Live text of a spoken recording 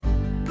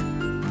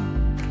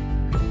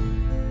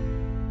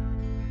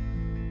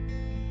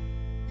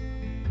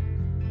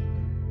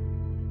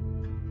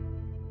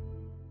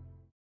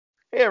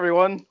Hey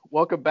everyone,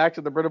 welcome back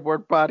to the Murder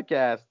Board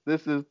Podcast.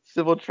 This is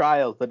Civil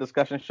Trials, the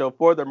discussion show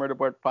for the Murder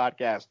Board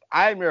Podcast.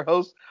 I am your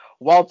host,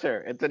 Walter,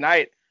 and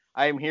tonight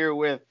I am here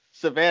with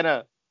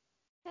Savanna,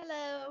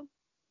 Hello.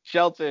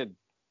 Shelton,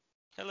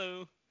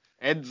 Hello.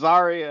 and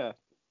Zharia.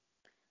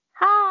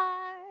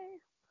 Hi.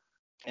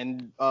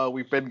 And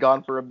we've been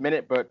gone for a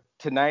minute, but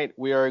tonight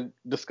we are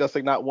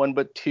discussing not one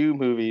but two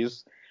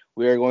movies.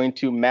 We are going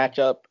to match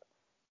up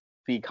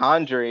The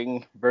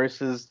Conjuring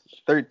versus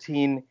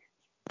 13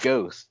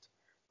 Ghost.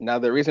 Now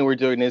the reason we're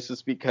doing this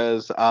is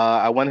because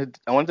I wanted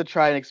to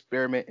try and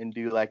experiment and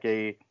do like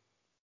a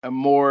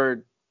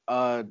more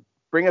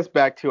bring us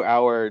back to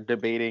our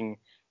debating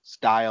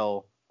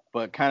style,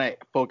 but kind of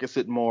focus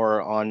it more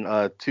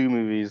on two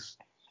movies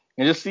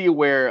and just see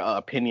where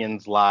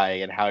opinions lie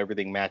and how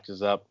everything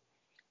matches up.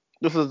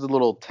 This is a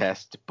little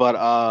test, but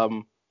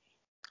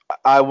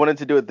I wanted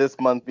to do it this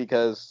month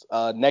because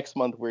next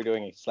month we're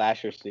doing a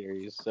slasher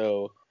series.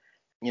 So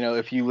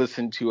if you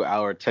listen to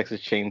our Texas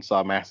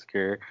Chainsaw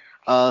Massacre,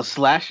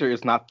 slasher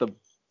is not the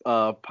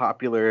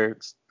popular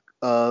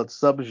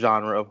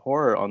subgenre of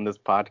horror on this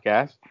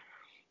podcast.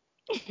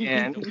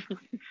 And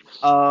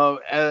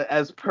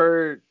as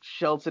per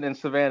Shelton and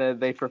Savannah,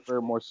 they prefer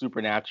more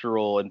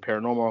supernatural and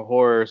paranormal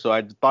horror. So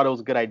I thought it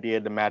was a good idea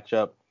to match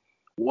up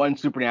one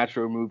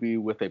supernatural movie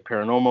with a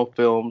paranormal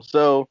film.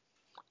 So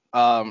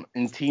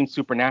in Team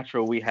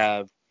Supernatural, we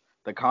have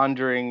The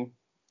Conjuring,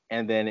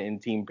 and then in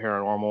Team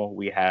Paranormal,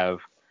 we have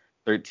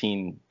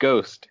 13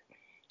 Ghost.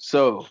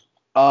 So,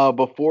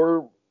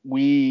 before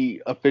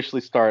we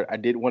officially start, I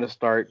did want to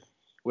start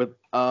with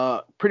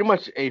pretty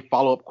much a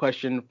follow up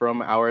question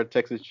from our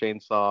Texas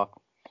Chainsaw.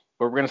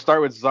 But we're gonna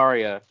start with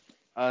Zaria.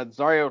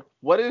 Zaria,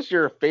 what is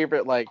your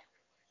favorite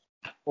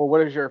or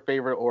what is your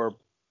favorite or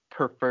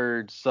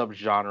preferred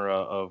subgenre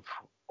of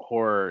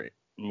horror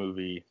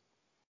movie?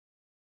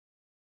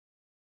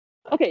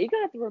 Okay, you're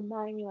gonna have to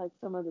remind me like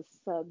some of the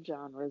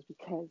subgenres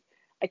because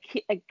I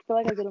feel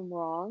like I get them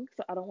wrong,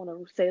 so I don't want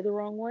to say the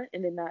wrong one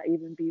and then not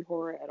even be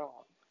horror at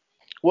all.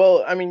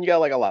 Well, I mean, you got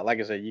like a lot. Like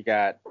I said, you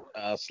got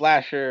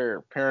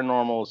slasher,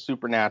 paranormal,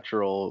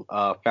 supernatural,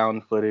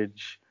 found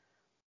footage.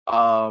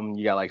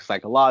 You got like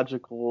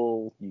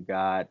psychological. You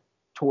got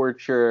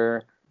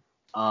torture.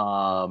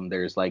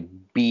 There's like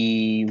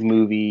B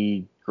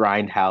movie,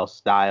 grindhouse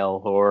style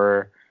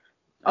horror.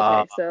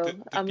 Uh, Okay, so The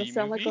I'm gonna B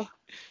sound like movie?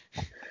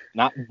 a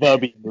Not the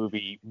B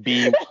movie,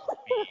 B movie,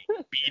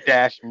 B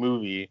dash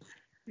movie.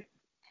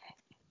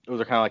 Those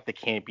are kind of like the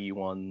campy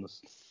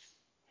ones.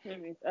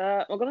 I'm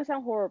gonna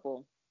sound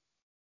horrible,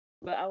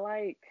 but I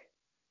like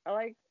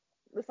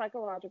the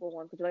psychological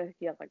ones because like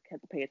you have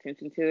to pay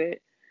attention to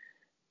it,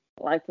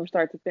 like from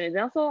start to finish. And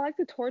also I like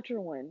the torture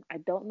one. I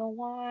don't know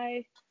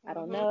why. I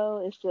don't Mm-hmm. know.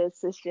 It's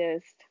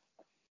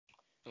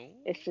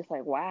Oh. just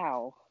like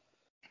wow.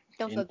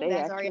 Don't feel too They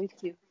bad, Zaria.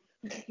 actually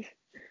Too.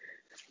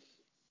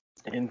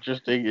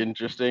 Interesting,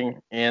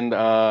 interesting. And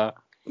yeah,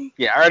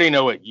 I already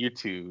know what you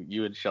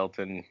and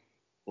Shelton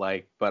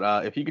like,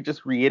 but if you could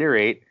just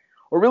reiterate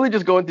or really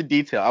just go into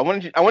detail. I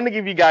wanted to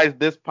give you guys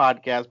this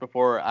podcast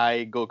before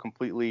I go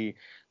completely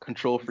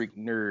control freak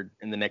nerd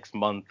in the next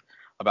month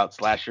about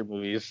slasher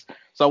movies.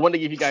 So I wanted to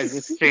give you guys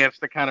this chance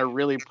to kind of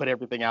really put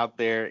everything out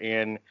there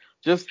and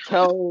just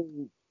tell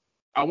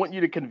I want you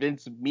to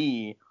convince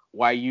me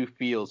why you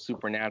feel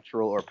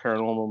supernatural or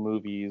paranormal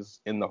movies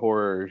in the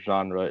horror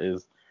genre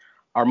is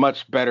are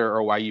much better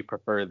or why you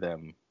prefer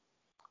them.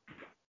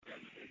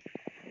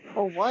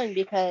 For one,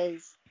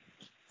 because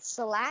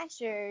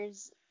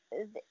slashers,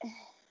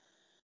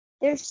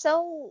 they're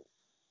so,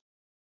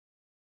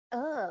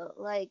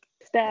 like,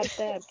 stab,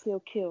 stab,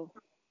 kill, kill.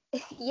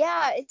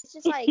 yeah, it's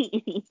just like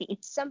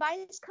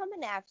somebody's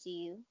coming after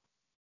you.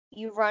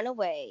 You run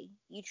away,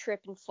 you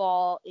trip and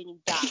fall, and you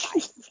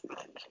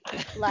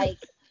die. Like,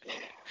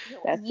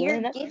 That's it in you're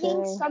a giving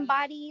nutshell.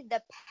 somebody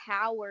the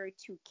power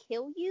to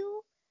kill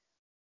you.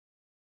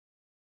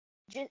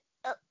 Just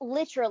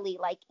literally,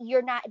 like,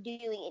 you're not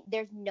doing it.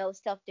 There's no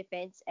self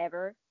defense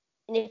ever.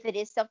 And if it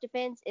is self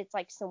defense, it's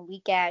like some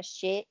weak ass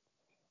shit.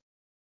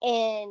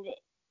 And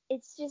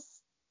it's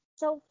just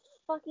so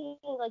fucking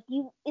like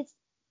it's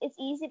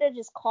easy to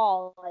just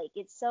call, like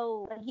it's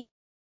so like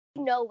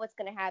you know what's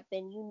going to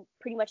happen, you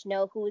pretty much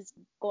know who's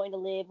going to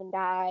live and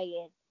die,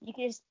 and you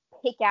can just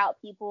pick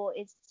out people.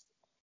 It's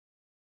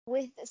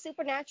with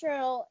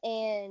supernatural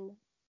and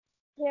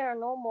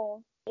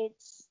paranormal,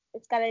 it's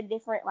got a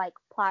different like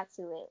plot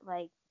to it.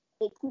 Like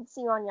it keeps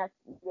you on your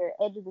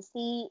edge of the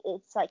seat.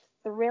 It's like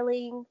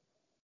thrilling.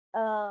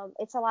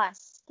 It's a lot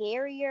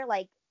scarier.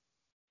 Like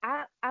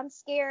I'm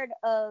scared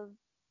of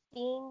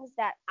things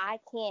that I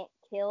can't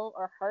kill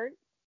or hurt.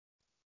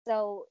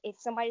 So if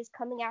somebody's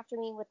coming after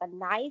me with a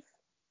knife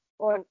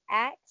or an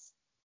axe,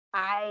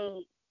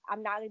 I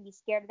I'm not gonna be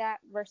scared of that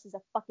versus a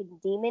fucking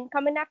demon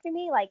coming after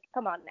me. Like,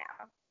 come on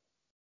now.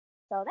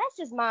 So that's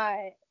just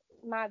my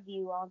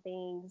view on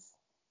things.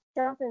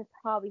 Jonathan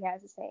probably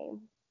has the same.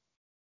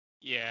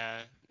 Yeah.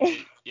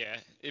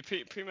 It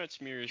pretty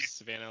much mirrors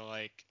Savannah.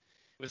 Like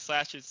with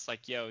slashers, it's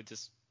like, yo,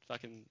 just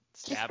fucking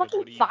Just stab him. fucking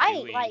What are you fight.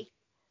 doing? Like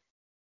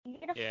You're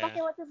gonna Yeah.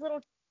 fucking let this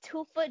little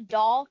 2-foot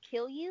doll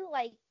kill you?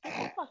 Like,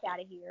 get the fuck out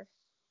of here.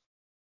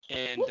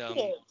 And Kick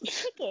it.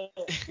 Just kick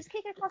it. Just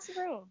kick it across the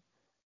room.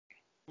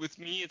 with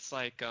me, it's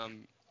like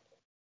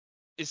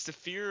it's the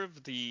fear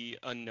of the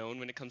unknown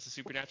when it comes to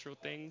supernatural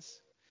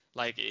things.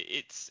 Like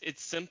it's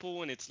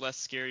simple and it's less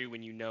scary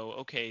when you know,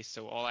 okay,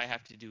 so all I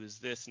have to do is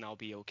this and I'll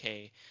be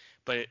okay.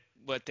 But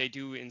what they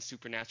do in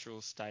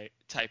supernatural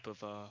type of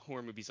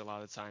horror movies a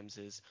lot of times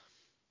is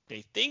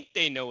they think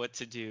they know what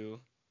to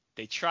do,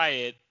 they try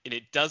it and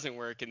it doesn't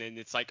work, and then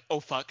it's like, oh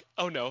fuck,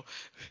 oh no,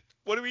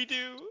 what do we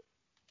do?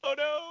 Oh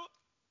no.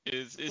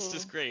 It's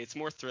just great. It's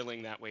more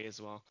thrilling that way as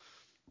well.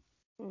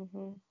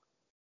 Mm-hmm.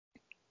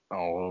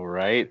 All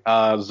right.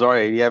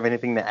 Zharia, do you have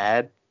anything to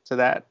add to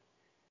that?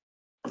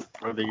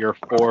 Whether you're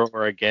for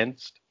or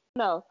against?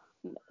 No,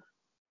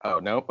 Oh,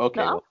 no?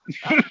 Okay. no, Well,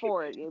 I'm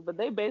for it. Yeah, but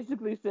they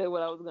basically said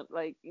what I was gonna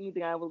like.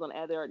 Anything I was gonna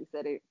add, they already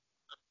said it.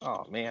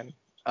 oh, man.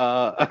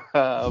 All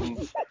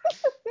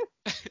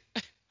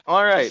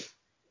right.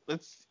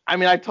 I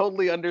mean, I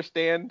totally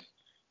understand.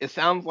 It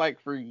sounds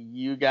like for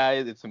you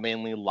guys, it's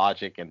mainly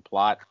logic and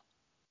plot.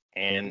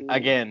 And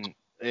again,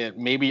 it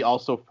maybe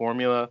also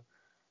formula.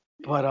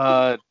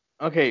 But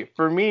okay,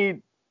 for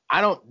me,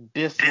 I don't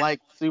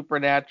dislike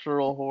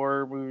supernatural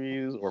horror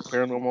movies or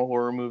paranormal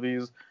horror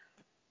movies,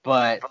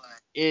 but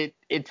it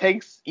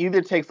takes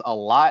a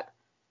lot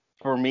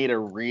for me to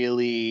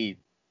really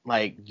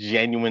like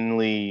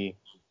genuinely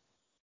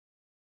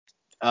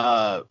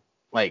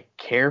like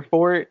care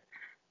for it,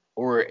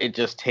 or it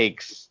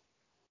takes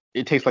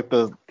like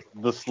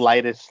the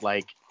slightest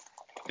like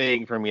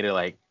thing for me to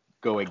like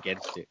go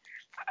against it.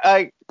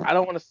 I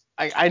don't want to.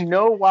 I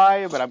know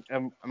why, but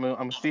I'm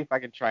gonna see if I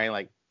can try and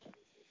like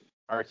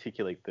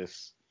articulate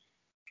this.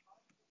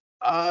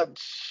 Uh,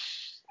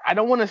 I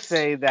don't want to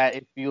say that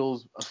it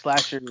feels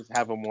slashers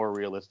have a more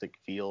realistic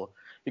feel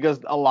because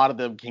a lot of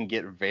them can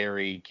get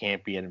very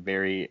campy and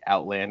very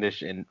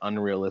outlandish and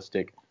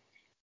unrealistic.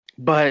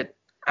 But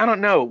I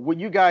don't know what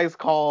you guys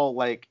call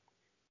like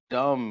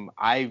dumb.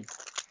 I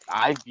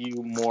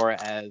view more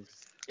as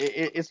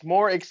it's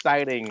more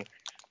exciting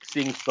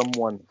seeing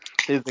someone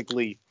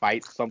physically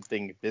fight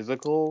something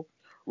physical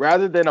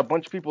rather than a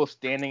bunch of people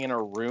standing in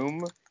a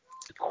room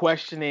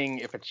questioning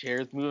if a chair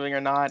is moving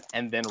or not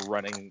and then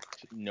running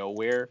to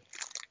nowhere.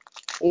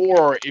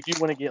 Or if you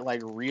want to get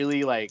like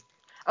really like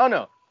I don't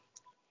know,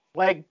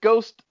 like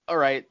ghost, all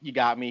right, you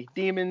got me.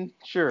 Demon,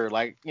 sure,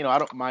 like I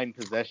don't mind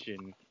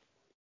possession.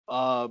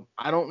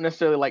 I don't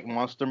necessarily like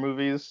monster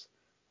movies.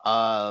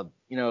 Uh,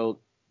 you know,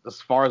 as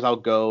far as I'll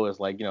go is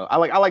like,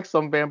 I like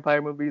some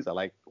vampire movies. I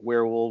like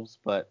werewolves,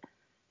 but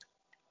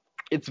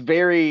it's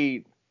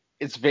very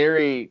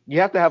you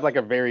have to have like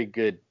a very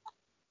good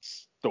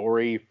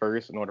story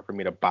first in order for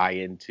me to buy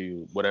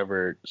into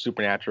whatever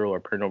supernatural or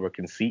paranormal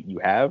conceit you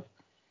have.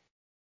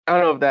 I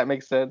don't know if that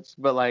makes sense,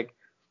 but like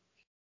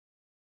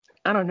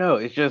I don't know.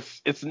 It's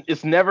just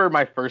it's never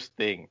my first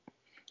thing.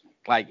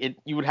 Like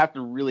you would have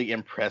to really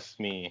impress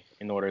me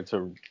in order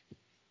to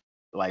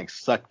like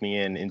suck me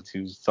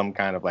into some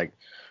kind of like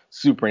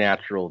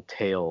supernatural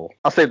tale.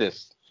 I'll say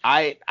this.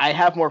 I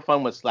have more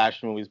fun with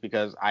slash movies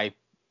because I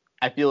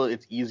feel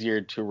it's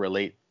easier to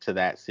relate to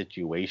that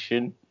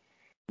situation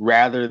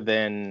rather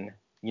than,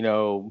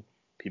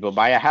 people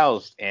buy a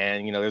house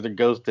and there's a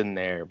ghost in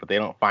there, but they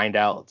don't find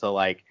out till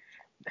like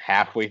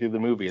halfway through the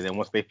movie. And then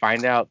once they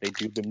find out, they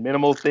do the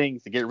minimal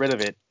things to get rid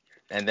of it.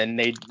 And then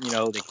they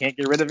can't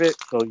get rid of it.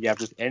 So you have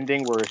this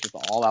ending where it's just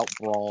all out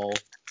brawl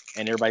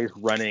and everybody's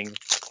running and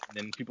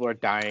then people are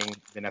dying.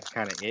 Then that's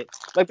kind of it.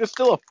 Like there's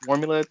still a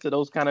formula to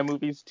those kind of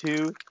movies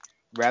too,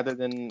 rather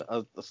than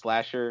a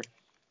slasher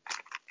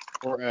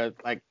or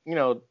like,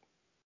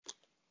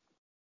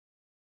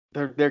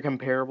 they're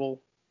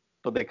comparable,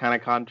 but they kind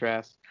of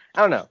contrast.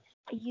 I don't know.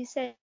 You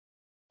said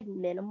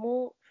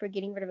minimal for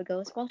getting rid of a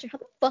ghost. Walter, how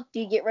the fuck do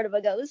you get rid of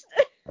a ghost?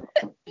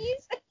 you,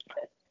 said,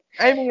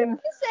 I mean, you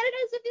said it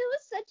as if it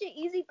was such an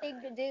easy thing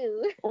to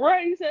do.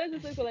 Right, you said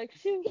it's just like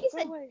shoot. He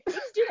said,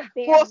 just do the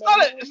bare well,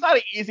 minimum. it's not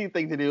an easy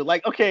thing to do.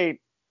 Like, okay,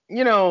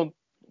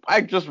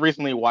 I just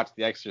recently watched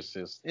The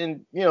Exorcist,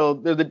 and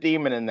there's a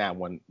demon in that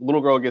one.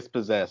 Little girl gets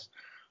possessed,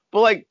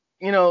 but like,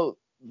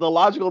 the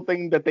logical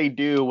thing that they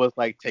do was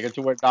like take her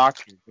to her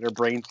doctor, get her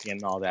brain scan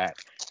and all that.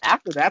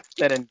 After that's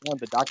said and done,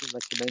 the doctor's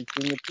like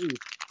convincing the truth,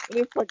 and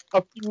it's like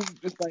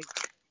just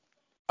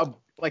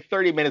like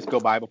 30 minutes go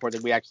by before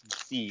we actually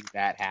see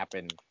that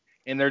happen,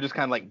 and they're just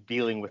kind of like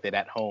dealing with it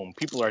at home.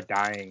 People are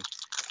dying.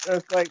 And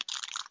it's like,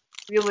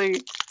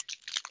 really?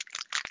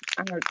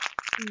 I don't,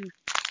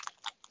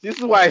 this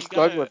is why I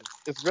struggle with it.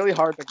 It's really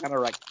hard to kind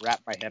of like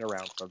wrap my head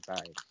around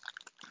sometimes.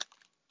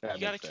 You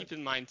gotta keep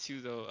in mind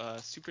too, though,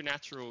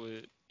 supernatural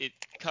it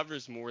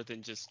covers more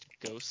than just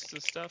ghosts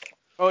and stuff.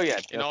 Oh yeah,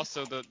 and definitely.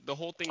 also the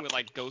whole thing with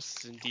like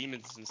ghosts and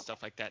demons and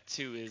stuff like that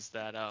too is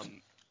that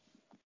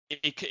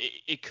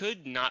it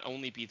could not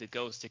only be the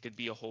ghost, it could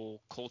be a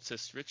whole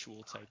cultist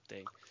ritual type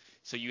thing.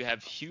 So you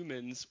have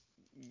humans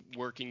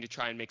working to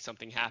try and make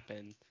something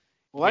happen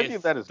Well, I with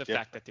think that is the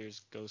different. fact that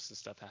there's ghosts and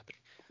stuff happening.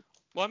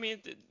 Well, I mean,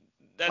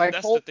 Like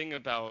that's the thing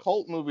about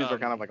cult movies are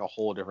kind of like a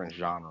whole different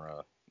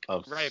genre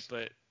of. right,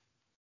 but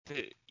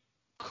the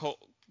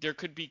there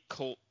could be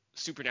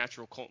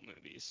supernatural cult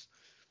movies.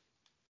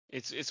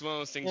 It's one of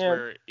those things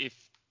where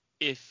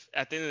if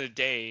at the end of the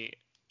day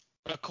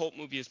a cult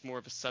movie is more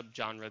of a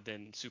subgenre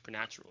than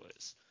supernatural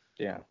is.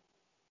 Yeah.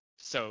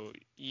 So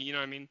you know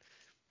what I mean?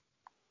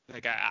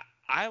 Like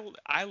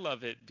I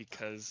love it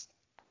because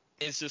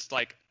it's just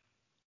like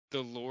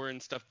the lore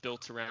and stuff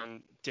built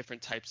around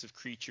different types of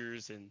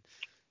creatures and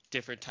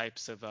different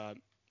types of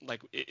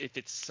like if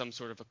it's some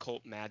sort of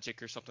occult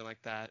magic or something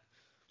like that.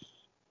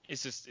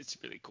 It's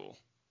really cool.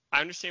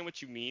 I understand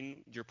what you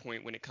mean, your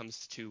point when it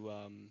comes to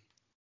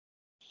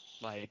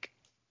like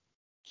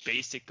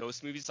basic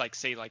ghost movies, like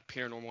say like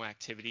Paranormal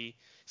Activity.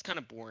 It's kind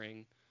of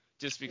boring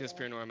just because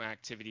Paranormal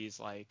Activity is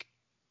like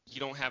you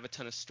don't have a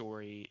ton of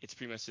story. It's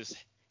pretty much just,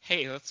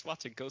 hey, let's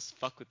watch a ghost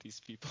fuck with these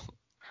people.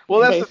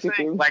 Well, that's the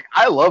thing. Like,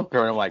 I love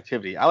Paranormal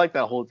Activity. I like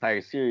that whole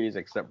entire series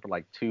except for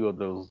like 2 of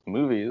those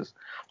movies.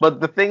 But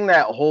the thing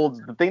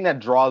that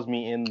draws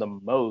me in the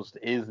most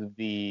is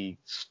the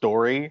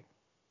story,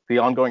 the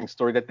ongoing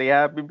story that they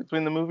have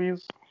between the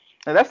movies.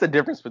 And that's the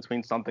difference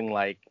between something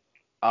like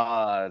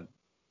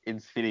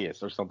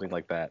Insidious or something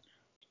like that.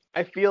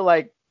 I feel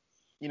like,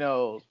 you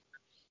know,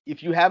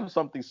 if you have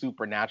something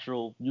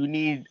supernatural, you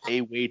need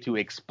a way to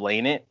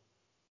explain it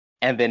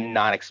and then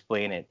not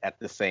explain it at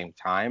the same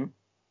time.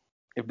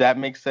 If that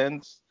makes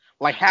sense.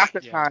 Like half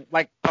the time,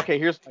 like, okay,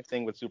 here's my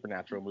thing with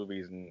supernatural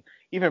movies and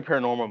even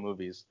paranormal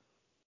movies.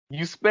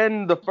 You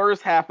spend the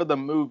first half of the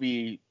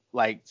movie,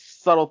 like,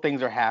 subtle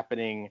things are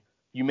happening.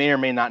 You may or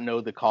may not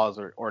know the cause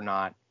or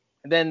not.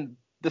 And then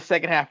the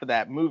second half of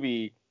that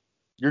movie,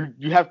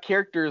 you have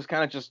characters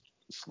kind of just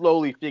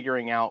slowly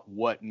figuring out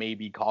what may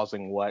be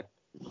causing what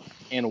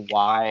and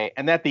why.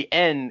 And at the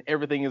end,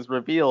 everything is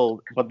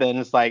revealed, but then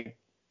it's like,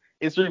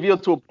 it's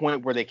revealed to a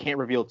point where they can't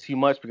reveal too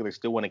much because they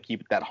still want to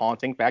keep that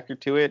haunting factor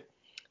to it.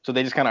 So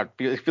they just kind of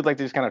feel like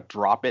they just kind of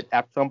drop it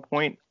at some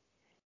point.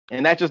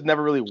 And that just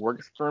never really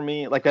works for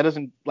me. Like, that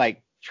doesn't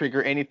like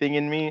trigger anything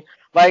in me.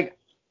 Like,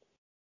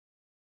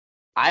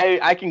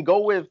 I can go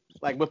with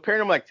like with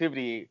Paranormal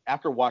Activity.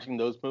 After watching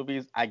those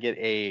movies, I get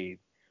a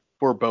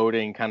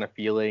foreboding kind of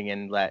feeling,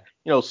 and that,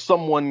 you know,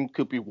 someone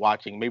could be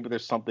watching. Maybe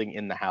there's something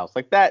in the house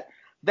like that.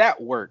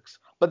 That works.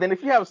 But then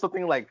if you have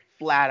something like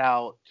flat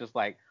out just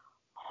like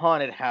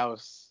haunted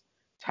house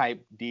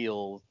type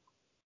deals,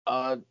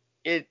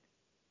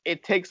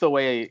 it takes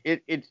away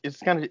it's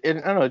kind of I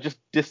don't know, it just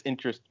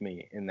disinterests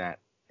me in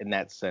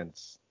that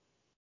sense.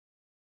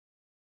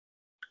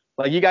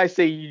 Like, you guys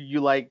say you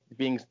like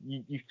being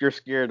you're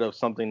scared of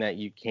something that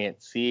you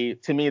can't see.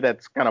 To me,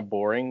 that's kind of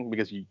boring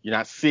because you're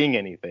not seeing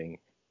anything.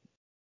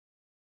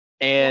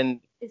 And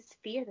it's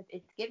fear that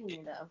it's giving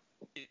you though.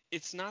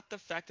 It's not the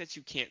fact that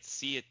you can't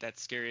see it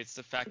that's scary. It's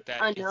the fact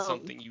that Unknown. It's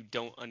something you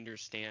don't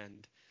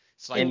understand.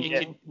 It's like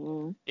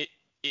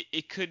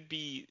it could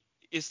be.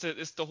 It's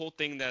the whole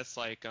thing that's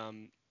like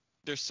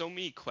there's so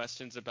many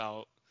questions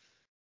about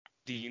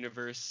the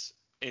universe,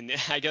 and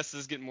I guess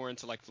this is getting more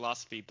into like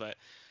philosophy, but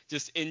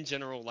just in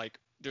general, like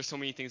there's so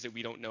many things that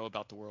we don't know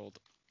about the world,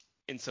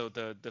 and so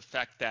the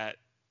fact that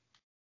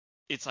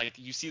it's like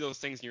you see those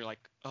things and you're like,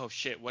 oh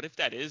shit, what if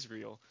that is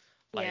real?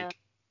 Like,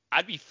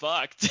 I'd be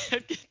fucked.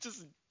 I'd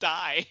just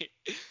die.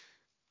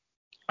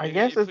 I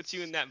guess it puts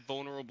you in that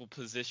vulnerable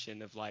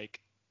position of like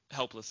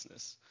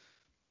helplessness.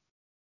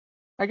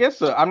 I guess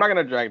so. I'm not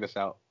gonna drag this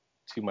out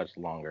too much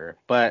longer,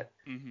 but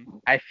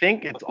I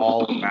think it's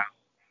all about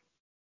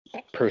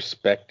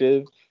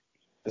perspective,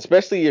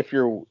 especially if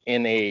you're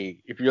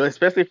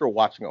especially if you're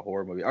watching a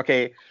horror movie.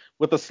 Okay,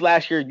 with a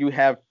slasher, you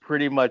have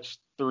pretty much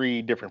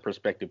 3 different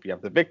perspectives. You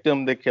have the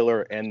victim, the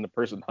killer, and the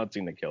person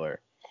hunting the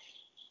killer.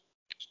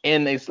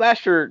 In a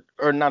slasher,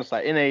 or not a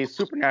slasher, in a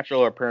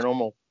supernatural or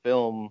paranormal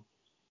film,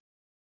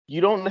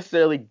 you don't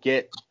necessarily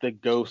get the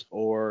ghost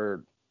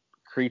or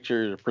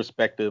creature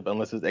perspective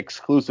unless it's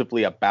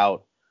exclusively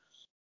about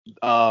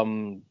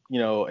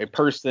a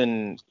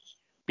person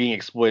being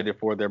exploited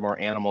for their more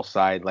animal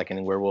side, like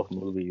in werewolf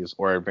movies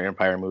or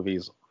vampire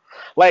movies.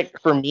 Like,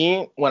 for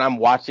me, when I'm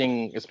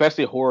watching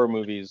especially horror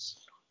movies,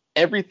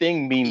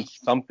 everything means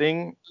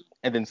something,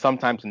 and then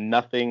sometimes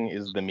nothing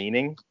is the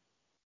meaning,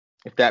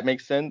 if that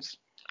makes sense.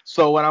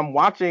 So when I'm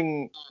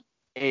watching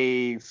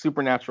a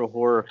supernatural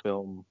horror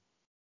film,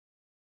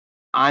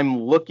 I'm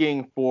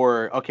looking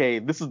for, okay,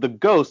 this is the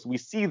ghost. We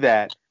see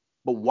that,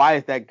 but why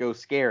is that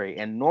ghost scary?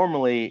 And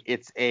normally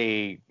it's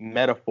a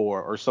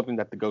metaphor or something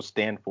that the ghosts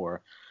stand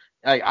for.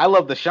 Like, I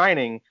love The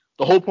Shining.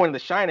 The whole point of The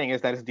Shining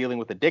is that it's dealing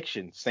with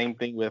addiction. Same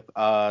thing with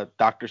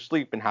Doctor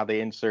Sleep and how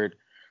they insert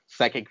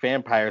psychic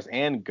vampires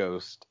and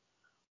ghosts.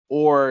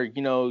 Or,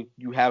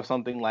 you have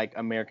something like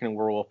American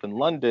Werewolf in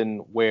London,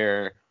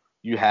 where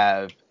you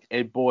have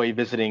a boy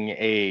visiting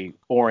a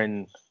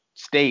foreign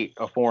state,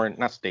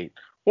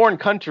 foreign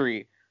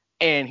country,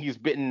 and he's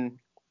bitten,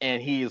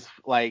 and he's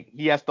like,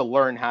 he has to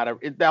learn how to.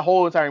 That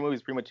whole entire movie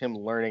is pretty much him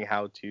learning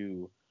how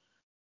to,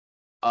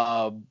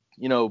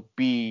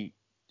 be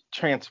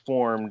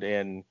transformed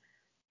and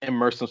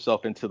immerse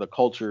himself into the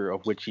culture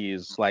of which he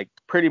is like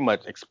pretty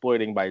much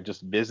exploiting by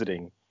just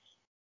visiting.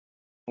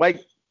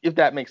 Like, if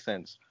that makes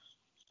sense.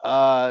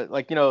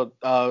 Like,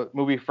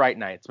 movie Fright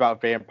Night. It's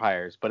about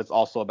vampires, but it's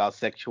also about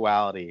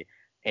sexuality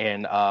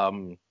and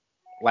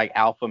like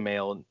alpha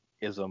maleism.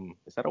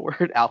 Is that a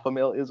word? Alpha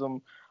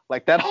maleism?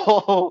 Like that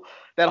whole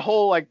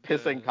like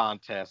pissing The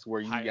contest where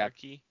you got,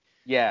 hierarchy.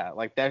 yeah,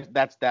 like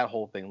that's that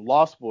whole thing.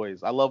 Lost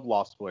Boys. I love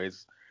Lost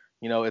Boys.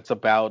 It's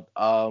about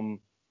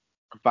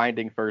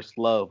finding first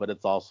love, but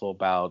it's also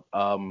about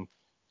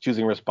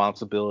choosing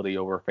responsibility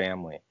over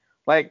family.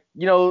 Like,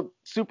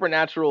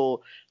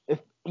 Supernatural.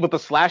 With a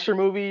slasher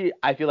movie,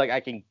 I feel like I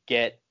can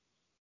get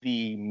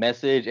the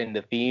message and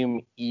the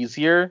theme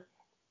easier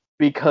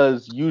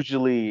because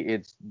usually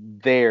it's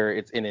there,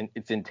 it's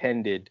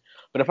intended.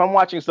 But if I'm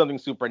watching something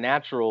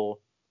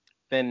supernatural,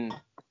 then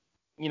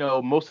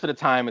most of the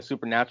time a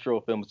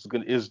supernatural film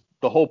is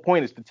the whole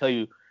point is to tell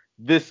you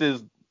this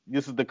is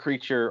this is the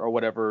creature or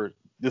whatever,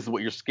 this is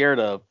what you're scared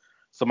of.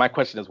 So my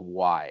question is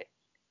why?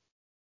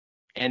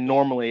 And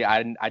normally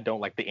I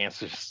don't like the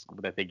answers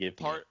that they give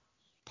me.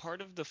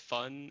 Part of the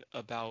fun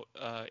about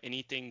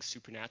anything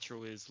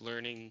supernatural is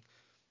learning.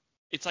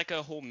 It's like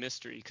a whole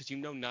mystery because you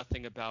know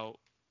nothing about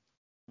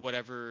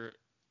whatever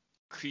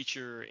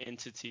creature,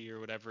 entity, or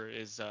whatever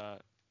is the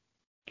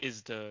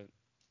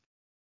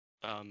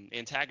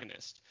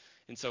antagonist.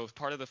 And so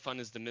part of the fun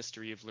is the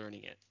mystery of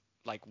learning it,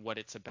 like what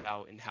it's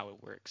about and how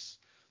it works.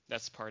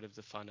 That's part of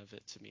the fun of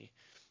it to me.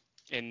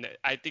 And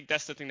I think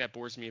that's the thing that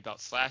bores me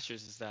about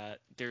slashers is that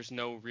there's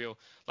no real,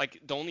 like,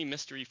 the only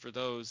mystery for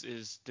those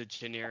is the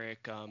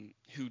generic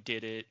who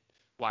did it,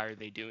 why are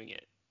they doing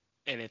it,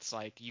 and it's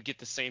like you get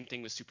the same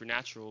thing with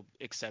Supernatural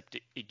except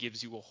it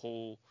gives you a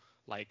whole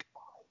like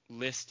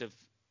list of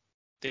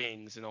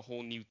things and a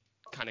whole new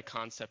kind of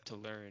concept to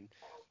learn,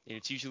 and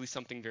it's usually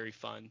something very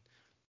fun.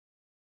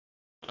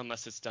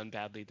 Unless it's done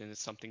badly, then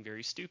it's something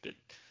very stupid.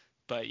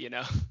 But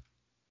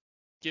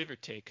give or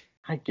take.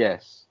 I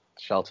guess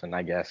Shelton.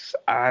 I guess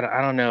I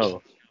don't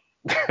know.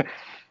 I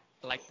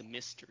like the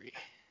mystery.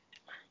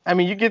 I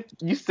mean,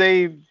 you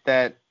say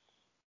that.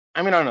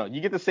 I mean, I don't know.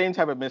 You get the same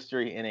type of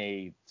mystery in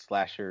a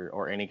slasher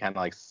or any kind of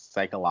like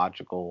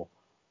psychological.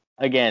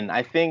 Again,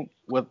 I think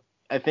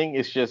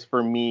it's just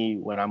for me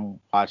when I'm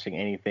watching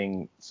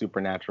anything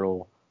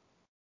supernatural,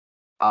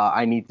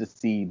 I need to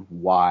see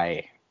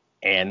why,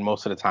 and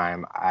most of the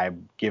time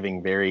I'm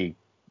giving very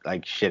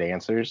like shit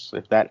answers.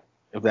 If that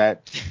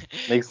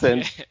makes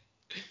Yeah. sense.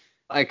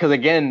 Like, because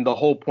again, the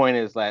whole point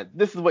is that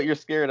this is what you're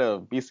scared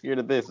of. Be scared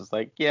of this. It's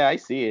like, yeah, I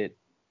see it,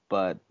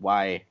 but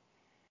why?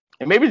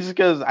 And maybe just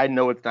because I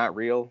know it's not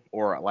real,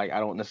 or like I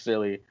don't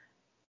necessarily.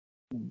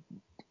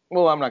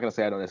 Well, I'm not gonna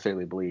say I don't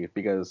necessarily believe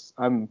because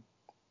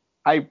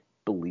I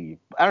believe.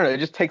 I don't know. It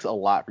just takes a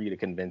lot for you to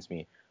convince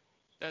me.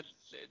 that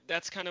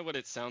that's kind of what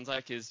it sounds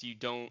like is you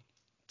don't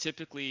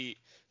typically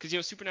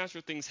because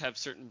supernatural things have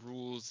certain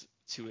rules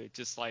to it,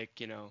 just like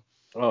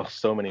Oh,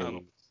 so many um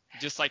rules.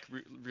 just like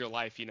real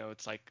life.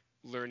 It's like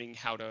learning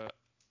how to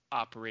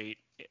operate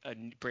a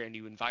brand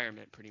new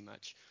environment pretty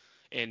much.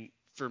 And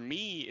for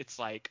me it's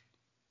like,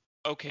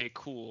 okay,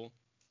 cool,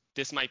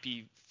 this might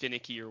be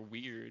finicky or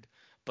weird,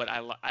 but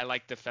I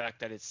like the fact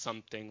that it's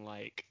something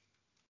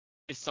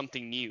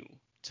new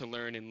to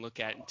learn and look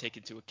at and take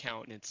into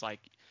account. And it's like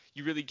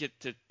you really get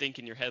to think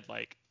in your head,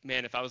 like,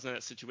 man, if I was in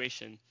that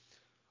situation,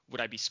 would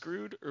I be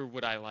screwed or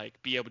would I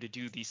like be able to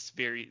do these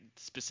very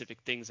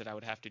specific things that I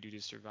would have to do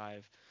to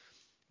survive?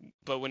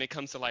 But when it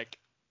comes to like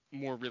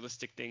more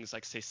realistic things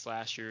like say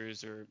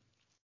slashers or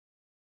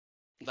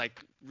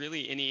like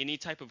really any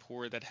type of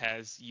horror that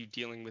has you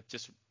dealing with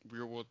just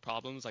real world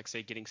problems, like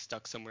say getting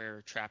stuck somewhere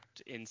or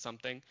trapped in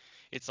something,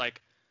 it's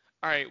like,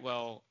 all right,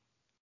 well,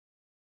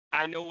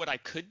 I know what I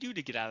could do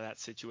to get out of that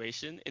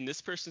situation, and this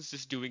person's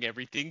just doing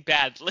everything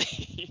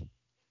badly.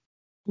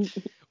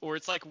 Or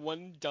it's like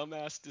one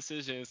dumbass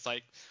decision. It's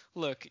like,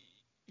 look,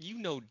 you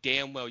know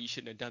damn well you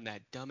shouldn't have done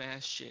that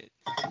dumbass shit.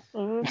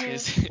 Mhm.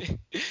 Is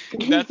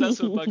that's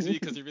what bugs me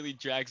because it really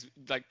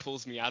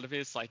pulls me out of it.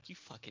 It's like, you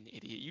fucking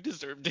idiot, you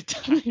deserve to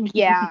die.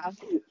 Yeah,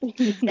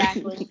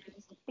 exactly.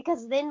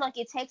 Because then like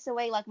it takes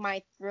away like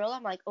my thrill.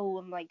 I'm like,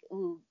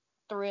 ooh,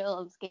 thrill,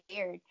 I'm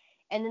scared.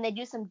 And then they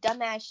do some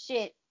dumbass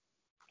shit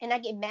and I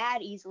get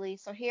mad easily.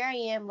 So here I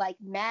am like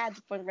mad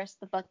for the rest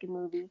of the fucking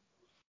movie.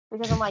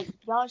 Because I'm like,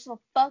 y'all are so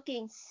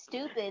fucking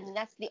stupid and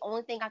that's the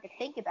only thing I could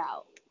think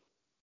about.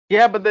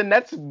 Yeah, but then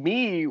that's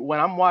me when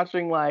I'm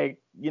watching like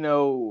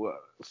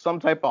some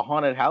type of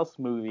haunted house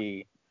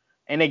movie,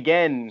 and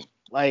again,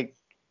 like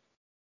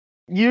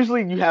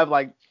usually you have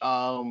like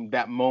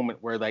that moment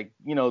where like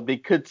they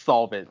could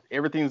solve it,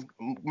 everything's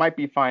might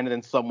be fine, and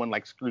then someone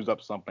like screws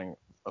up something,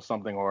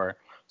 or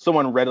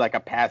someone read like a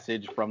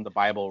passage from the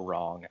Bible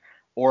wrong,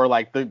 or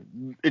like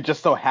it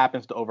just so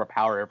happens to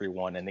overpower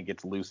everyone and it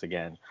gets loose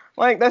again.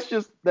 Like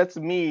that's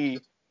me.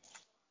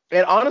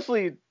 And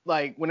honestly,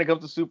 like when it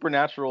comes to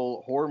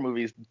supernatural horror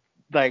movies,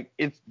 like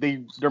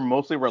they're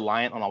mostly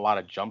reliant on a lot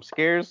of jump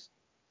scares.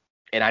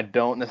 and I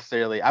don't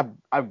necessarily.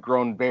 I've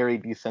grown very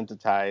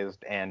desensitized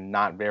and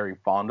not very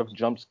fond of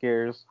jump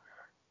scares.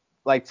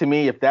 Like to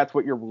me, if that's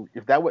what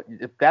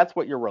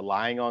you're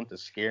relying on to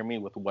scare me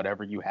with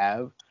whatever you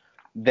have,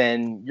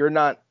 then you're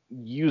not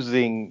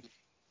using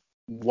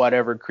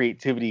whatever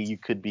creativity you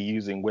could be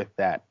using with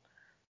that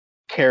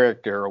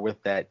character or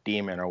with that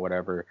demon or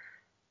whatever.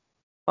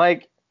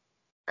 Like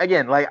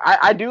again, like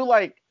I do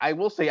like I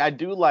will say I tend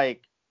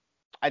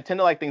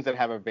to like things that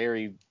have a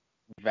very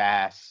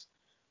vast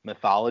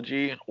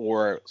mythology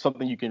or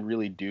something you can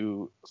really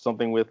do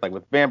something with, like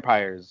with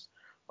vampires.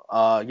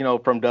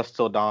 From Dusk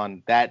Till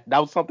Dawn, that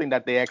was something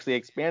that they actually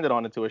expanded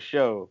on into a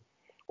show.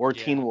 Or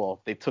Yeah. Teen Wolf,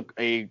 they took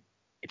a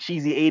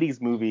cheesy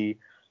 '80s movie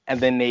and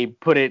then they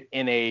put it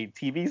in a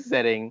TV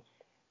setting.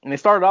 And they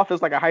started off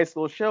as like a high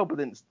school show, but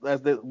then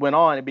as it went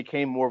on, it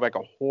became more of like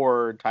a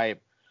horror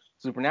type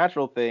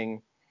supernatural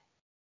thing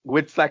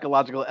with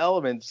psychological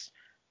elements.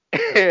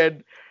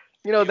 And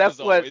It that's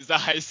was what. always a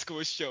high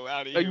school show.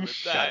 Out of Oh, here you with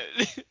shut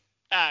that.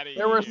 Out of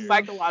There were here.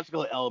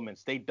 psychological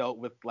elements. They dealt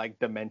with like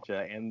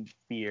dementia and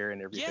fear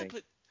and Yeah,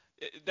 everything.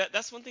 but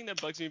that's one thing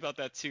that bugs me about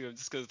that too.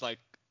 Just because like,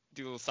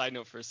 do a little side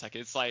note for a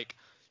second. It's like,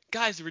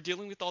 guys, we're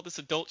dealing with all this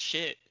adult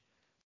shit.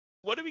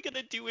 What are we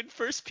gonna do in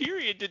first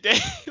period today?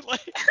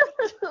 Like,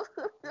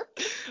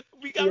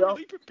 we got Yeah.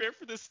 really prepared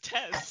for this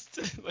test.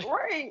 Like,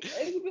 Right.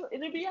 And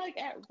it'd be like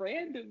at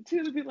random too.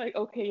 It'd be like,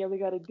 okay, yeah, we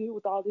gotta deal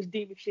with all this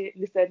demon shit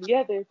and this, that, and the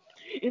other.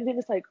 And then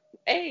it's like,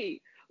 hey,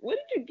 when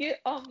did you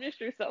get on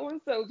Mr. So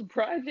and so's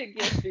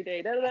project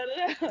yesterday? Da, da,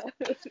 da,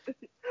 da.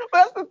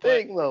 That's the but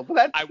thing, though. But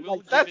that's I will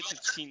like give it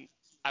that's to Teen.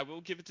 I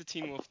will give it to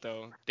Teen Wolf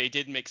though. They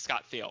did make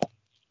Scott fail,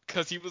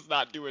 cause he was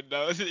not doing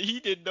no. He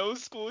did no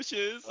school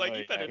shit. It's like, oh,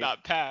 you yeah, better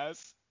not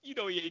pass. You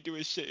know he ain't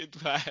doing shit in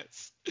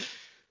class.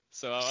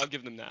 So I'll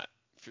give them that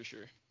for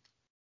sure.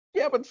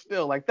 yeah, but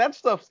still, like that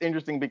stuff's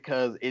interesting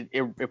because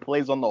it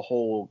plays on the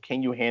whole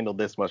can you handle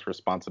this much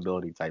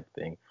responsibility type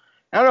thing.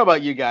 I don't know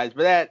about you guys,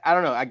 but that I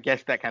don't know. I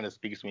guess that kind of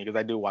speaks to me because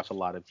I do watch a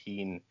lot of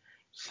teen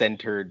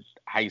centered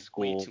high Way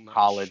school, too much.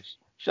 college.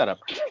 Shut up.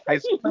 High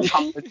school,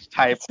 college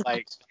type,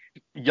 like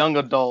young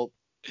adult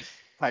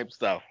type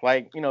stuff.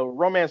 Like,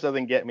 romance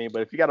doesn't get me,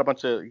 but if you got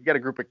a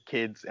group of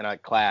kids in a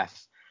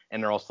class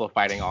and they're also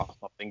fighting off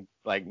something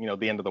like,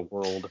 the end of the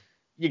world,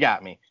 you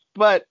got me.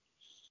 But,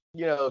 if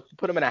you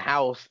put them in a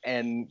house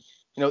and,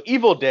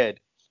 Evil Dead,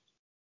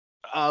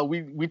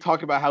 we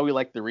talked about how we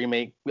like the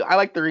remake. I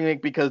like the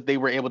remake because they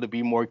were able to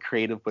be more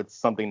creative with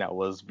something that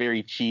was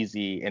very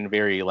cheesy and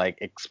very like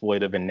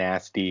exploitive and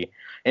nasty,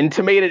 and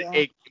to made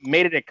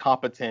it a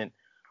competent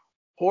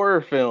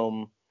horror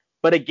film.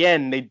 But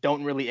again, they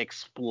don't really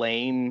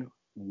explain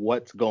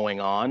what's going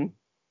on,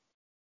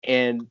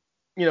 and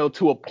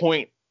to a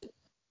point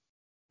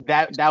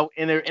that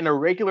in a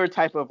regular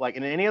type of like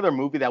in any other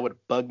movie that would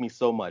bug me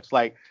so much.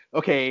 Like,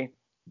 okay,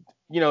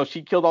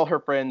 she killed all her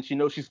friends. She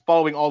knows she's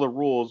following all the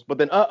rules, but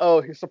then,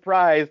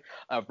 surprise,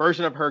 a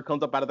version of her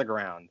comes up out of the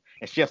ground,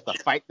 and she has to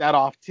fight that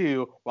off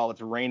too while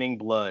it's raining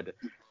blood,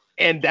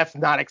 and that's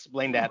not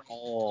explained at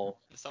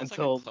all It sounds like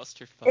a until.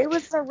 clusterfuck. It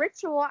was a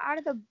ritual out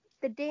of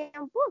the damn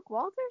book,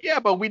 Walter. Yeah,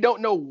 but we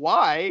don't know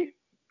why.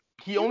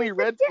 He only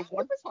read the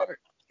one part.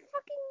 The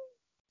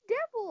fucking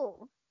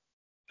devil.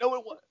 No,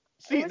 it was.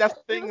 See, that's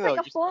the thing, it was though.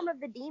 like a form of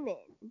the demon.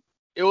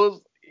 It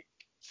was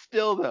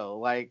still though,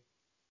 like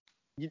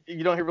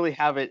you don't really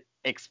have it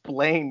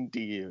explained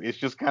to you. It's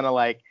just kind of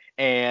like,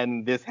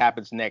 and this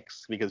happens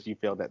next because you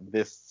failed at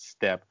this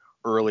step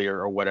earlier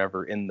or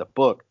whatever in the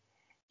book.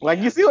 Like,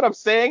 Yeah, you see what I'm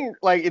saying?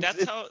 Like,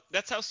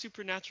 that's how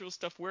supernatural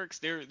stuff works.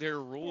 There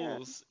are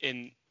rules,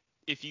 and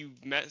if you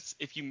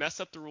mess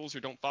up the rules or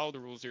don't follow the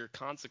rules, there are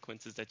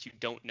consequences that you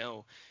don't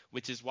know,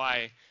 which is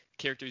why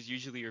characters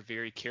usually are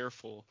very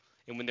careful.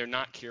 And when they're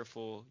not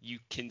careful, you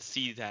can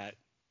see that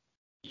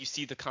you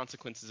see the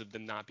consequences of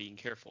them not being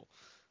careful.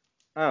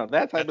 oh,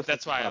 that type of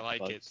That's stuff why I kinda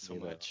like it bugs so me,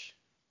 though. much.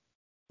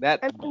 That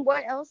I mean,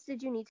 what else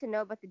did you need to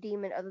know about the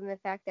demon other than the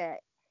fact that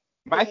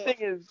my it, thing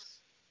is,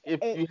 if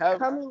you it have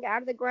coming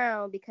out of the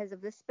ground because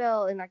of the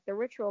spell in like the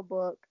ritual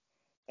book,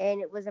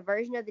 and it was a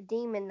version of the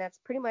demon that's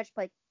pretty much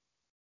like,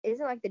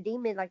 isn't like the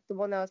demon like the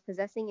one that was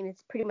possessing, and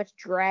it's pretty much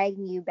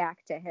dragging you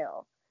back to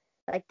hell.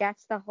 Like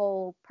that's the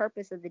whole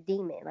purpose of the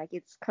demon. Like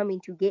it's coming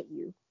to get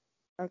you.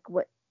 Like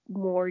what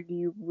more do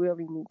you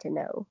really need to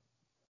know?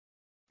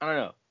 I don't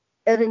know.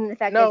 Other than the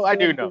fact that No, it's I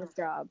there do to do know. its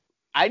job.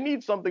 I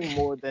need something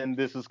more than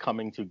this is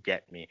coming to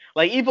get me.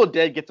 Like Evil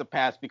Dead gets a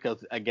pass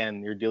because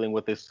again, you're dealing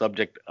with this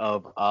subject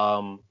of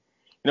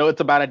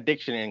it's about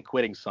addiction and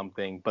quitting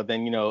something, but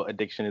then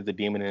addiction is a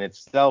demon in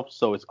itself,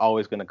 so it's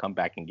always going to come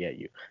back and get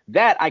you.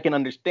 That I can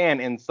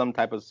understand in some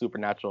type of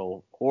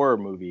supernatural horror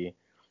movie.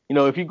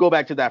 If you go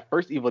back to that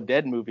first Evil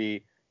Dead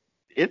movie,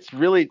 it's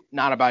really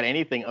not about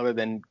anything other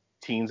than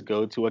teens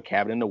go to a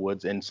cabin in the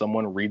woods and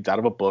someone reads out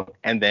of a book,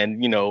 and then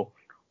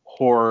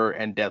horror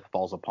and death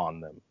falls upon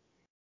them.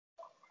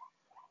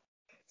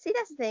 See,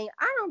 that's the thing.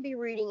 I don't be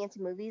reading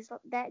into movies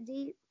that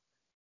deep.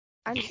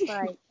 I'm just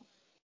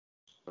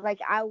like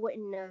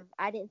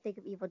I didn't think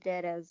of Evil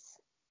Dead as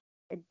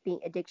being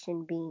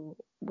addiction being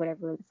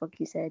whatever the fuck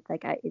you said.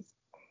 Like it's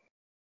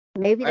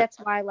maybe that's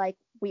why like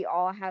we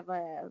all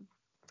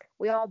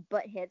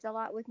butt heads a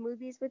lot with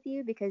movies with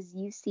you because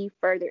you see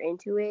further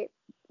into it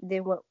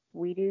than what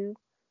we do,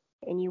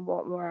 and you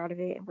want more out of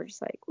it, and we're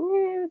just like,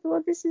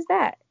 well, this is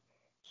that.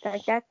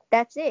 Like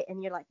that's it,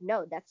 and you're like,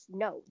 no, that's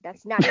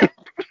not it.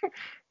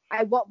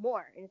 I want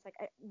more, and it's like,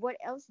 what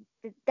else?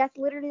 That's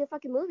literally the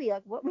fucking movie.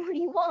 Like, what more do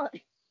you want?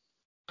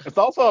 It's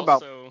also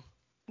about.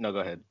 No, go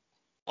ahead.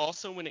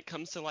 Also, when it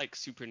comes to like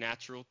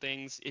supernatural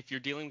things, if you're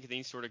dealing with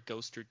any sort of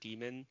ghost or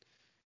demon,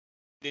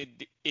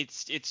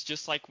 it's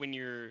just like when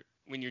you're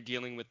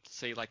dealing with,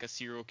 say, like a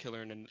serial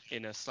killer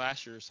in a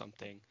slasher or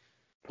something,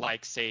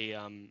 like say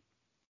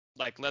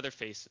like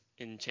Leatherface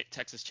in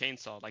Texas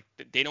Chainsaw. Like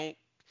they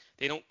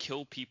don't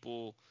kill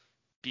people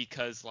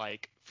because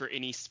like for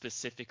any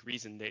specific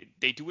reason.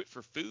 They do it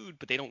for food,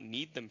 but they don't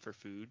need them for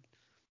food.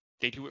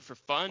 They do it for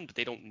fun, but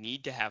they don't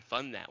need to have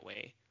fun that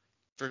way.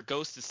 For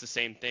ghosts, it's the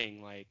same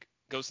thing. Like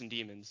ghosts and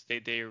demons,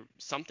 they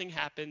something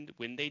happened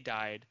when they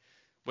died,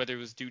 whether it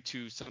was due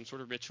to some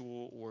sort of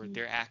ritual or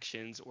their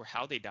actions or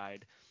how they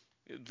died.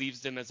 It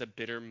leaves them as a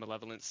bitter,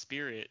 malevolent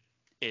spirit,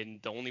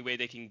 and the only way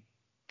they can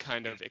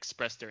kind of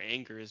express their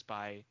anger is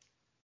by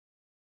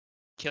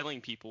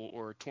killing people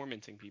or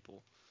tormenting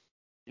people.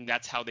 And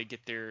that's how they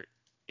get their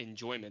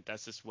enjoyment.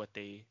 That's just what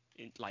they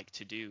like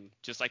to do,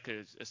 just like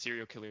a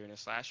serial killer and a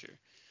slasher.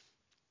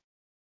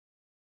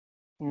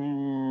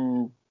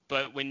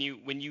 But when you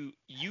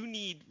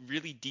need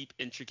really deep,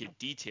 intricate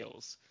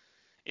details,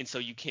 and so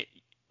you can't,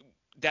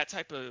 that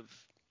type of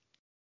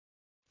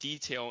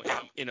detail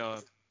in a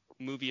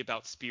movie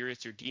about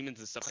spirits or demons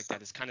and stuff like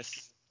that is kind of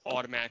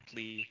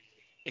automatically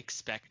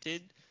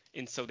expected,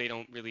 and so they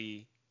don't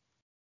really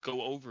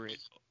go over it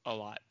a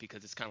lot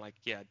because it's kind of like,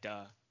 yeah,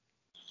 duh.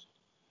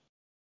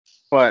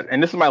 But,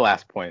 and this is my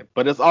last point,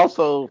 but it's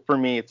also, for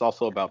me, it's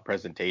also about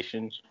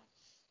presentation.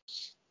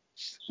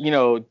 You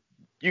know,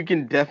 you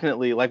can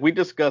definitely, like we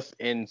discussed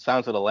in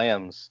Silence of the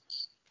Lambs,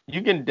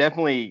 you can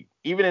definitely,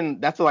 even in,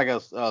 that's like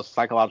a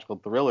psychological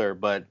thriller,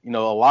 but, you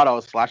know, a lot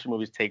of slasher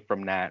movies take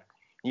from that.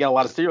 You got a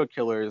lot of serial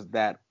killers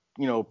that,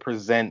 you know,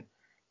 present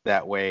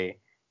that way.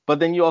 But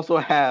then you also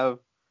have,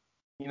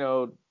 you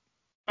know,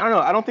 I don't know,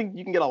 I don't think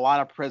you can get a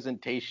lot of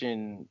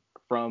presentation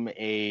from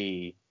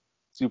a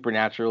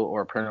supernatural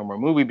or paranormal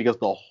movie because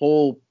the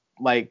whole,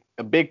 like,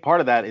 a big part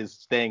of that is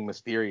staying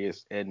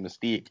mysterious and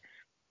mystique.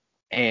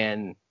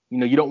 And, you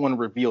know, you don't want to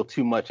reveal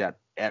too much at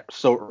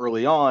so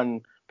early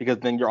on because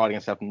then your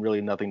audience have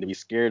really nothing to be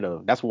scared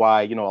of. That's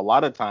why, you know, a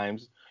lot of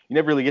times you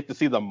never really get to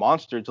see the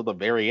monster until the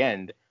very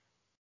end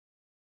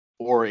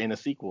or in a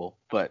sequel.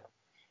 But,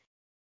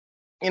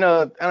 you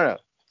know, I don't know.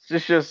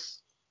 It's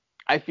just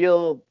I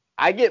feel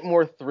I get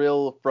more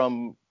thrill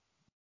from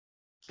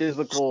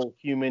physical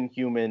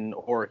human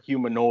or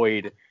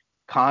humanoid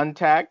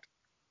contact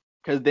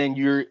because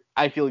then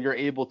I feel you're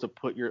able to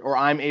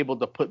I'm able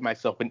to put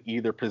myself in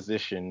either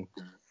position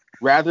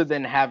rather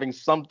than having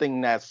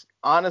something that's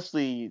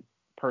honestly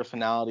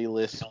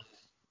personalityless,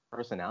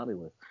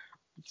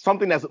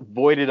 something that's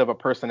voided of a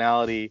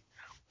personality,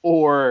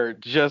 or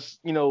just,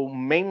 you know,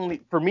 mainly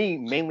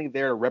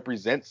there to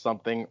represent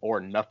something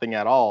or nothing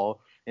at all,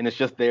 and it's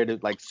just there to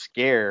like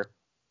scare.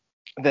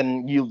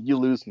 Then you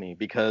lose me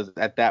because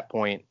at that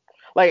point,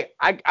 like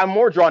I'm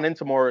more drawn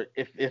into more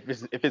if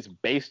it's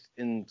based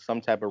in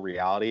some type of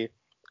reality.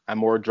 I'm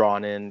more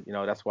drawn in. You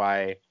know, that's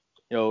why,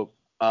 you know,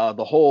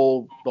 the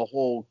whole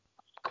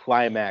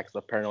climax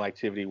of Paranormal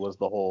Activity was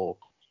the whole,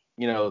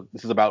 you know,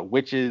 this is about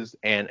witches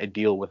and a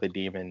deal with a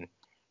demon.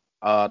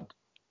 You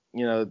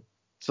know,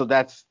 so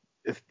that's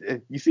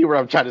you see where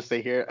I'm trying to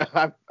say here.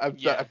 Yeah. I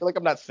feel like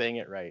I'm not saying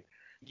it right.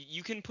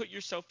 You can put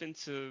yourself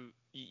into,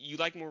 you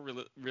like more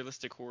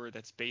realistic horror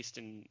that's based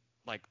in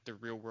like the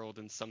real world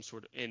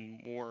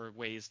in more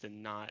ways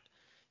than not,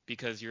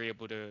 because you're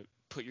able to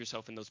put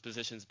yourself in those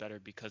positions better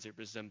because it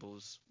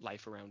resembles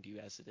life around you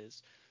as it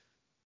is.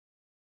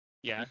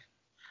 Yeah.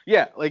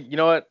 Yeah, like, you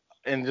know what?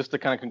 And just to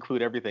kind of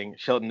conclude everything,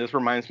 Shelton, this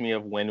reminds me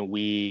of when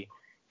we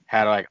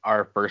had like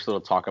our first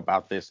little talk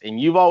about this, and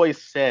you've always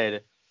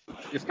said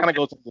this kind of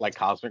goes into like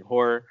cosmic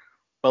horror,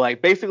 but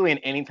like basically in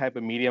any type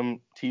of medium,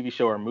 TV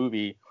show or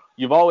movie,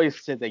 you've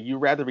always said that you'd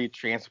rather be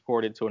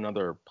transported to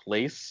another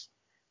place.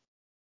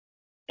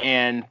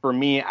 And for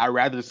me, I'd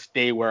rather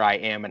stay where I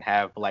am and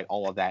have like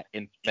all of that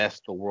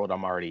infest the world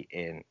I'm already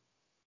in.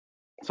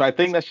 So I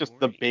think that's just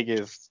the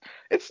biggest.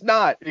 It's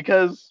not,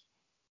 because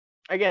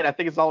again, I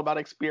think it's all about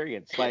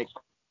experience. Like,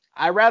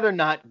 I'd rather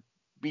not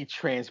be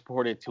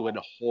transported to a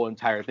whole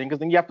entire thing because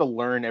then you have to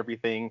learn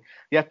everything.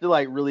 You have to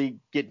like really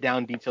get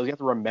down details. You have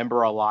to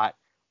remember a lot.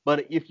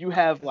 But if you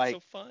have That's like,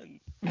 so fun.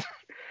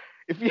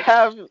 if you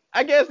have,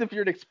 I guess if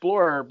you're an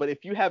explorer, but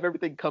if you have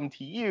everything come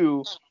to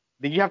you,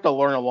 then you have to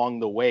learn along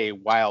the way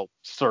while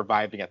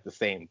surviving at the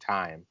same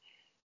time.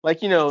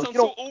 Like, you That know, sounds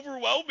you don't so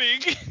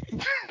overwhelming.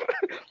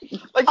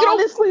 like you don't.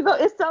 Honestly, though,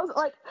 it sounds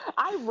like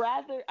I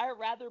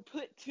rather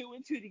put two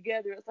and two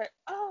together. It's like,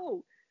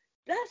 oh,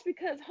 That's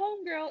because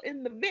Homegirl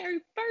in the very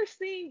first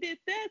scene did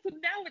that, so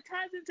now it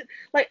ties into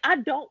like I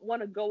don't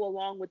want to go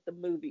along with the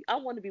movie. I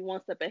want to be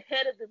one step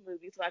ahead of the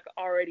movie so I can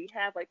already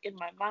have like in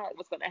my mind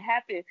what's gonna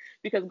happen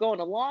because going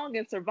along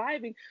and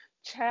surviving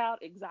child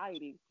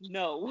anxiety.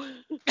 No.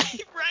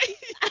 Right?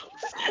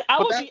 I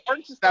But will that be works.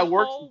 anxious the That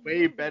works whole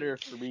way movie. better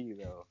for me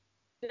though.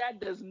 That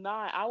does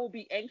not. I will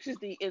be anxious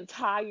the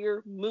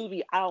entire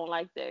movie. I don't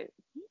like that.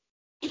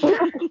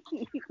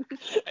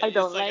 I It's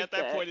don't like like at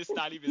that that. point, it's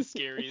not even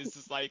scary. It's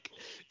just like,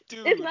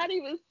 It's dude. not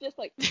even just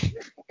like,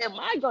 am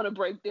I gonna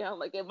break down?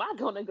 Like, am I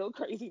gonna go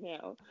crazy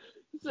now?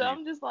 So Right.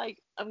 I'm just like,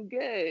 I'm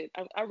good.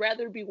 I'd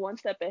rather be one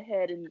step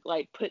ahead and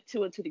like put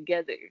two and two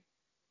together,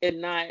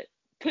 and not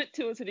put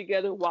two and two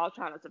together while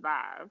trying to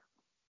survive.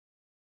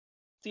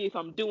 See if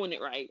I'm doing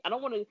it right. I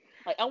don't want to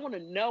like. I want to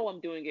know I'm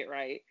doing it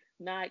right,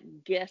 not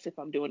guess if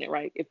I'm doing it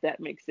right. If that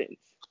makes sense.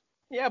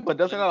 Yeah, but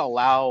doesn't that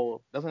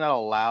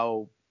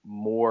allow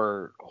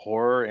more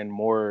horror and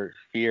more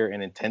fear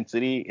and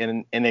intensity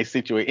in a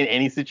situation in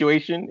any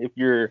situation if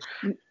you're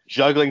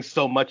juggling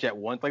so much at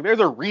once? Like there's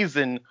a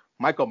reason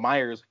Michael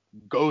Myers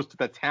goes to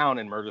the town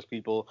and murders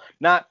people,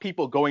 not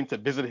people going to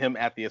visit him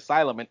at the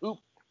asylum and oop,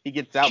 he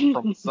gets out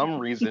from some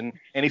reason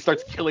and he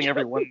starts killing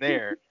everyone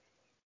there.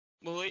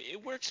 Well,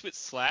 it works with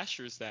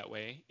slashers that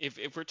way.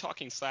 If we're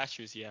talking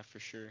slashers, yeah, for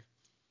sure.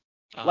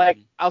 Like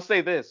I'll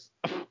say this.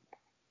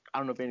 I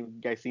don't know if any of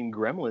you guys seen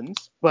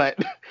Gremlins, but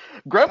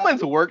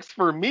Gremlins works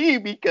for me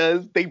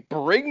because they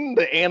bring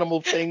the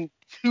animal thing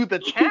to the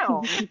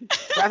town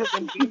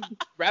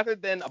rather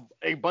than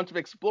a bunch of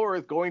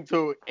explorers going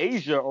to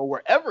Asia or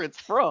wherever it's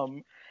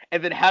from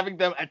and then having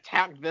them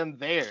attack them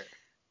there.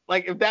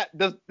 Like if that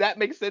does that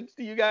make sense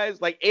to you guys?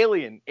 Like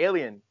Alien,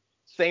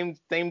 same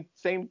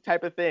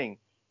type of thing.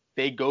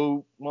 They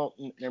go well,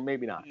 or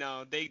maybe not.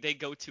 No, they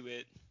go to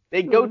it.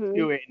 They go Mhm.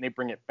 to it and they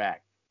bring it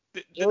back.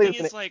 The thing Alien's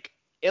an, is, like,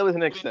 Alien's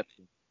an when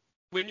exception.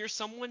 when you're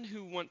someone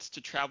who wants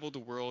to travel the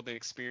world and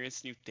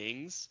experience new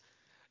things,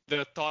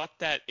 the thought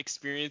that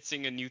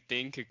experiencing a new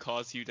thing could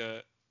cause you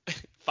to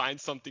find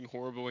something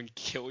horrible and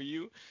kill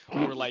you,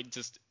 or like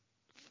just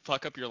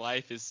fuck up your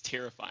life is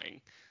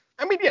terrifying.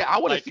 I mean, yeah, I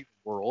want to see Like,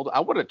 the world. I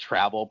want to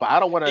travel, but I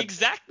don't want to.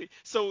 exactly.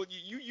 So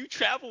you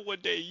travel one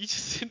day, you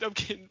just end up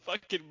getting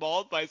fucking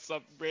mauled by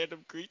some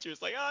random creature.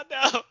 It's like, oh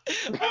no,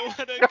 I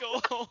want to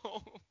go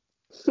home.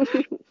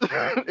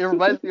 It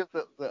reminds me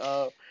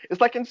of it's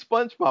like in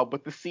SpongeBob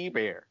with the sea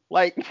bear.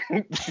 Like,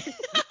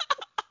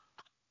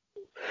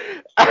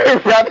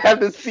 I'd rather have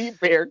the sea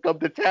bear come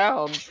to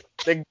town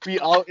than be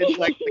all in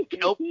like the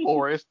kelp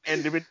forest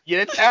and then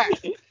get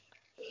attacked.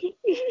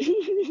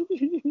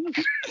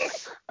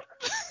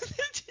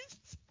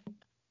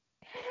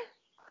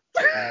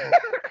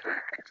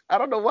 I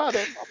don't know why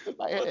that popped in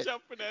my Watch head.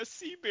 out for that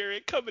sea bear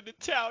coming to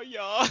town,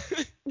 y'all.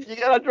 You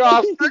gotta draw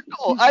a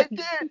circle. I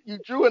did. You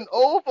drew an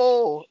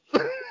oval.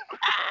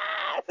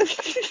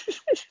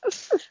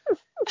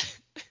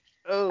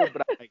 Oh,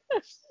 but I like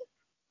this.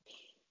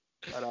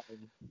 But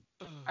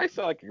I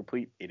sound like a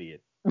complete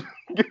idiot.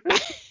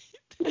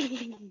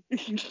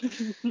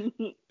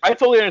 I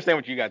totally understand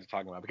what you guys are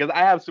talking about because I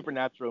have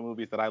supernatural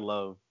movies that I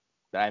love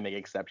that I make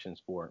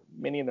exceptions for.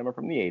 Many of them are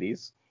from the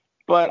 80s,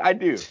 but I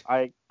do.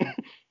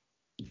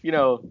 You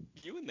know,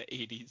 You in the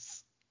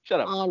 80s. shut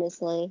up.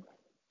 Honestly.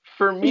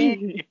 For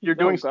me, if you're Oh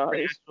doing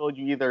gosh. supernatural,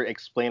 you either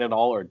explain it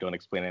all or don't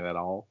explain it at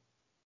all.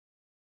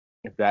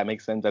 If that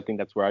makes sense, I think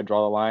that's where I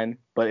draw the line.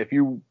 But if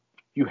you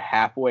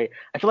halfway,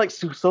 I feel like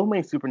so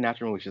many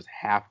supernatural movies just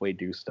halfway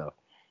do stuff.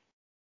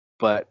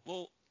 But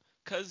Well,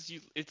 cause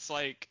it's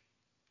like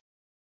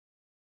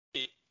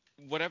it,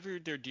 whatever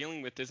they're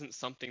dealing with isn't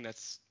something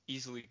that's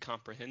easily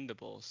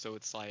comprehensible. So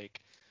it's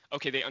like,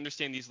 okay, they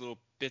understand these little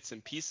bits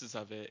and pieces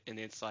of it, and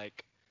it's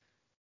like,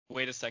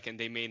 wait a second,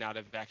 they may not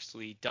have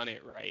actually done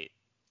it right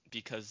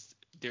because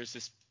there's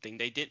this thing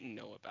they didn't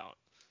know about.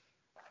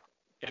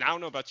 And I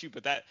don't know about you,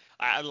 but that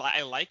I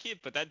like it,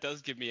 but that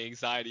does give me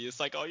anxiety. It's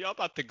like, oh, y'all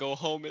about to go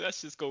home, and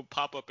let's just go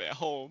pop up at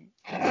home.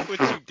 Look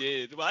what you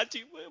did. Why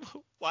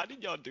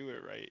did y'all do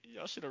it right?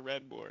 Y'all should have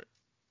read more.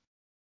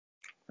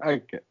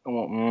 I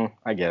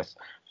guess.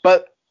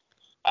 But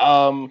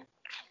um,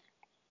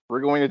 we're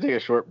going to take a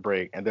short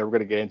break, and then we're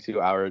going to get into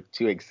our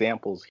two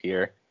examples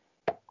here.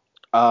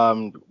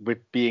 With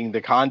being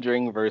The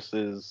Conjuring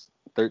versus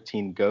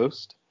 13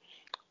 Ghost.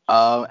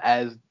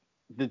 As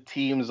the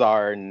teams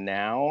are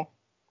now,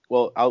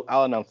 well,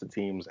 I'll announce the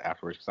teams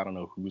afterwards because I don't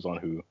know who's on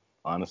who,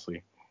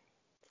 honestly.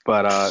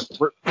 But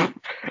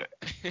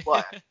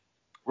well,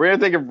 we're gonna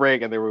take a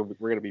break, and then we're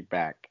gonna be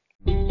back.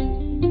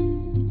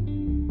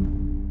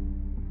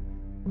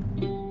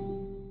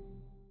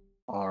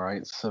 All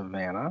right,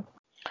 Savannah.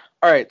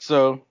 All right,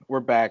 so we're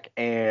back,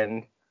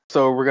 and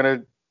so we're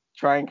gonna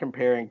try and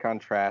compare and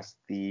contrast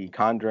the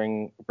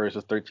Conjuring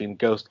versus 13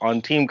 Ghost.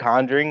 On Team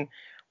Conjuring,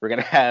 we're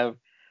gonna have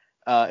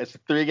it's a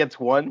 3 against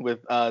 1 with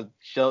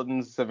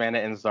Shelton, Savanna,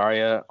 and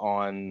Zharia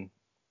on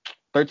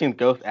 13th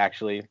Ghost,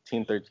 actually,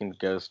 Team 13th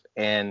Ghost,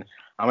 and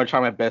I'm gonna try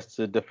my best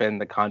to defend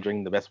the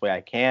Conjuring the best way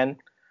I can.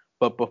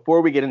 But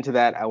before we get into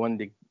that, I wanted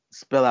to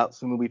spell out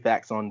some movie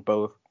facts on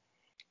both.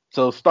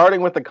 So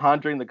starting with The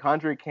Conjuring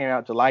came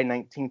out July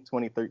 19th,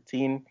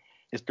 2013.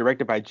 It's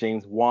directed by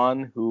James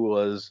Wan, who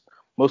was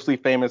mostly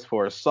famous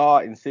for Saw,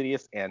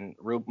 Insidious, and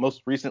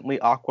most recently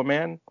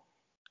Aquaman.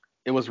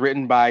 It was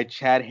written by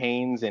Chad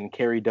Haynes and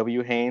Carrie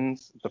W.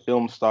 Haynes. The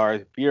film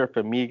stars Vera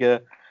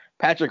Farmiga,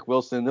 Patrick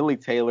Wilson, Lily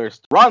Taylor,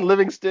 Ron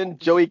Livingston,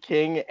 Joey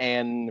King,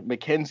 and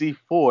Mackenzie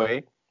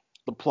Foy.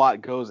 The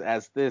plot goes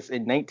as this.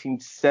 In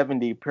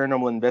 1970,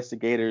 paranormal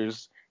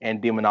investigators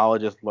and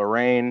demonologist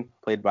Lorraine,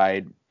 played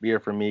by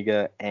Vera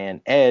Farmiga,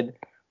 and Ed,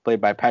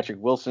 played by Patrick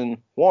Wilson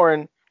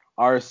Warren,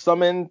 are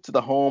summoned to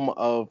the home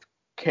of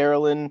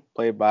Carolyn,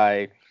 played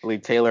by Lily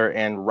Taylor,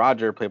 and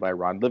Roger, played by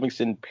Ron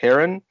Livingston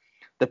Perrin.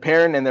 The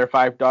parent and their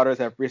 5 daughters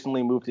have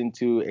recently moved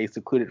into a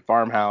secluded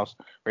farmhouse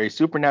where a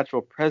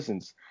supernatural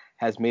presence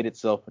has made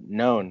itself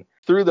known.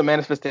 Through the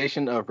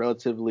manifestation of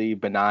relatively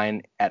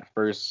benign at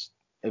first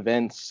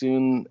events,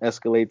 soon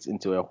escalates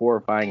into a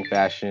horrifying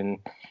fashion,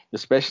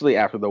 especially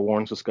after the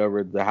Warrens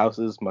discovered the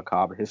house's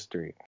macabre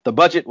history. The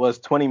budget was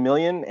 $20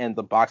 million and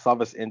the box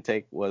office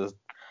intake was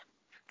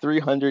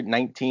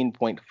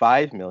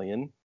 $319.5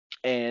 million.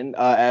 And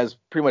as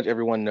pretty much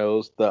everyone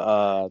knows,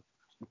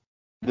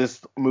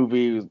 this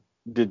movie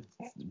did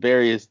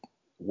very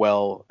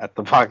well at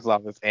the box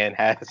office and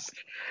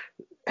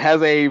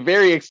has a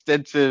very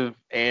extensive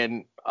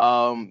and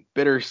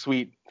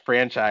bittersweet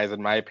franchise,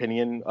 in my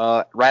opinion.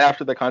 Right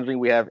after The Conjuring,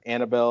 we have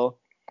Annabelle,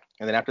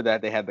 and then after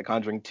that, they had The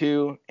Conjuring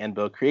 2,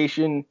 Annabelle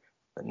Creation,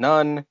 The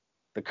Nun,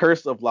 The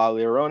Curse of La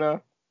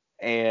Llorona,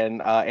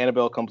 and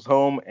Annabelle Comes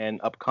Home, and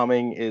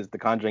upcoming is The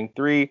Conjuring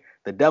 3,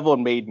 The Devil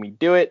Made Me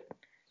Do It,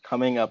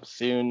 coming up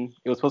soon.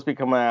 It was supposed to be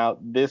coming out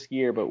this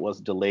year, but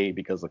was delayed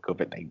because of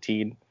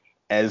COVID-19,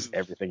 as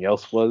everything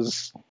else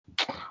was.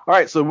 All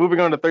right, so moving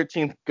on to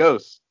 13th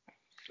Ghost.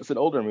 It's an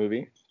older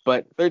movie,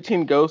 but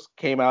 13 Ghosts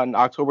came out on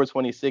October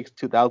 26,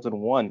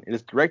 2001. It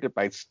is directed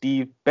by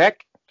Steve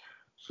Beck,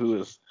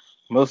 who is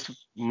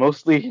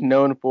mostly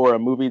known for a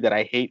movie that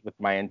I hate with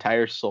my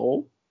entire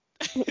soul,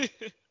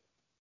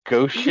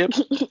 Ghost Ship.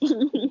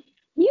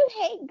 You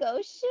hate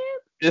Ghost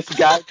Ship? This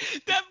guy.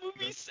 That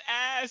movie's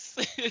ass.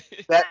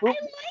 That movie.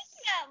 I like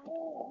that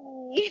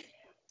movie.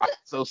 I'm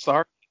so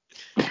sorry,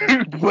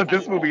 but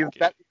this movie is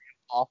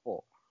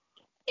awful.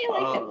 I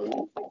like that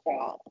movie.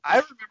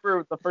 I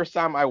remember the first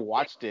time I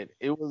watched it.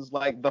 It was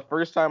like the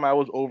first time I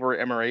was over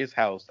at MRA's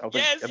house. I was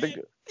like, Yes. I think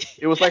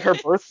it was like her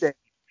birthday,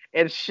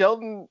 and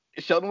Shelton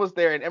was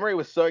there, and MRA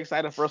was so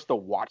excited for us to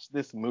watch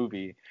this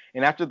movie.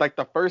 And after like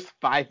the first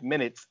 5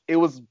 minutes, it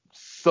was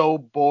so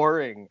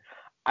boring.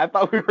 I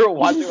thought we were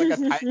watching like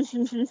a time,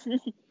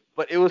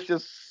 but it was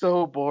just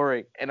so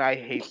boring, and I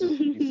hate this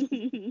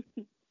movie.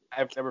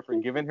 I've never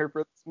forgiven her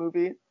for this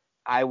movie.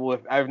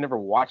 I've never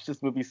watched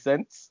this movie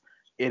since.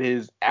 It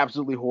is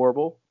absolutely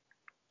horrible.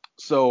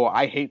 So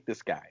I hate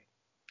this guy.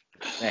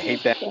 I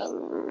hate that.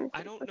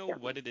 I don't know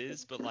what it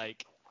is, but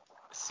like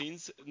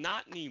scenes,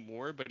 not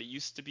anymore, but it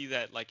used to be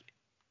that like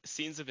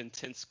scenes of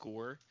intense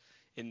gore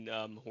in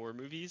horror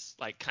movies,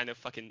 like kind of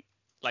fucking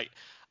like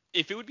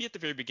if it would be at the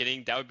very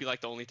beginning, that would be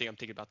like the only thing I'm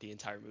thinking about the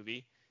entire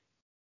movie.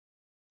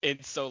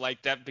 And so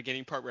like that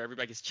beginning part where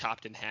everybody gets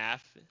chopped in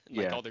half and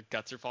like all their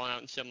guts are falling out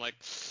and shit, I'm like,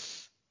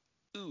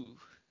 ooh.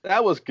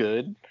 That was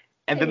good.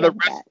 And then the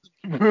rest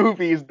of the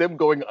movie is them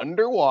going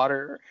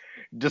underwater,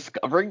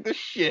 discovering the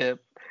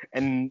ship,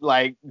 and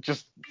like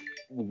just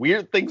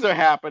weird things are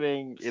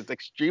happening. It's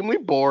extremely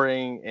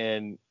boring,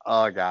 and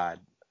oh god,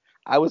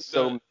 I was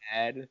so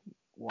mad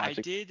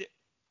watching.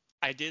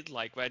 I did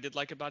like what I did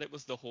like about it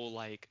was the whole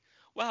like,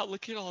 wow,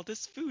 look at all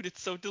this food.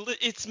 It's so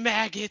it's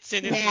maggots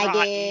and it's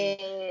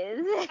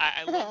rotten.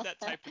 I love that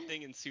type of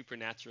thing in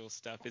supernatural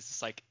stuff. It's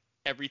just like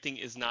everything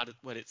is not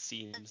what it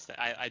seems.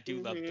 I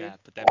do love that,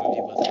 but that movie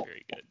wasn't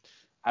very good.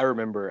 I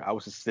remember I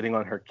was just sitting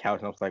on her couch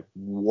and I was like,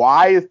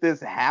 why is this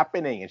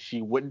happening? And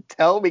she wouldn't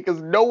tell me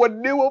because no one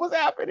knew what was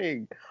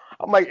happening.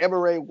 I'm like, Emma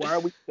Ray, why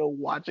are we still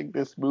watching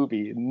this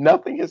movie?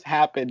 Nothing has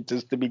happened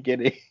since the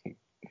beginning.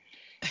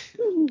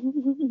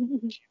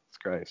 Jesus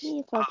Christ.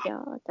 Yeah, fuck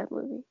y'all, that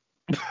movie.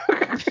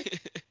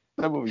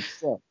 That movie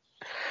sucked.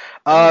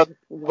 But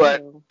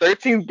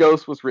 13th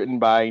Ghost was written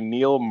by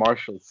Neil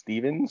Marshall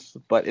Stevens,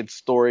 but it's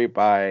story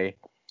by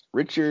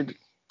Richard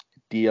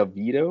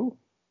Diavito.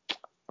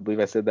 I believe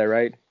I said that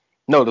right.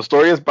 No, the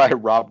story is by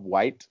Rob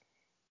White.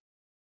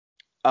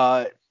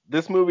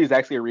 This movie is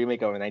actually a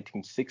remake of a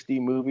 1960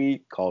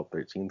 movie called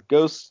 13th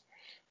Ghost.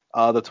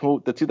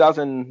 The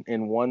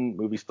 2001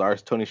 movie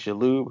stars Tony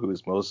Shalhoub, who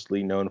is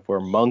mostly known for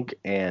Monk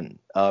and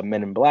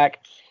Men in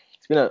Black.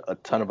 It's been a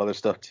ton of other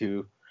stuff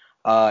too.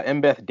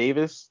 M. Beth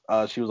Davis,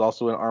 she was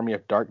also in Army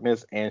of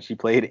Darkness, and she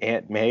played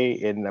Aunt May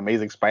in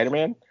Amazing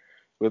Spider-Man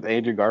with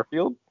Andrew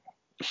Garfield.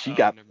 She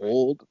got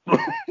old. Never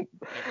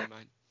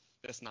mind.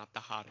 That's not the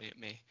hot Aunt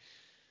May.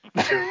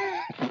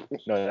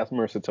 No, that's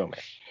Marissa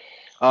Tomei.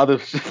 The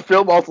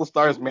film also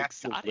stars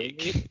Matthew.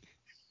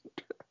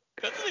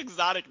 That's an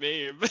exotic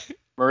name.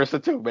 Marissa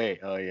Tomei.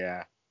 Oh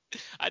yeah.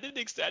 I didn't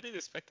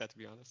expect that, to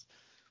be honest.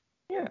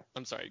 Yeah.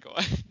 I'm sorry. Go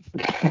on.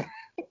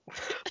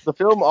 The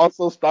film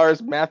also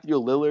stars Matthew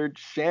Lillard,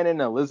 Shannon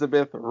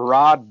Elizabeth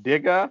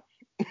Roddiga,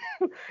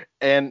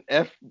 and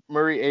F.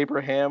 Murray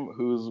Abraham,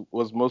 who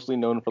was mostly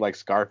known for like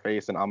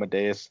Scarface and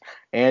Amadeus,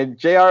 and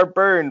J.R.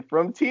 Byrne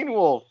from Teen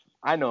Wolf.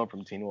 I know him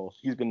from Teen Wolf.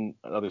 He's been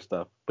in other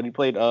stuff, but he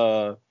played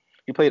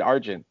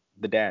Argent,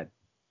 the dad.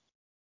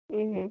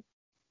 Mhm.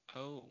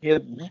 Oh. He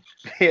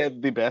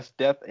had the best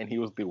death, and he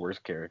was the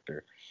worst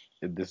character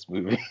in this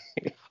movie.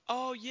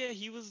 Oh yeah,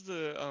 he was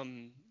the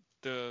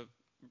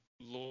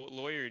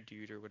lawyer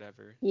dude or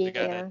whatever. The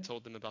guy Yeah. that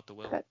told them about the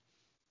will. But-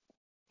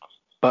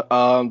 But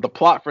the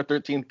plot for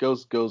 13th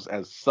Ghost goes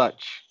as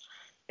such.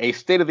 A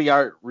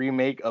state-of-the-art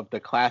remake of the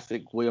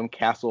classic William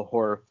Castle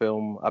horror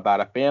film about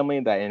a family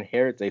that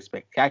inherits a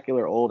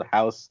spectacular old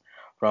house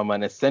from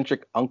an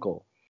eccentric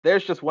uncle.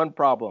 There's just one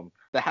problem.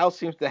 The house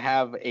seems to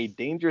have a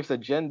dangerous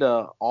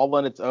agenda all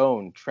on its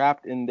own,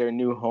 trapped in their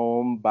new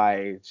home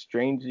by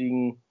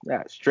strangely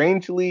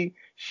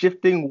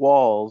shifting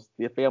walls.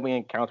 The family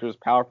encounters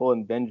powerful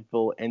and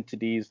vengeful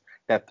entities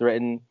that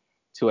threaten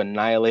to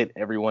annihilate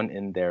everyone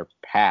in their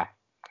path.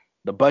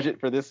 The budget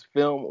for this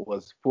film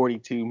was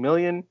 $42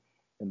 million,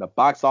 and the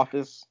box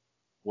office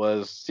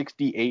was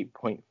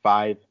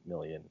 $68.5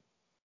 million.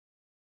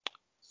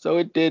 So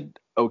it did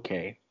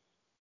okay,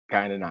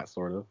 kind of, not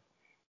sort of.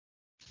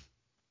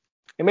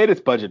 It made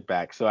its budget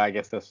back, so I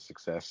guess that's a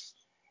success.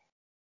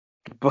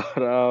 But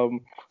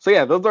so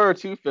yeah, those are our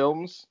two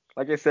films.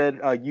 Like I said,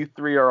 you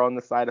three are on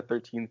the side of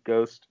 13th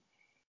Ghost.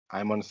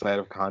 I'm on the side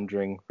of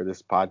Conjuring for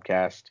this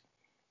podcast.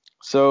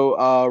 So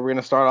we're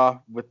gonna start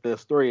off with the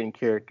story and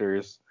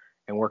characters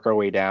and work our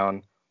way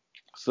down.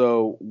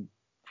 So,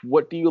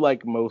 what do you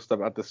like most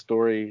about the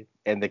story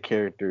and the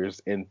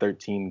characters in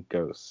 13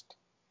 Ghost?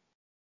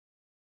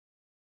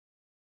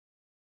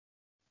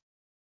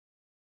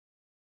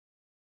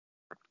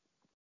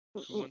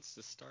 Who wants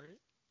to start it?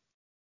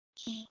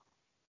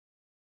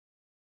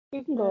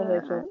 You can go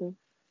ahead, Shelton.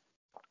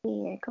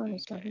 Yeah, go ahead,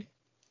 Shelton. Okay.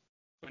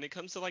 When it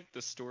comes to like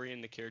the story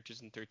and the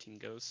characters in 13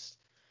 Ghosts,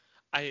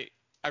 I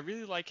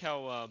really like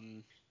how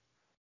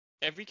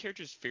every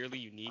character is fairly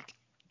unique.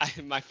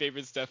 My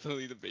favorite's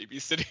definitely the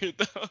babysitter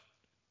though.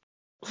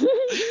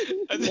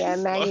 I Yeah,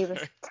 just Maggie love was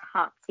her.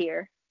 top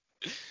tier.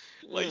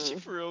 Like she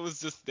for real was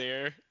just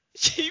there.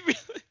 She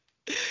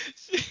really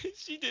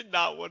she did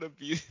not want to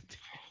be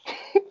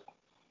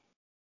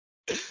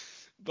there.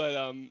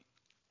 But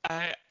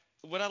I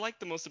what I like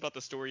the most about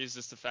the story is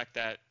just the fact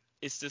that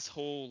it's this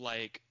whole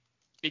like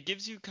it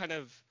gives you kind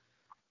of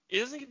it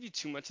doesn't give you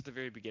too much at the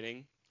very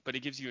beginning, but it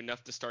gives you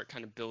enough to start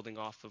kind of building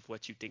off of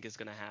what you think is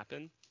going to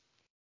happen.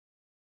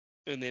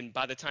 And then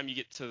by the time you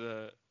get to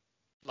the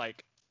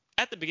like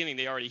at the beginning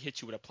they already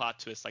hit you with a plot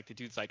twist. Like the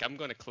dude's like, I'm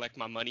going to collect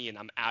my money and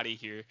I'm out of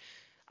here.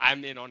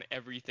 I'm in on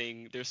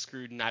everything. They're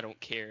screwed and I don't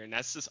care. And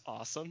that's just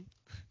awesome.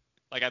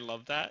 Like I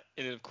love that.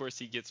 And then of course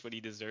he gets what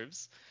he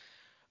deserves.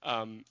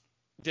 Um,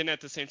 then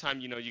at the same time,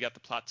 you know, you got the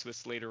plot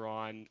twist later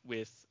on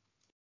with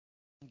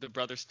the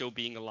brother still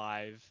being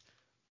alive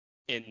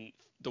and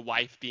the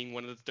wife being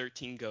one of the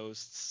 13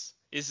 ghosts.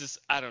 Is just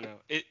I don't know.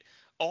 It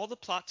all the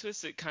plot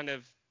twists it kind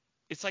of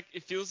it's like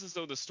it feels as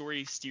though the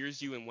story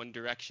steers you in one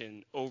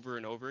direction over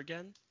and over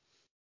again.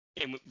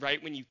 And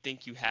right when you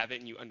think you have it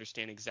and you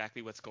understand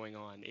exactly what's going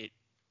on, it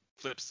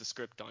flips the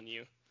script on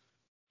you,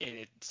 and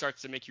it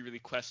starts to make you really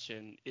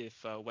question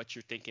if what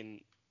you're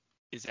thinking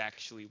is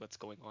actually what's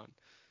going on,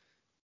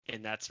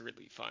 and that's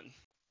really fun.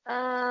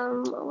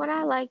 What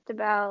I liked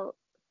about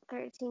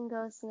 13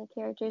 Ghosts and the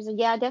characters,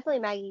 yeah, definitely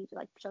Maggie,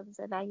 like Shelton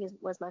said, Maggie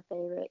was my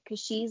favorite because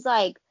she's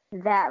like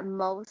that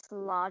most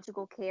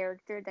logical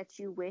character that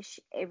you wish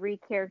every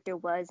character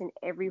was in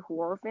every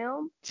horror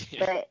film.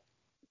 Yeah. But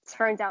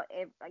turns out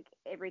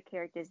every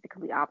character is the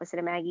complete opposite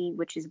of Maggie,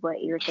 which is what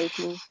irritates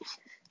me.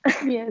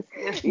 Yes.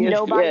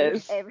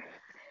 Nobody's Yes.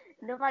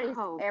 nobody's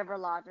Oh. ever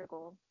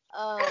logical.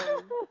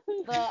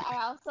 But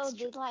I also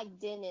did like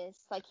Dennis.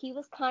 Like he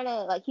was kind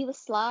of like he was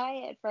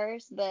sly at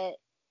first, but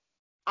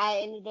I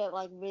ended up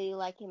like really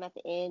liking him at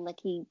the end. Like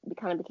he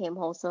kind of became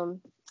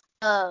wholesome.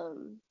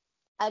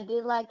 I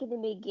did like in the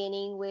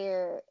beginning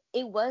where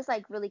it was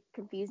like really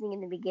confusing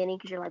in the beginning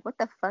because you're like, what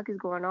the fuck is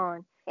going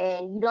on?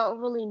 And you don't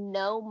really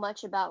know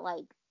much about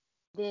like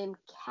them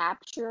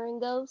capturing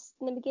ghosts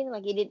in the beginning.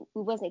 Like it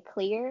wasn't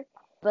clear,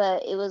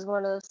 but it was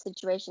one of those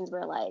situations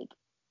where like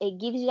it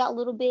gives you that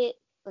little bit,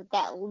 like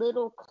that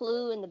little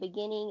clue in the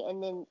beginning,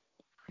 and then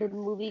the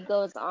movie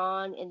goes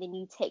on, and then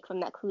you take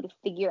from that clue to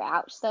figure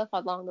out stuff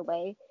along the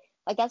way.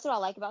 Like that's what I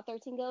like about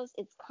 13 Ghosts.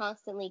 It's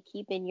constantly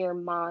keeping your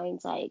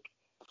mind like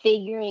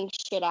figuring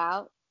shit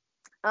out.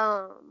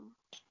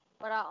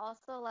 But I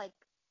also like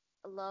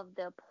love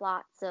the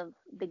plots of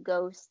the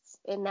ghosts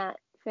in that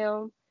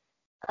film.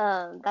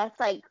 That's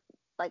like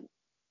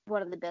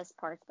one of the best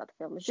parts about the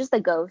film. It's just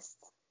the ghosts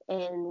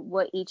and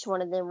what each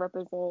one of them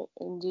represent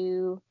and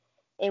do.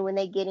 And when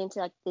they get into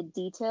like the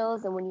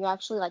details and when you're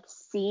actually like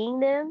seeing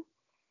them,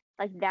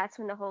 like that's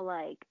when the whole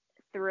like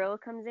thrill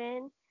comes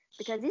in.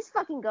 Because these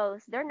fucking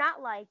ghosts, they're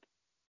not like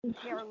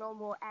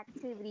Paranormal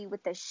Activity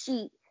with a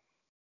sheet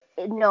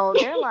No,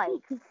 they're like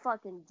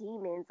fucking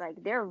demons.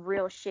 Like they're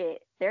real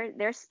shit.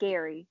 They're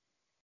scary,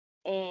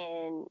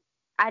 and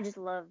I just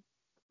loved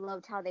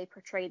how they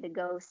portrayed the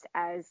ghost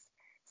as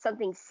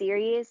something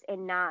serious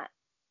and not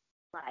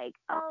like,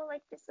 oh,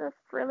 like just a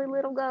frilly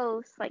little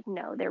ghost. Like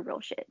no, they're real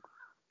shit.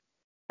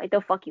 Like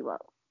they'll fuck you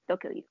up. They'll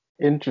kill you.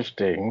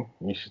 Interesting.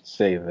 You should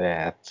say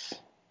that.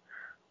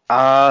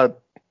 Uh,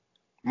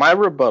 my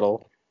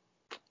rebuttal,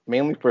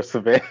 mainly for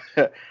Savannah.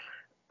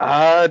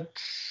 uh,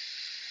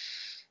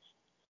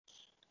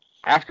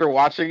 After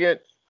watching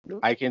it,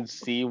 I can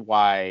see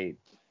why.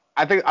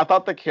 I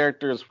thought the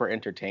characters were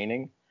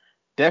entertaining.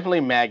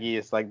 Definitely Maggie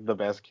is like the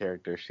best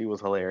character. She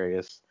was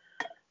hilarious.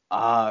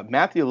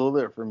 Matthew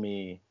Lillard for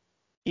me,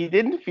 he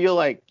didn't feel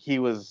like he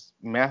was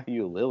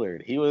Matthew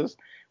Lillard. He was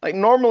like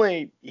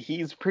normally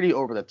he's pretty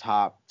over the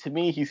top. To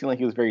me, he seemed like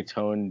he was very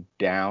toned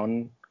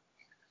down,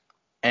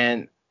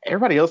 and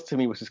everybody else to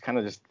me was just kind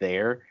of just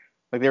there,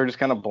 like they were just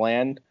kind of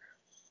bland.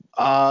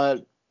 Uh,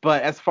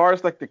 but as far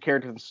as like the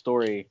character and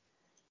story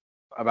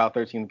about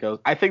 13th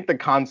Ghost, I think the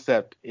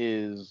concept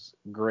is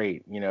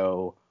great. You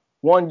know,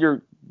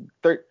 one,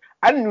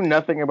 I knew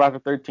nothing about the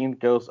 13th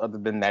Ghost other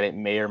than that it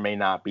may or may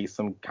not be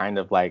some kind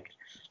of like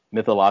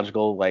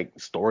mythological like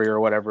story or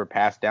whatever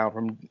passed down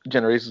from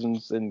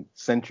generations and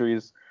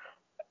centuries.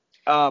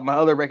 My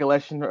other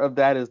recollection of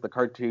that is the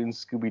cartoon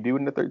Scooby Doo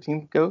and the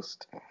 13th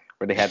Ghost,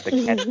 where they had the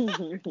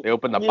cat. They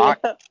opened the box,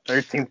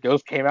 13th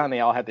Ghost came out, and they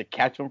all had to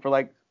catch him for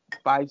like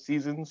 5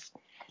 seasons.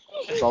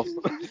 It's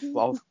also,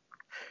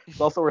 it's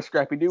also where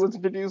Scrappy Doo was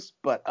introduced.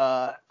 But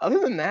other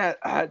than that,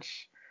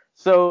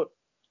 so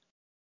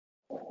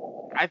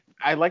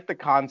I like the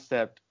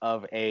concept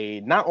of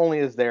not only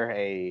is there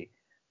a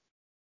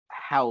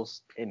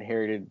house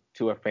inherited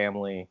to a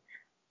family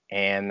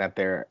and that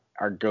there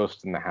are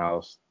ghosts in the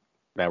house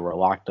that were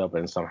locked up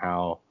and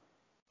somehow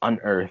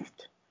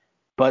unearthed,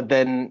 but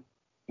then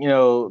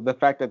the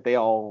fact that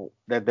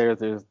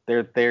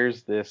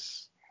there's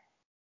this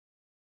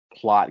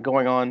plot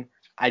going on,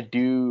 I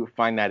do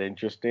find that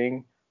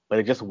interesting, but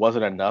it just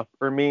wasn't enough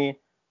for me.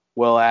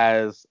 Well,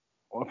 as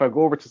if I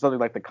go over to something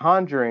like The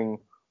Conjuring,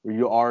 where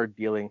you are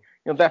dealing,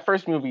 that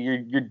first movie,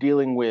 you're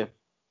dealing with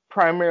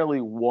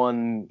primarily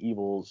one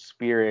evil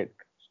spirit,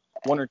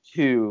 one or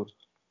two,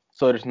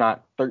 so there's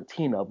not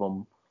 13 of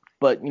them.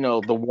 But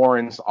the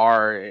Warrens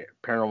are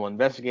paranormal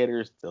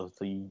investigators, so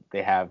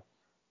they have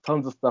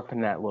tons of stuff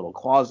in that little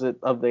closet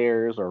of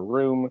theirs or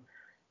room.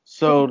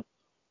 So,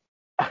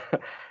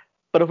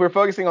 but if we're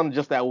focusing on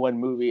just that one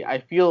movie, I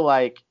feel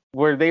like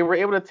where they were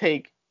able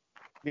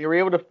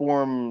to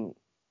form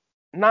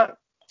not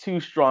too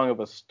strong of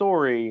a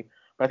story,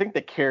 but I think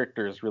the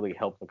characters really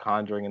help The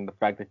Conjuring, and the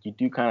fact that you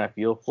do kind of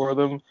feel for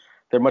them.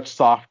 They're much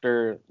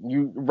softer.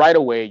 You right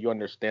away you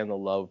understand the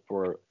love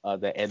for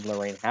that Ed and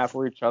Lorraine have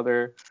for each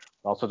other.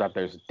 Also that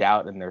there's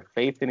doubt in their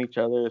faith in each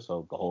other.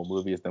 So the whole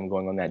movie is them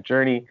going on that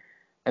journey.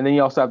 And then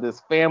you also have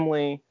this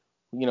family,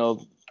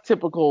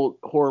 typical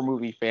horror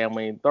movie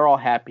family. They're all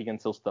happy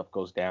until stuff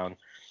goes down,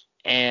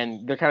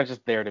 and they're kind of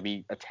just there to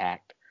be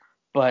attacked.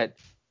 But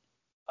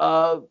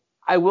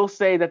I will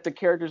say that the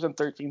characters in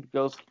 13th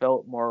Ghost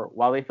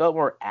while they felt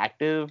more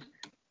active,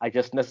 I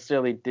just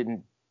necessarily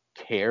didn't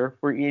care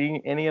for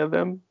eating any of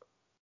them.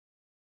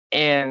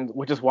 And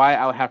which is why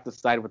I would have to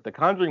side with The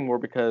Conjuring more,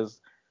 because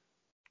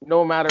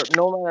no matter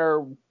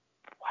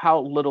how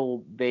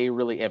little they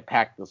really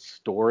impact the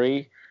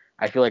story,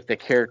 I feel like the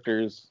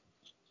characters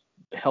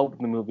help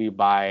the movie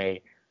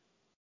by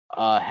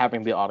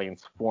having the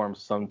audience form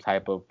some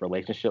type of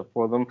relationship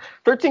for them.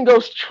 13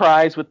 Ghosts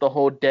tries with the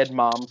whole dead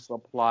mom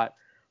subplot,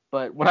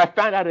 but when I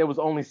found out it was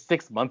only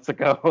 6 months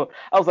ago,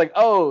 I was like,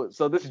 oh,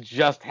 so this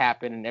just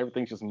happened and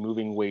everything's just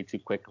moving way too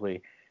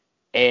quickly.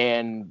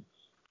 And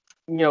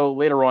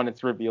later on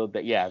it's revealed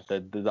that yeah,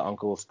 the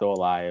uncle is still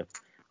alive.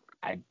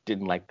 I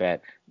didn't like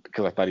that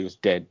because I thought he was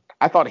dead.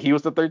 I thought he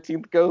was the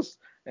 13th Ghost,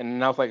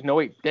 and I was like, no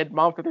wait, dead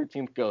mom for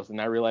 13th Ghost, and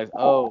I realized,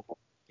 oh,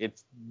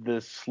 it's the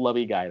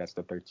slubby guy that's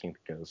the 13th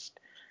Ghost,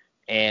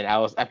 and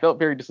I felt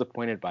very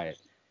disappointed by it.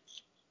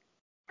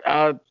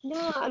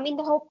 No, I mean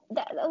the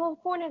whole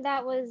point of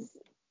that was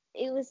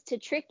it was to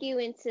trick you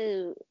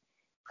into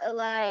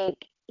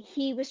like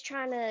he was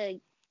trying to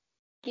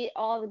get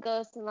all the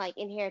ghosts and like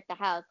inherit the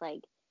house.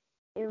 Like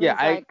it was Yeah,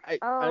 like I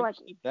like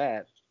understood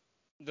that.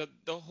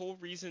 The whole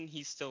reason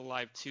he's still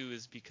alive too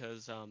is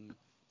because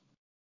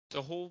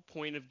the whole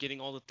point of getting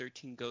all the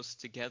 13 ghosts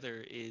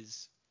together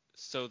is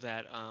so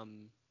that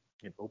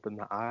It opened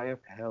the eye of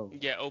hell.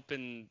 yeah,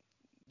 open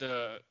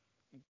the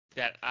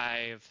that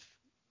eye of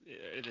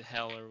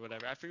hell or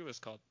whatever. I forget what it's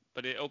called,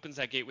 but it opens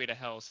that gateway to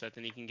hell so that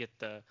then he can get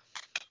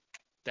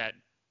that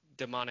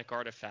demonic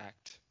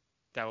artifact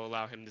that will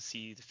allow him to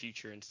see the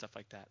future and stuff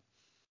like that.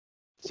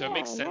 So yeah, it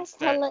makes and sense that's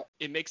that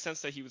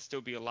hella he would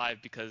still be alive,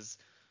 because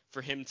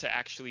for him to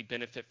actually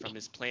benefit from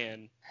his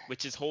plan,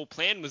 which his whole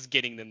plan was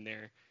getting them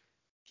there,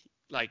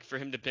 like for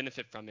him to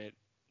benefit from it,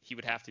 he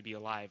would have to be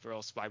alive, or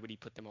else why would he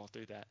put them all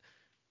through that?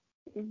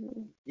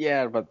 mhm.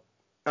 Yeah, but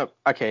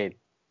okay.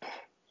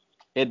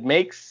 It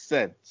makes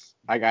sense.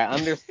 Like, I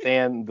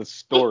understand the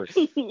story.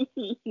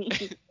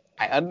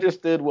 I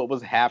understood what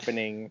was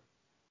happening.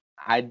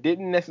 I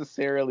didn't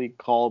necessarily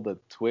call the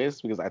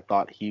twist because I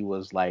thought he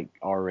was like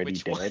already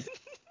Which dead. one?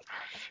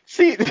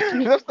 See,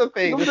 that's the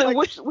thing. There's like,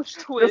 which there's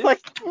twist? like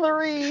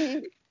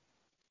three.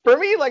 For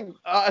me, like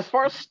as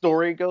far as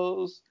story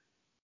goes,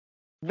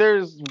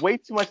 there's way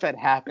too much that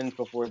happens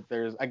before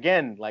there's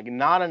again like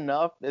not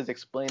enough is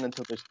explained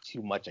until there's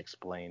too much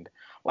explained.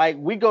 Like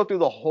we go through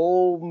the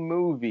whole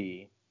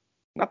movie,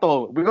 not the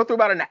whole. We go through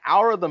about an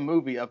hour of the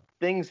movie of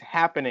things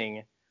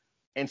happening,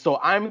 and so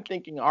I'm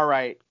thinking, all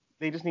right,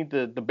 they just need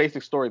the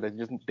basic story that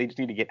they just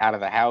need to get out of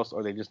the house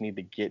or they just need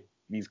to get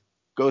these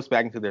ghosts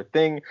back into their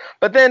thing.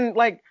 But then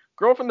like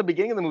girl from the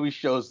beginning of the movie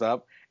shows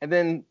up, and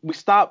then we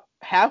stop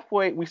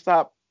halfway. We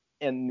stop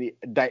and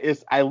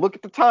I look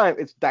at the time.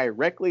 It's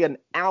directly an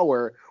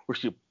hour where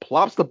she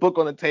plops the book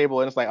on the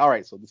table, and it's like, all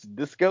right, so this is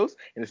this ghost,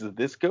 and this is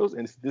this ghost,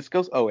 and this is this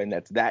ghost. Oh, and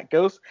that's that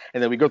ghost.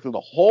 And then we go through the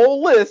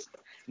whole list,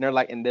 and they're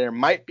like, and there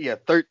might be a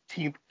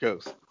 13th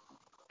ghost.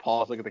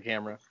 Pause. Look at the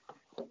camera.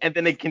 And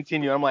then they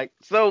continue. I'm like,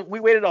 so we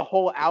waited a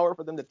whole hour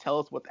for them to tell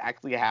us what's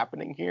actually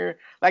happening here.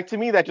 Like to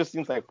me, that just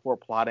seems like poor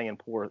plotting and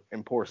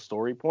poor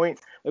story point.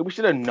 Like we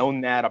should have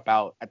known that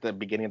about at the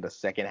beginning of the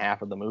second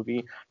half of the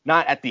movie,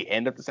 not at the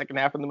end of the second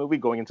half of the movie,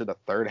 going into the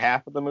third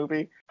half of the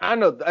movie. I don't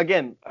know.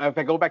 Again, if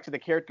I go back to the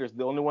characters,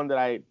 the only one that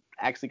I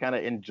actually kind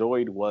of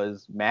enjoyed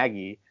was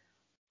Maggie.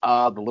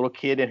 The little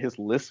kid and his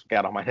lisp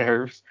got on my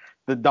nerves.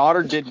 The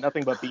daughter did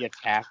nothing but be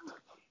attacked.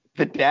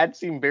 The dad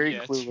seemed very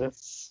Yeah,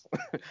 clueless.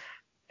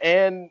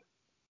 And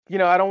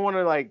I don't want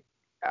to like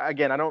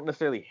again, I don't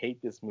necessarily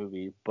hate this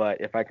movie,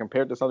 but if I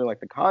compare it to something like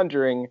The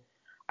Conjuring,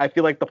 I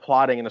feel like the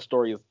plotting and the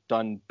story is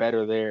done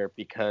better there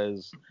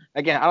because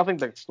again, I don't think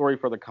the story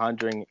for The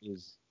Conjuring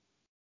is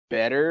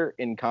better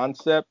in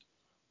concept,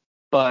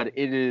 but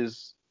it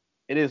is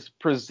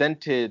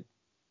presented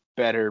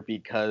better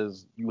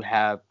because you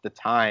have the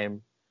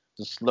time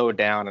to slow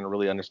down and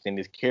really understand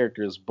these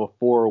characters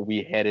before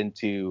we head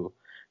into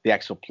the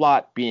actual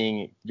plot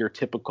being your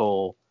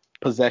typical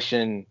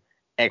possession,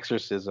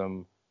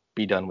 exorcism,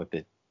 be done with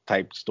it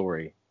type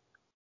story.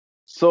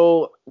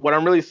 So what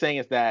I'm really saying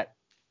is that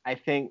I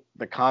think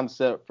the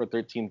concept for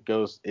 13th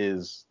Ghost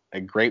is a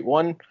great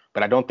one,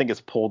 but I don't think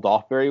it's pulled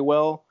off very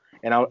well,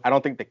 and I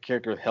don't think the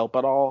characters help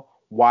at all.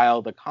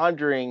 While The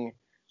Conjuring,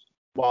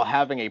 while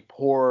having a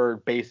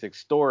poor basic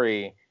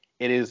story,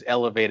 it is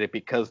elevated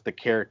because the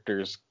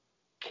characters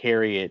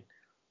carry it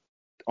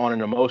on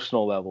an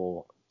emotional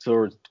level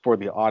for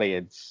the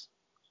audience,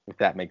 if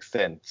that makes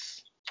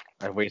sense.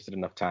 I've wasted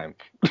enough time.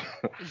 I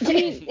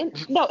mean,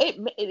 no,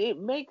 it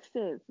makes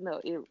sense. No,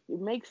 it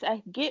makes.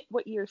 I get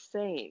what you're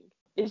saying.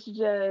 It's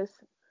just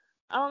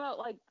I don't know,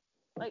 like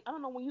I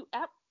don't know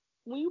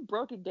when you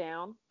broke it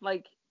down,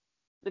 like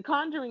The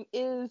Conjuring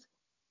is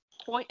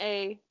point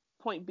A,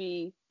 point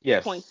B,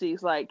 point Yes. C.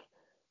 It's like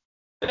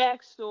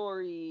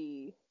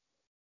backstory,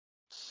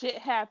 shit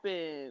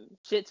happened,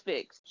 shit's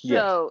fixed.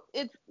 Yes.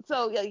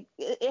 So like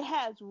it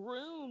has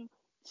room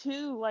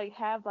to like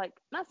have like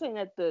not saying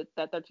that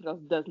that 13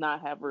 Ghosts does not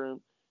have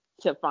room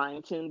to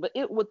fine tune, but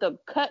it with a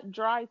cut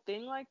dry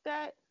thing like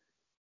that,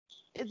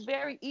 it's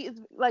very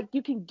easy. Like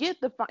you can get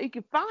you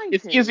can fine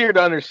It's tune. easier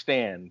to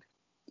understand.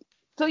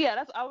 So yeah,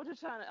 that's I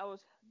was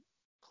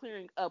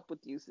clearing up with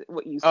you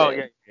what you Oh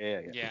said.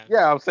 Yeah.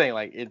 yeah. I'm saying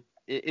like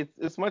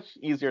it's much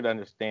easier to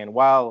understand.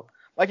 While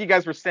like you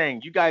guys were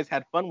saying, you guys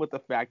had fun with the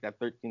fact that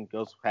 13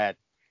 Ghosts had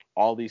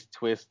all these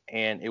twists,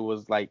 and it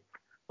was like,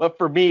 but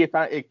for me,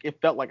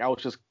 it felt like I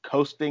was just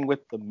coasting with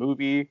the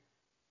movie.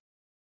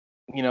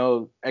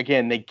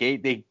 Again,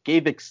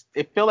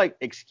 it felt like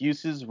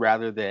excuses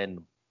rather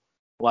than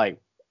like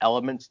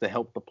elements to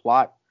help the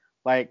plot.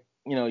 Like,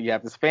 you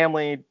have this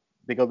family,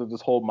 they go through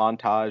this whole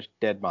montage,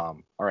 dead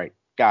mom. All right,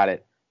 got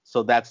it.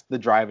 So that's the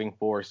driving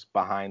force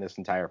behind this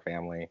entire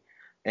family.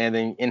 And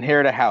then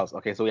inherit a house.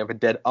 Okay, so we have a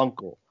dead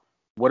uncle.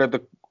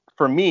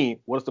 For me,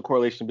 what is the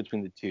correlation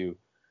between the two?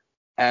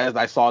 As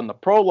I saw in the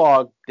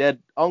prologue, dead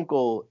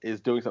uncle is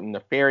doing something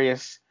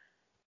nefarious.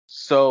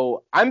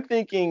 So I'm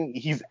thinking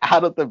he's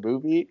out of the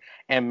movie,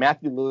 and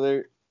Matthew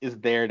Lillard is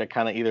there to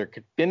kind of either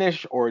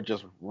finish or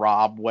just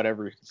rob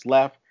whatever is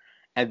left.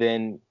 And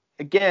then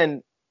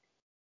again,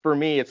 for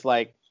me, it's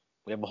like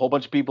we have a whole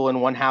bunch of people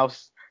in one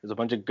house. There's a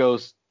bunch of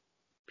ghosts.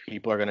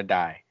 People are gonna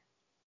die.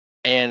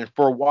 And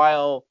for a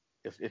while,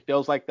 it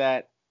feels like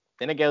that.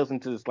 Then it goes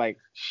into this like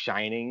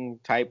Shining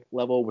type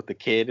level with the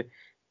kid.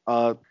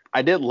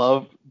 I did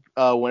love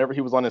whenever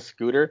he was on his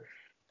scooter,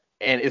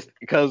 and it's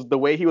because the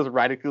way he was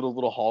riding through those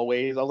little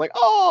hallways, I was like,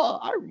 oh,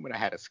 I remember when I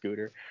had a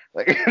scooter.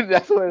 Like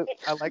that's what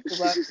I liked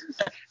about it.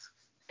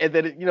 And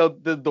then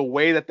the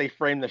way that they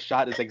frame the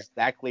shot is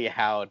exactly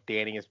how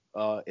Danny is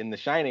in The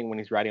Shining when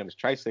he's riding on his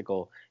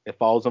tricycle. It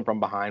follows him from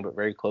behind, but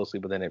very closely,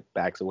 but then it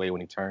backs away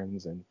when he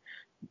turns, and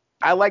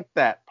I like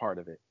that part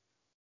of it.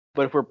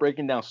 But if we're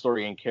breaking down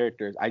story and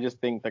characters, I just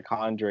think The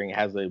Conjuring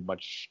has a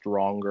much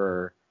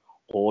stronger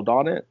hold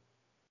on it,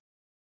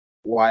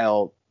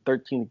 while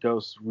 13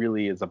 Ghosts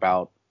really is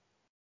about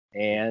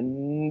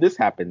and this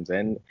happens,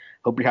 and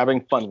hope you're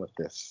having fun with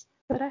this.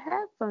 But I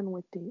had fun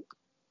with it.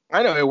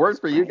 I know it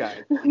worked for you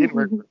guys. It didn't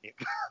work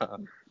for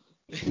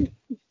me.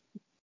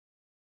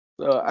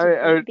 So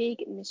It's a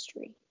big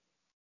mystery.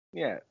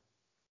 yeah.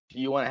 Do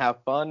you want to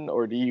have fun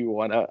or do you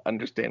want to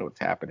understand what's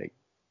happening?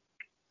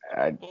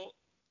 Well,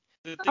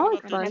 the thing like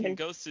about fun. 13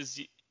 Ghosts is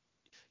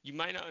you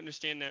might not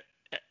understand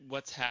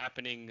what's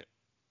happening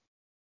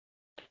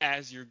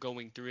as you're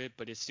going through it,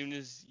 but as soon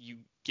as you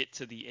get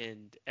to the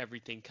end,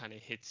 everything kind of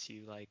hits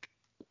you like,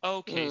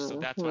 okay, so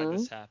that's why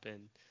this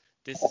happened.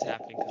 This is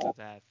happening because of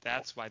that.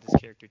 That's why this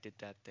character did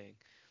that thing.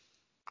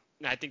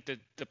 And I think that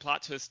the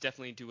plot twists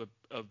definitely do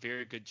a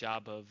very good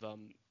job of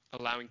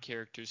allowing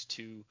characters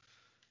to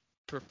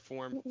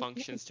perform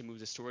functions to move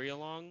the story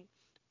along,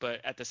 but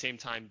at the same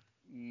time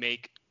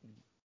make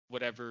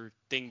whatever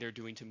thing they're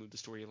doing to move the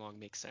story along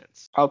make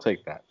sense. I'll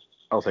take that.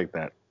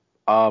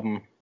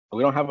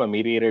 We don't have a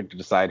mediator to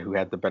decide who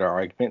had the better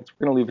arguments.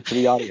 We're gonna leave it to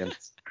the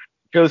audience.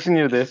 If you're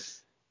listening to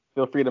this,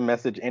 feel free to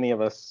message any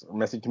of us, or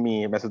message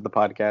me, message the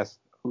podcast,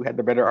 who had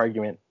the better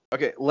argument.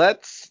 Okay,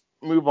 let's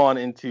move on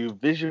into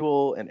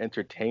visual and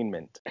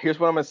entertainment. Here's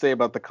what I'm gonna say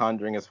about The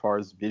Conjuring as far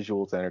as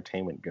visuals and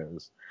entertainment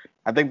goes.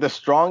 I think the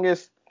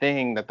strongest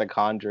thing that The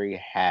Conjuring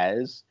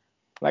has,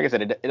 like I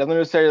said, it doesn't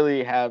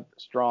necessarily have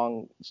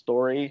strong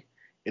story.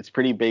 It's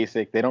pretty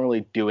basic. They don't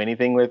really do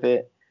anything with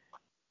it,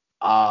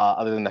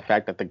 other than the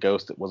fact that the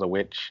ghost was a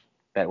witch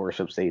that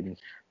worships Satan.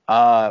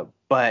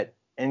 But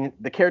and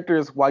the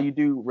characters, while you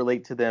do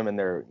relate to them and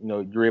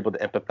you're able to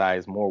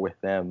empathize more with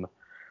them.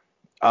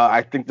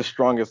 I think the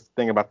strongest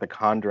thing about The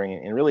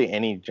Conjuring and really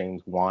any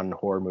James Wan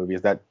horror movie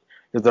is that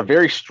there's a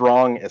very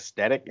strong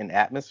aesthetic and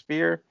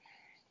atmosphere.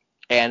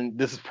 And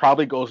this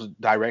probably goes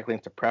directly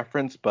into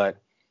preference, but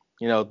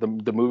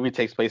the movie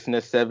takes place in the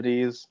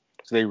 70s,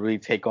 so they really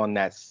take on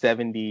that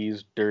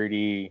 70s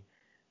dirty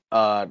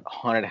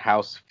haunted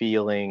house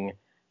feeling.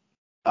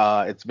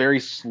 It's very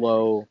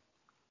slow.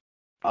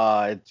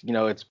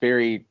 It's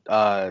very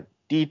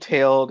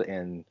detailed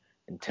and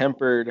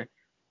tempered.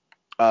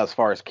 As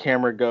far as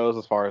camera goes,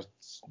 as far as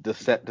the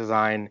set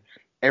design,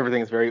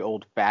 everything is very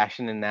old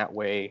fashioned in that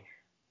way,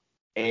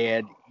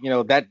 and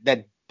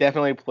that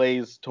definitely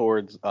plays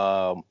towards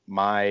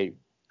my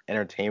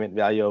entertainment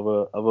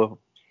value of a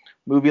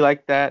movie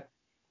like that.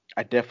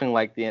 I definitely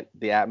like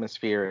the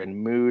atmosphere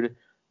and mood.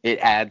 It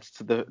adds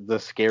to the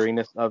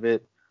scariness of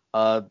it.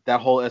 That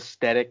whole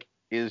aesthetic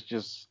is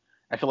just.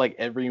 I feel like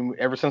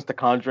ever since The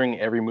Conjuring,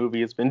 every movie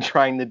has been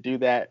trying to do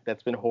that.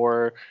 That's been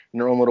horror in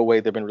their own little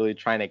way. They've been really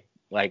trying to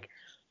like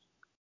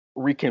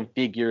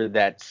reconfigure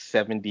that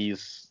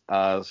 70s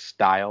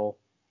style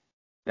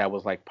that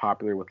was like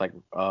popular with like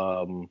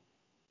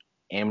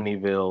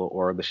Amityville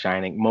or The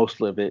Shining.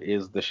 Most of it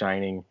is The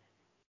Shining,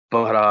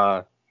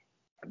 but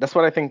that's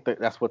what I think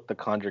that's what The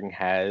Conjuring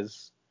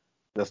has.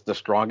 That's the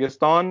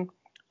strongest on.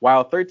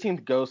 While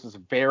 13th Ghost is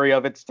very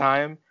of its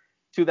time,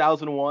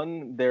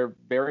 2001 they're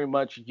very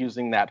much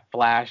using that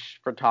flash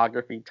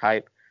photography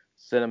type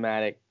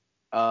cinematic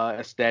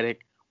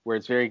aesthetic where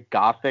it's very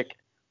gothic,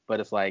 but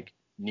it's like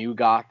new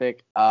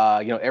gothic.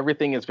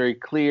 Everything is very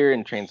clear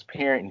and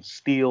transparent and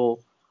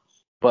steel,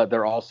 but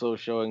they're also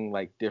showing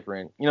like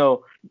different. The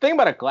thing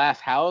about a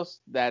glass house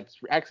that's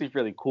actually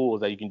really cool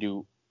is that you can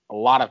do a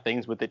lot of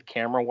things with it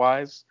camera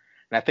wise.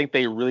 And I think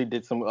they really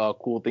did some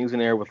cool things in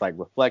there with like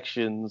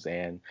reflections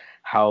and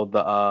how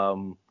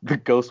the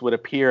ghost would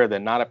appear,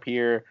 then not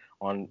appear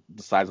on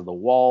the sides of the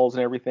walls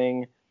and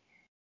everything.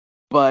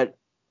 But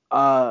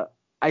I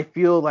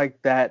feel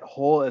like that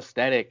whole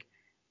aesthetic,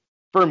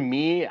 for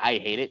me, I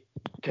hate it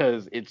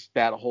because it's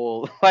that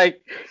whole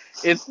like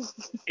it's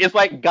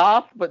like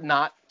goth but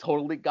not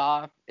totally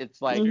goth.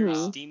 It's like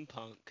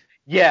steampunk.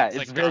 Yeah, it's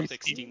like very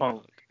gothic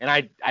steampunk. And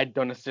I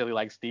don't necessarily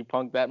like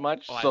steampunk that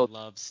much. Oh, so I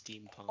love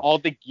steampunk. All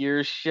the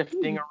gears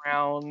shifting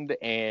around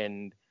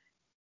and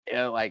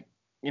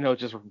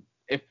just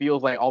it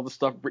feels like all the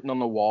stuff written on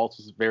the walls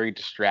is very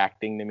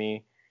distracting to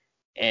me.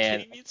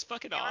 And it's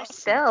fucking awesome.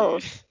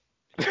 Spells.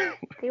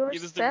 They were it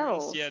was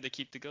spells. The rules, to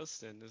keep the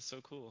ghosts in. It was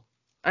so cool.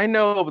 I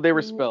know, but they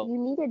were spells. You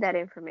needed that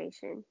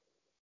information.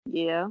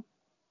 Yeah.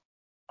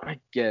 I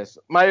guess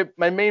my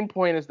main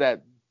point is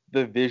that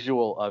the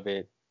visual of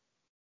it,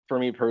 for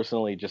me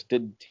personally, just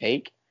didn't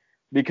take,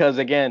 because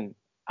again,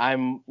 I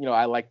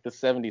like the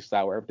 70s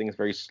style where everything is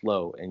very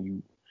slow,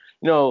 and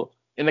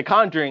in The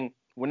Conjuring,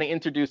 when they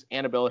introduce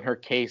Annabelle in her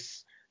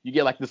case, you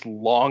get like this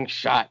long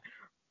shot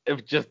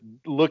of just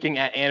looking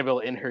at Annabelle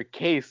in her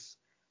case,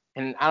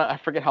 and I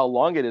forget how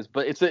long it is,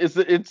 but it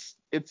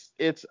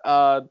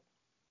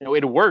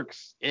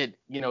works. It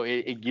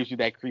gives you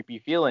that creepy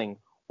feeling.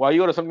 While you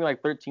go to something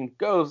like 13th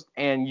Ghost,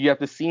 and you have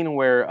the scene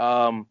where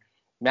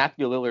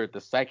Matthew Lillard,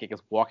 the psychic,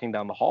 is walking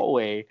down the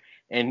hallway,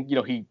 and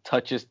he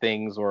touches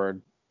things,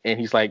 and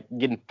he's like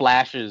getting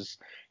flashes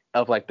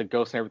of like the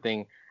ghost and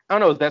everything. I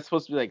don't know, is that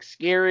supposed to be like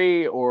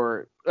scary,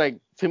 or like,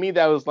 to me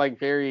that was like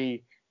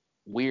very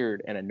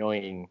weird and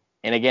annoying.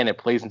 And again, it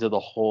plays into the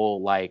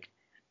whole like,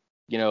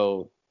 in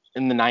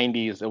the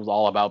 90s it was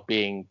all about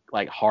being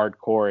like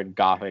hardcore and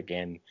gothic,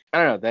 and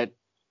I don't know,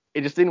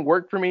 it just didn't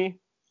work for me.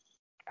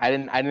 I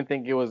didn't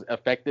think it was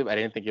effective. I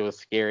didn't think it was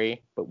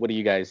scary. But what do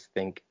you guys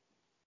think?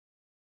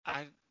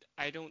 I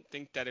I don't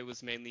think that it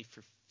was mainly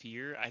for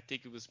fear. I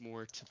think it was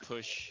more to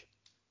push,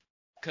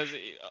 because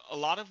a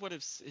lot of what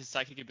his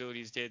psychic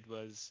abilities did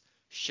was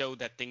show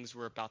that things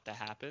were about to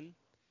happen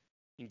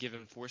and give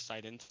him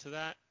foresight into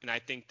that. And I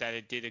think that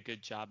it did a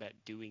good job at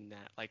doing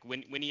that. Like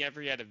when he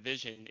ever had a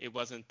vision, it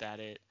wasn't that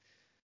it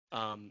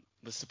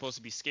was supposed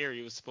to be scary.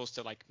 It was supposed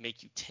to like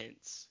make you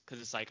tense,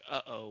 because it's like,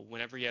 uh-oh,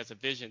 whenever he has a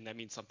vision, that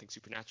means something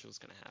supernatural is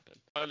going to happen.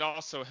 It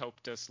also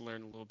helped us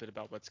learn a little bit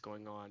about what's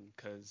going on,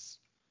 because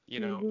you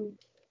know Mm-hmm.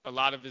 a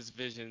lot of his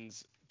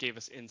visions gave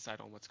us insight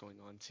on what's going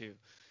on too,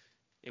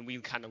 and we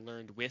kind of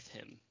learned with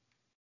him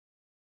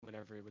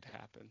whenever it would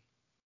happen.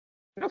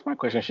 That's my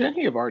question. Shouldn't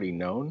he have already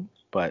known?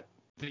 But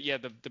Yeah,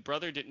 the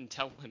brother didn't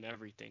tell him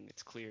everything.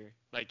 It's clear.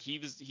 Like he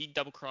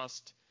double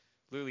crossed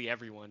literally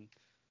everyone.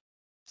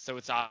 So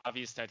it's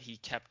obvious that he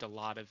kept a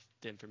lot of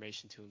the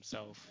information to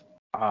himself.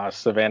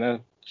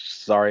 Savanna,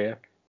 Zharia.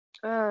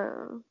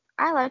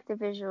 I liked the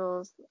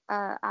visuals.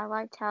 I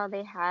liked how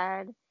they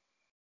had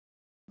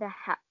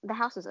the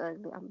house was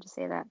ugly. I'm just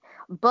saying that,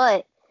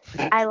 but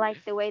I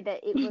liked the way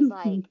that it was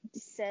like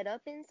set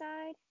up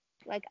inside.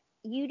 Like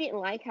you didn't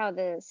like how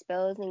the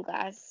spells and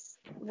glass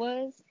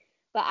was,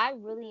 but I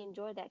really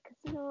enjoyed that because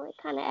it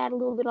kind of added a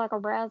little bit like a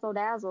razzle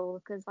dazzle.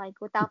 Because like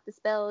without the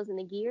spells and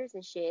the gears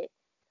and shit,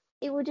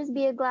 it would just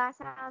be a glass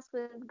house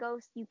with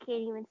ghosts you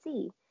can't even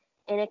see.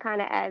 And it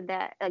kind of added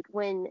that, like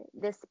when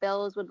the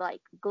spells would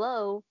like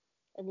glow,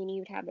 and then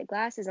you'd have the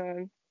glasses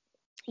on,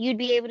 you'd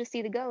be able to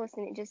see the ghosts,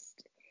 and it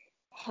just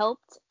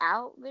helped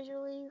out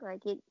visually.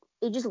 Like it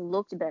just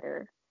looked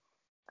better.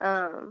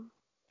 Um,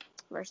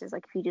 Versus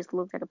like if you just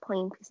looked at a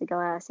plain piece of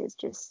glass, it's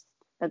just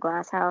a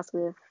glass house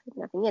with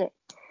nothing in it.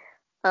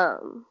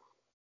 Um,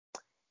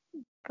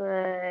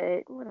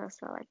 but what else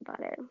do I like about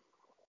it?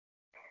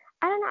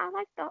 I don't know. I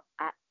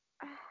like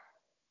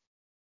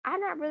I'm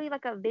not really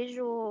like a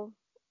visual.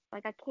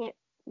 Like I can't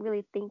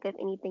really think of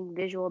anything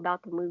visual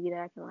about the movie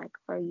that I can like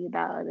argue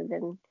about other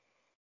than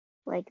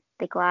like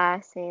the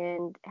glass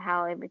and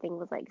how everything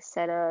was like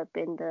set up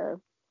and the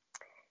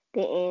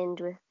end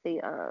with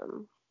the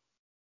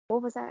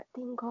what was that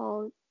thing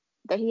called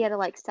that he had to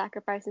like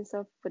sacrifice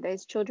himself for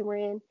those children were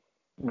in.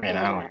 Man, What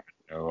I was don't that?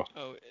 even know.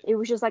 Oh, It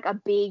was just like a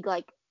big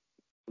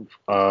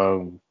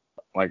Um,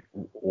 like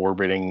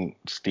orbiting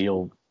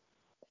steel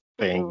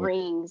thing.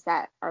 rings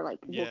that are like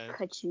will yeah,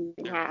 cut you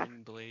in they're half.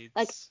 ring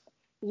Like blades.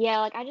 yeah,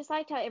 like I just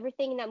liked how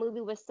everything in that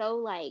movie was so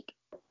like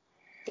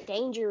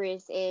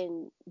dangerous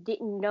and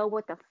didn't know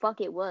what the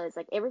fuck it was.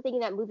 Like everything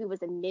in that movie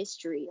was a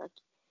mystery. Like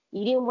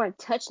you didn't want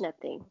to touch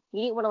nothing.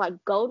 You didn't want to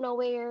like go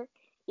nowhere.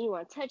 You didn't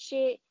want to touch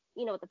it.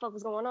 You know what the fuck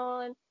was going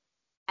on.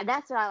 And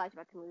that's what I liked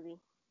about the movie.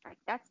 Like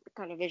that's the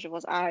kind of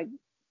visuals I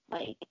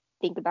like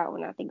think about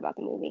when I think about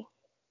the movie.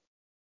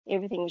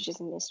 Everything was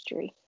just a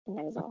mystery, and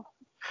that is all.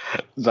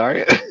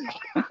 Zharia.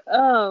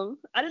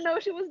 I didn't know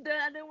she was done.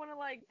 I didn't want to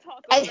like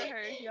talk over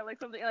her. She had like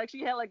something like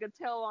she had like a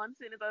tell on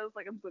sentence. I was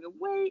like, I'm just gonna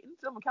wait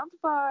until I'm gonna count to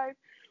 5.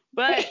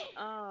 But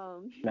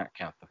Not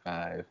count the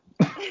 5.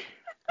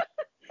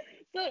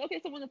 so okay,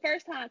 so when the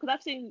first time, because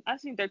I've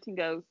seen 13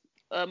 Ghosts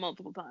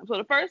multiple times. So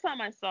the first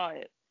time I saw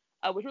it,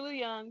 I was really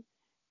young,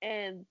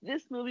 and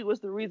this movie was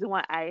the reason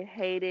why I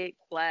hated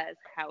glass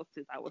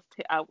houses. I was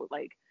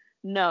like,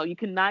 no, you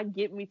cannot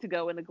get me to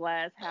go in a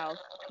glass house,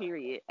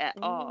 period, at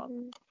all.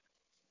 Mhm.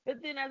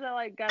 But then as I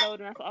like got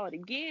older and I saw it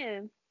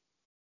again,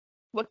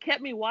 what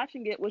kept me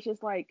watching it was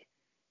just like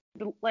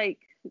like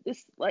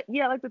this like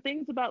yeah like the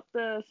things about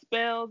the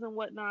spells and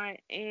whatnot,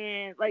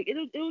 and like it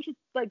was just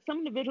like some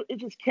of the visual, it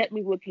just kept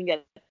me looking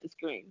at the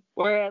screen.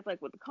 Whereas like with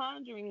the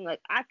Conjuring, like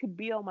I could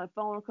be on my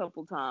phone a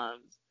couple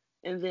times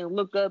and then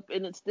look up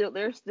and it's still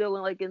they're still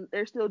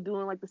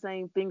doing like the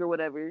same thing or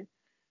whatever.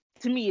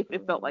 To me,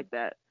 it felt Mhm. like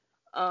that.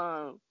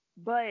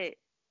 But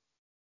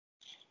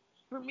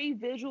for me,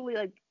 visually,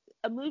 like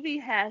a movie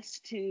has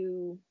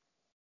to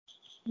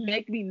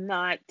make me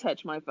not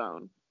touch my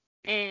phone.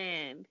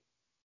 And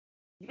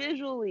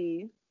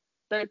visually,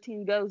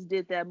 13 Ghosts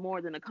did that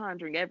more than The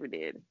Conjuring ever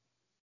did.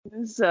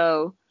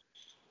 So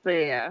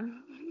yeah.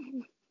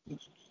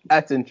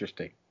 That's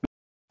interesting.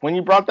 When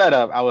you brought that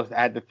up, I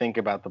had to think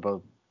about the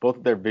both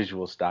of their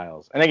visual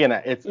styles. And again,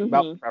 it's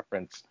about Mhm.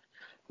 preference.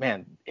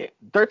 Man,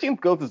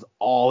 13th Ghost is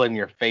all in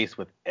your face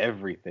with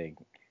everything.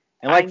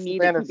 And I like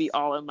need it to be Savannah's,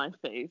 all in my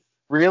face.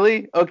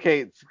 really?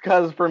 Okay,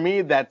 because for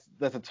me that's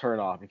a turn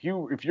off. If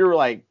you're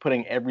like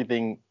putting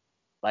everything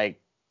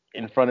like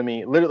in front of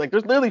me, literally like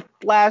there's literally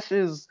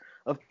flashes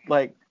of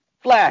like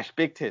flash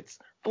big tits,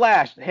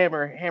 flash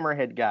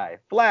hammerhead guy,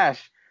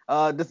 flash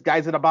this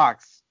guy's in a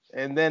box,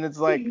 and then it's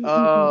like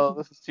oh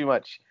this is too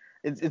much.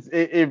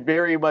 It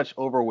very much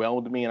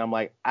overwhelmed me, and I'm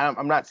like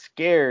I'm not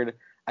scared.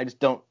 I just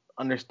don't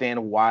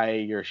understand why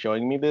you're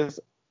showing me this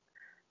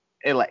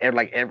at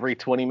like every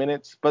 20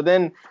 minutes. But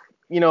then,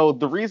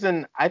 the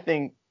reason I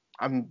think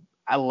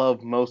I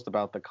love most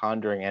about The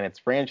Conjuring and its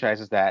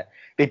franchise is that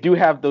they do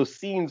have those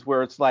scenes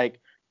where it's like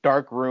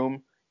dark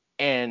room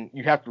and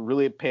you have to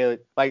really pay.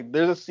 Like,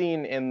 there's a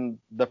scene in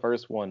the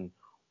first one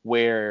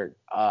where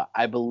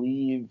I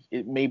believe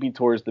it may be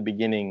towards the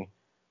beginning,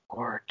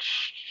 or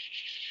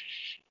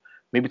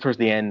maybe towards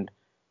the end.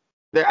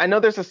 I know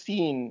there's a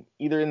scene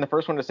either in the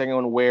first one or the second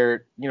one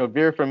where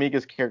Vera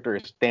Farmiga's character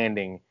is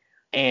standing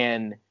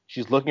and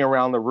she's looking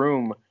around the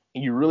room,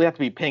 and you really have to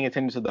be paying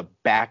attention to the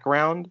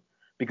background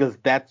because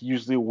that's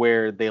usually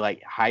where they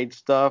like hide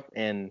stuff.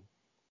 And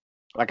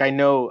like, I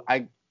know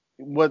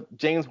what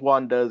James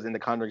Wan does in The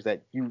Conjuring is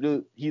that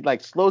he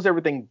like slows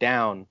everything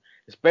down,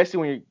 especially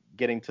when you're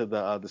getting to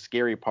the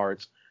scary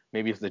parts.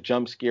 Maybe it's the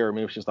jump scare, or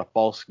maybe it's just a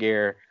false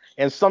scare.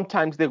 And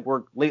sometimes they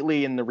work.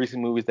 Lately in the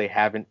recent movies, they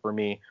haven't for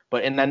me.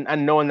 But I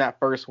know in that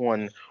first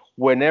one,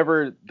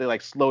 whenever they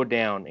like slow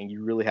down and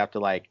you really have to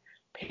like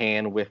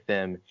pan with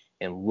them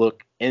and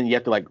look, and you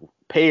have to like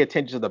pay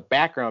attention to the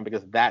background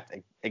because that's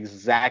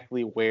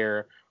exactly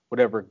where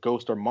whatever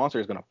ghost or monster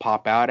is going to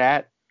pop out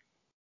at.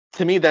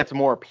 To me, that's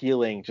more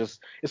appealing.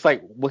 Just, it's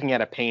like looking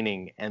at a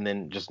painting and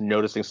then just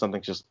noticing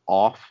something's just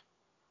off.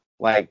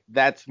 Like,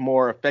 that's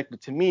more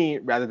effective to me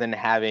rather than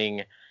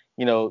having,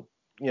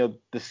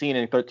 the scene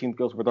in 13th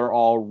Ghost where they're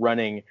all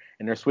running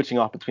and they're switching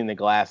off between the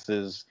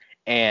glasses.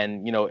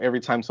 And, every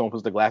time someone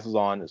puts the glasses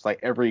on, it's like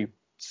every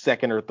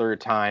second or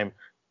third time,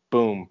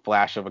 boom,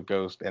 flash of a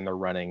ghost and they're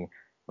running.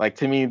 Like,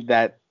 to me,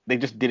 that they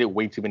just did it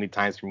way too many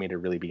times for me to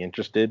really be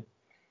interested.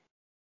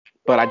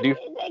 But I do.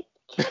 That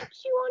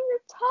keeps you on your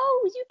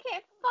toes. You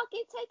can't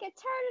fucking take a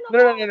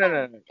turn in a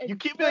No. You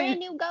keep me on brand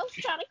new ghost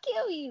trying to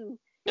kill you.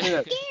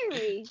 No. It's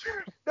scary.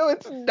 No,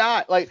 it's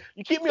not. Like,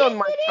 you keep me on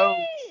my toes.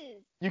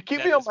 You keep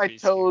That me on is my pretty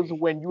toes scary.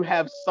 when you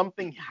have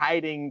something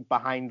hiding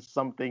behind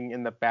something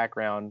in the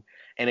background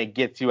and it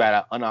gets you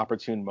at an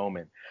unopportune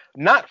moment.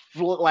 Not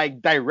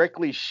like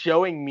directly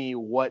showing me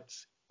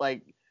what's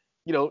like,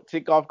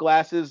 take off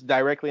glasses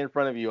directly in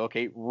front of you.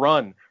 Okay,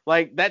 run.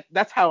 Like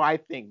that's how I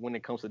think when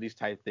it comes to these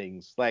type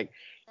things. Like,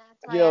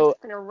 That's why I'm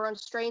just gonna run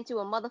straight into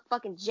a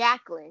motherfucking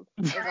Jacqueline.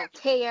 It's gonna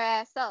tear your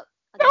ass up.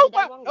 Like I did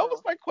that one that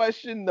was girl. my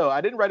question though. I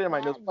didn't write it in my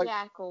notes. That Like,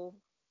 Jackal.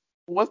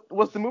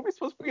 was the movie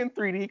supposed to be in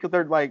 3D? Because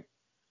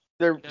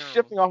they're No.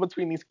 shifting off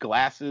between these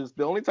glasses.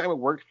 The only time it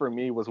worked for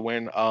me was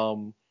when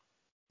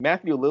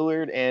Matthew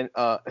Lillard and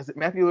is it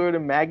Matthew Lillard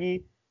and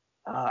Maggie?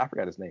 I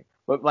forgot his name.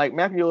 But like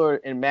Matthew Lillard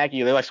and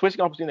Maggie, they're like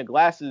switching off between the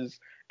glasses,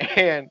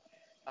 and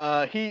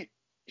he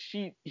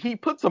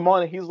puts them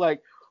on and he's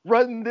like,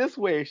 run this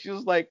way. She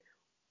was like,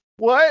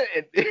 what?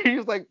 And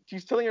he's like,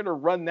 she's telling her to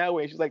run that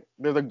way. She's like,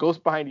 there's a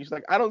ghost behind you. She's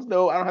like, I don't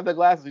know, I don't have the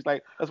glasses. He's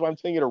like, that's why I'm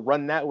telling you to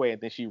run that way.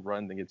 And then she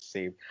runs and gets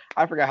saved.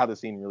 I forgot how the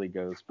scene really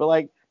goes, but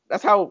like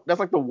that's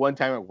like the one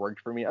time it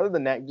worked for me. Other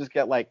than that, you just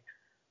you got like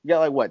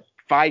what,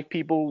 5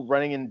 people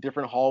running in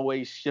different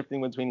hallways,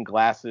 shifting between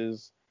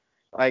glasses.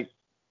 Like,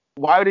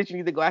 why did you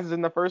need the glasses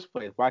in the first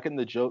place? Why couldn't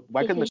the joke?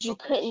 Why couldn't the Because you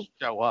joke couldn't.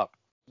 show up?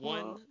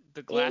 One,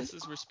 the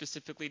glasses were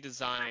specifically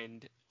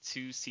designed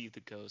to see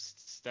the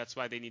ghosts. That's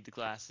why they need the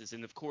glasses.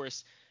 And of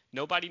course,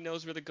 nobody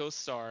knows where the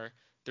ghosts are.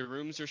 The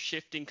rooms are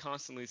shifting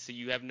constantly, so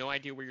you have no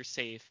idea where you're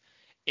safe.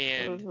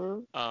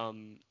 And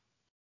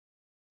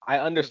I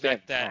the understand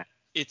fact that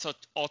it's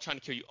all trying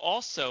to kill you.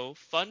 Also,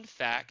 fun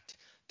fact,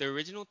 the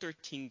original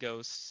 13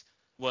 Ghosts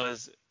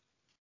was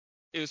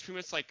pretty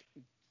much like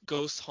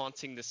ghosts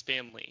haunting this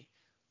family.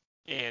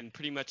 And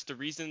pretty much the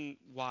reason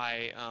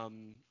why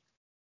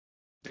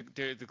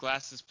the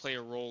glasses play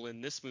a role in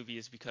this movie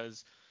is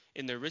because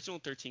in the original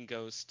 13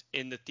 Ghost,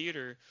 in the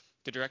theater,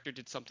 the director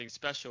did something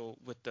special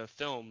with the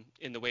film,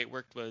 and the way it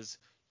worked was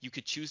you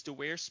could choose to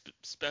wear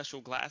special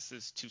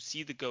glasses to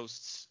see the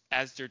ghosts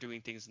as they're doing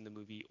things in the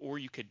movie, or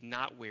you could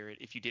not wear it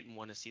if you didn't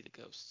want to see the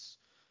ghosts.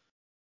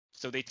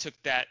 So they took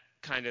that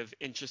kind of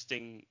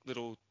interesting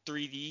little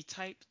 3D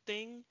type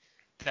thing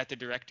that the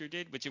director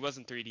did, which it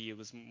wasn't 3D, it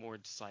was more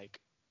just like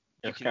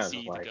you can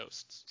see the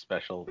ghosts.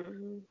 Special.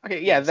 Mm-hmm.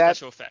 Okay, yeah,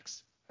 special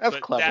effects. That's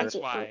but clever.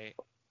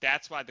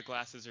 that's why the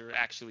glasses are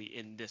actually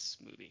in this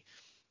movie.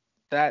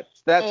 That's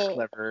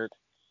clever.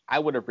 I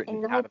would have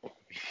written out of the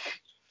movie.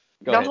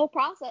 The whole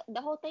process,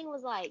 the whole thing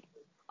was like,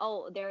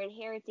 oh, they're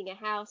inheriting a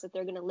house that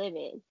they're gonna live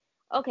in.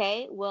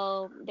 Okay,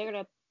 well, they're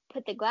gonna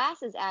put the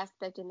glasses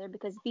aspect in there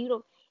because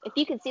if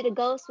you can see the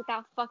ghosts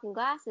without fucking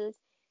glasses,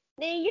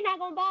 then you're not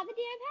gonna buy the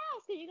damn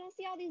house because you're gonna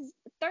see all these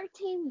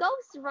 13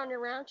 ghosts running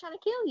around trying to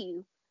kill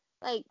you.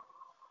 Like,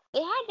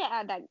 it had to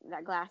add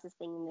that glasses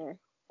thing in there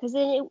because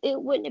then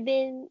it wouldn't have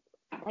been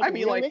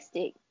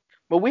realistic.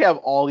 But we have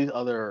all these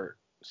other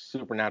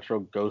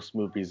supernatural ghost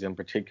movies in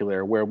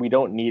particular where we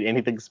don't need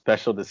anything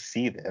special to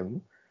see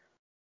them.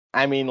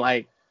 I mean,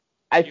 like,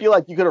 I feel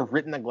like you could have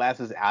written the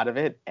glasses out of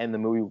it and the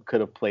movie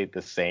could have played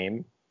the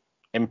same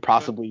and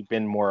possibly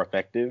been more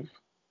effective.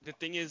 The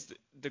thing is,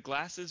 the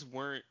glasses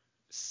weren't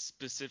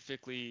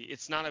specifically,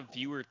 it's not a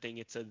viewer thing,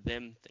 it's a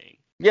them thing.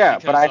 Yeah,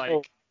 because, but I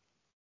think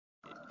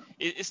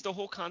it's the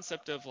whole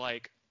concept of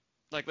like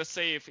let's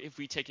say if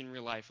we take in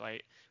real life,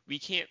 right, we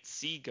can't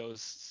see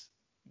ghosts.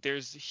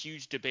 There's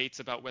huge debates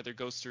about whether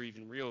ghosts are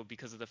even real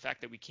because of the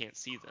fact that we can't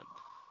see them.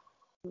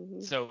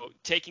 Mm-hmm. So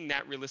taking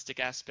that realistic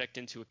aspect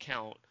into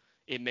account,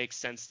 it makes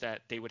sense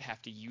that they would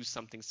have to use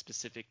something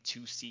specific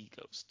to see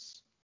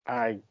ghosts.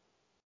 I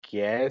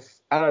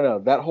guess. I don't know.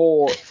 That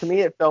whole, to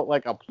me, it felt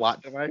like a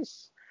plot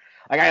device.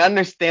 Like, I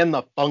understand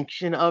the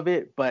function of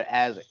it, but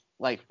as,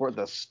 like, for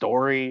the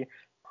story,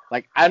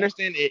 like, I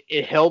understand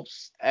it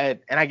helps, and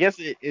I guess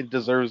it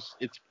deserves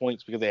its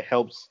points because it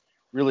helps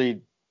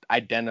really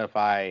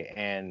identify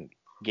and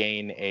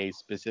gain a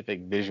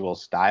specific visual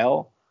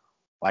style.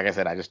 Like I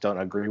said, I just don't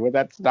agree with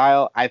that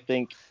style. I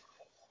think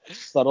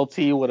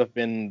subtlety would have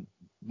been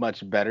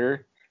much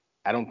better.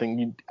 I don't think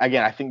you,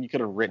 again, I think you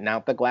could have written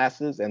out the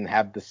glasses and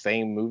have the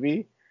same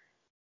movie.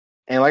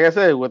 And like I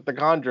said, with The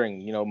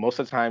Conjuring, most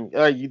of the time,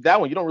 that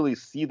one, you don't really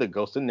see the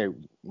ghost in there.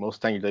 Most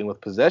of the time, you're dealing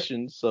with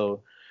possession,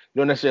 so you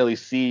don't necessarily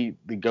see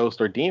the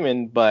ghost or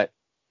demon, but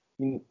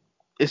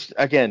it's,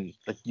 again,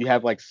 like you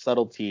have like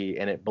subtlety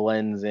and it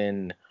blends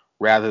in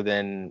rather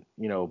than,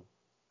 bam,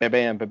 bam,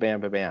 bam, bam,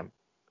 bam, bam.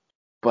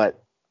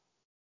 But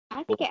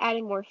I think it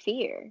added more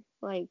fear.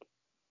 Like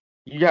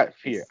you got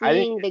fear.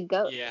 seeing the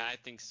ghost. Yeah, I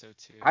think so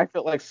too. I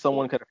felt like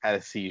someone could have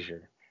had a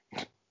seizure.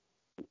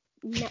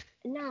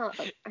 No.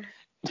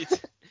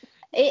 It's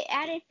It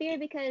added fear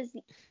because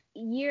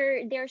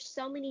there's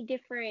so many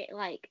different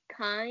like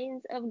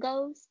kinds of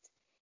ghosts,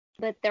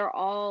 but they're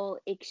all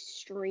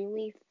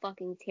extremely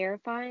fucking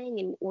terrifying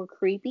and or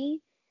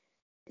creepy.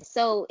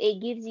 So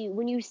it gives you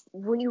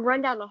when you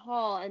run down the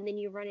hall and then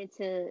you run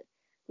into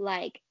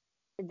like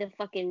the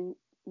fucking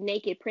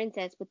naked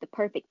princess with the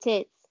perfect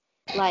tits,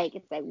 like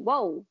it's like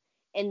whoa.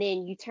 And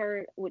then you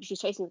turn, which she's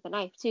chasing with a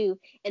knife too,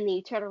 and then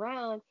you turn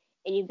around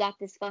and you've got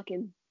this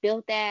fucking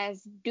built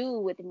ass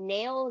dude with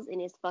nails in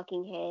his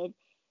fucking head,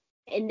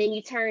 and then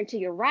you turn to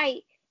your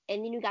right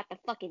and then you got the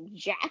fucking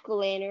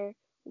jack-o'-lantern,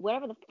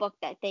 whatever the fuck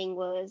that thing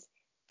was,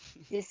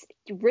 just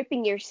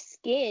ripping your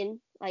skin.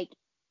 Like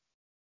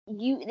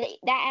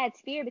that adds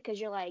fear because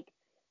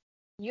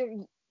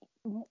you're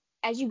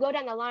as you go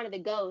down the line of the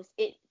ghost,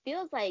 it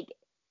feels like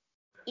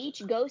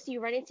each ghost you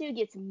run into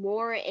gets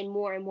more and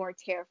more and more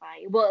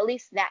terrifying. Well, at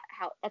least that's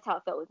how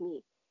it felt with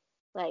me.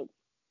 Like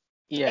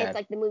Yeah, it's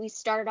like the movie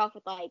started off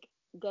with like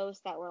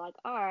ghosts that were like,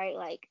 all right,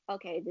 like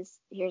okay,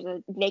 here's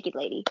a naked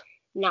lady,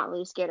 not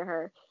really scared of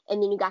her,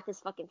 and then you got this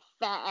fucking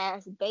fat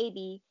ass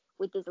baby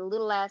with this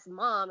little ass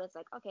mom. It's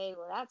like, okay,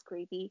 well that's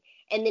creepy,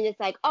 and then it's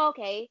like,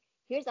 okay,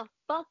 here's a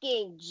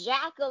fucking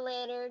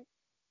jack-o'-lantern,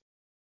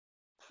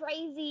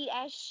 crazy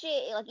ass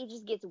shit. Like it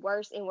just gets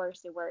worse and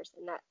worse and worse,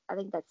 and I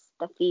think that's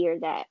the fear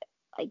that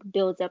like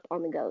builds up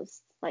on the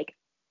ghosts. Like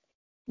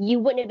you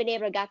wouldn't have been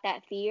able to got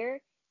that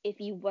fear if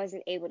you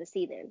wasn't able to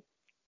see them.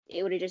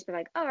 It would have just been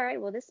like, all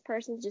right, well, this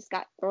person just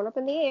got thrown up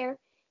in the air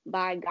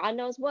by God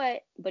knows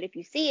what. But if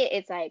you see it,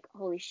 it's like,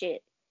 holy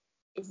shit,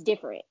 it's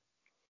different.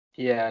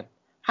 yeah.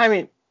 I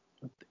mean,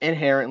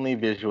 inherently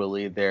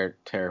visually, they're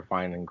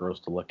terrifying and gross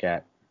to look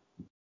at.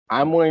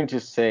 I'm going to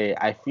say,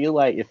 I feel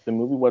like if the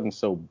movie wasn't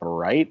so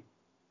bright,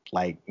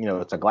 like,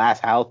 it's a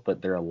glass house,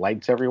 but there are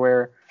lights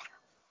everywhere,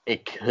 you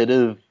could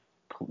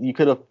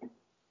have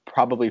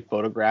probably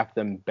photographed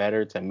them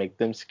better to make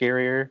them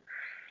scarier.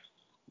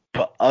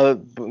 But,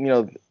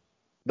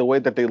 the way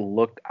that they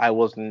looked,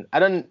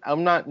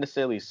 I'm not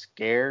necessarily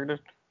scared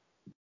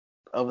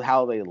of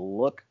how they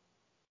look.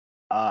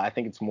 I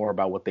think it's more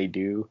about what they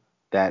do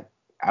that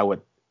I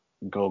would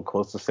go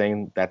close to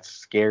saying that's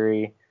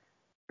scary.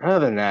 Other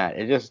than that,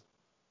 it just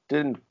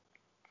didn't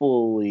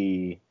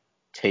fully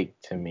take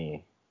to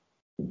me.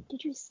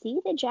 Did you see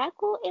the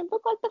jackal? It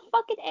looked like the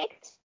fucking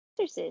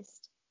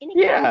exorcist in a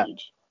Yeah,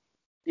 cage.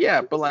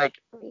 yeah, but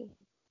like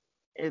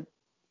it,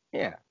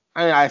 yeah.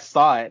 I mean, I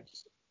saw it,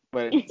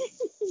 but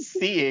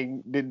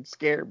seeing didn't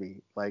scare me.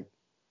 Like,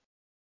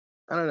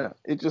 I don't know.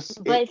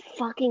 But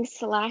fucking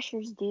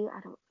slashers do. I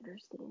don't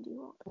understand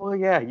you. Well,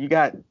 yeah, you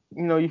got,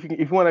 if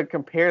you want to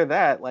compare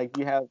that, like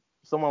you have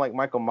someone like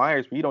Michael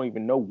Myers, where you don't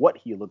even know what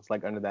he looks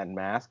like under that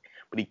mask,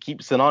 but he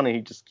keeps it on and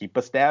he just keep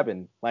a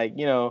stabbing. Like,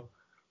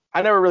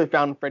 I never really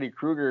found Freddy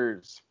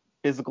Krueger's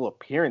physical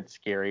appearance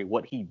scary.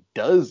 What he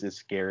does is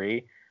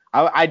scary.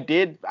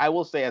 I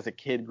will say, as a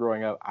kid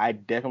growing up, I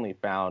definitely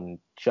found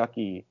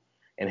Chucky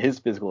and his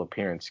physical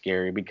appearance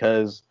scary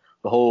because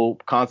the whole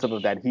concept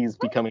of that he's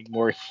becoming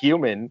more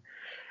human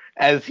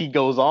as he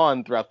goes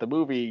on throughout the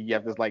movie. You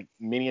have this like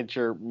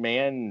miniature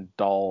man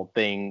doll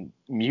thing,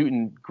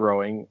 mutant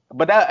growing.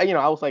 But that,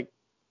 I was like,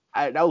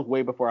 that was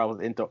way before I was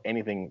into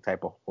anything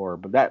type of horror.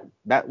 But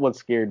that's what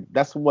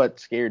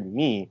scared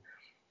me.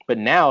 But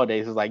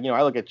nowadays it's like,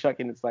 I look at Chuck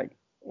and it's like,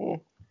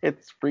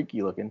 it's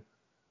freaky looking.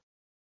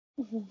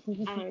 I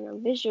don't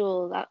know.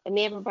 Visuals. I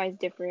mean, everybody's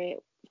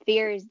different.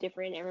 Fear is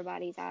different in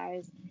everybody's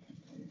eyes.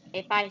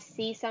 If I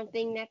see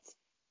something that's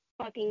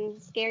fucking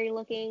scary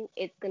looking,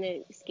 it's gonna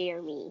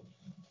scare me.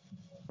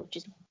 Which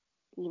is,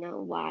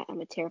 why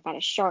I'm terrified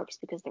of sharks,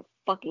 because they're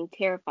fucking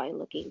terrifying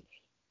looking.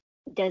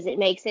 Does it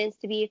make sense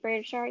to be afraid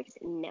of sharks?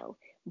 No.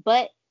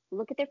 But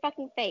look at their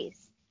fucking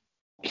face.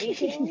 Are you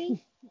kidding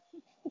me?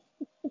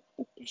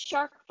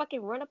 Shark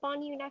fucking run up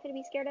on you, you're not gonna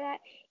be scared of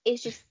that?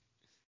 It's just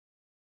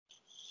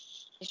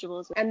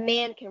vegetables. A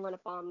man can run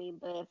up on me,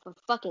 but if a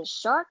fucking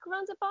shark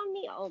runs up on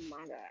me, oh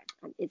my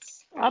god,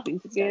 I'll be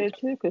scared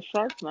too, because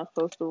sharks not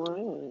supposed to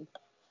run.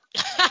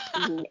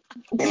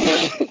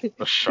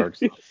 The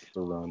shark's not supposed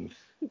to run.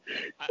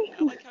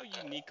 I like how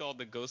unique all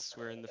the ghosts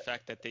were, and the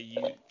fact that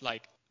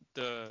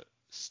the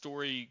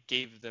story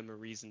gave them a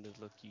reason to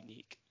look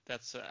unique.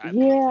 That's I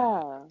love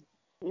that.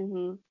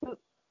 Mhm. Cause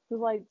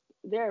like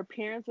their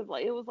appearance of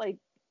like it was like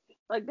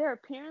their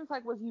appearance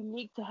like was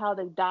unique to how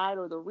they died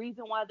or the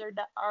reason why they're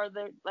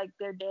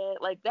dead.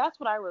 Like that's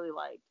what I really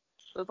liked.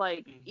 It was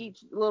like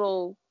each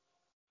little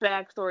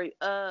backstory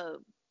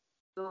of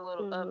the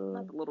little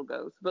not the little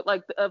ghost, but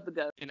like of the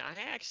ghost. And I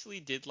actually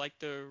did like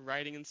the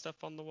writing and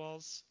stuff on the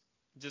walls,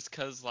 just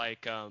 'cause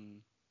like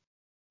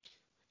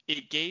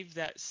it gave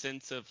that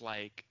sense of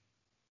like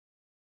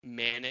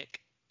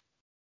manic,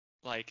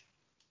 like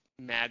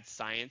mad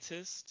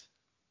scientist.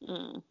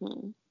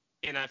 Mhm.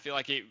 And I feel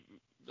like it,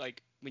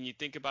 like when you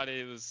think about it,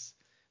 it was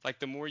like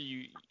the more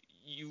you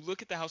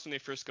look at the house when they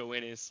first go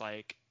in, it's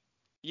like,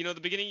 the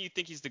beginning you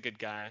think he's the good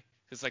guy.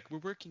 It's like, we're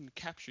working to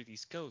capture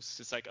these ghosts.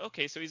 It's like,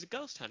 okay, so he's a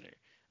ghost hunter.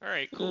 All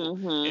right, cool.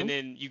 And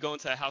then you go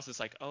into the house, it's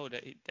like, oh,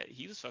 that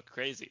he was fucking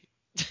crazy.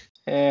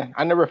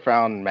 I never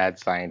found mad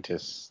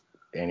scientists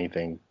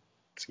anything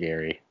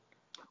scary.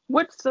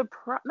 Which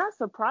not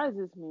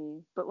surprises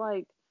me, but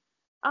like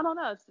I don't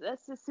know. That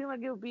just seemed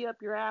like it would be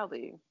up your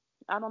alley.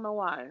 I don't know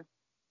why.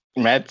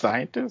 Mad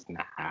scientists?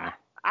 Nah.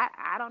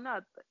 I don't know.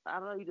 I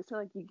don't know. You just feel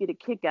like you get a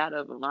kick out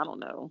of them. I don't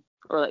know,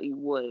 or that you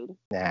would.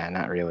 Nah,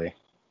 not really.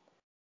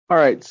 All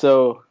right,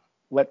 so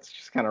let's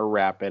just kind of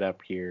wrap it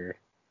up here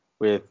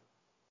with,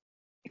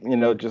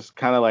 just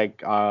kind of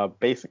like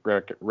basic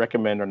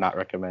recommend or not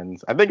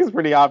recommends. I think it's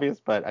pretty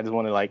obvious, but I just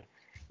want to like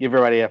give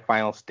everybody a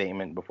final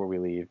statement before we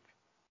leave.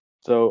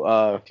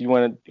 So if you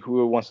want to,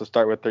 who wants to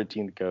start with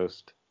 13th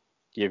Ghost?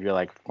 Give your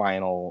like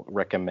final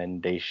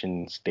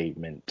recommendation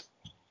statement.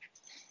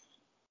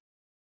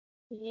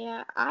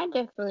 Yeah, I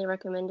definitely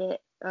recommend it.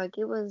 Like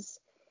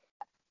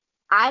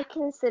I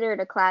consider it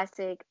a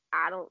classic.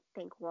 I don't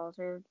think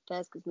Walter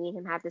does because me and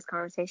him had this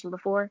conversation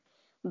before,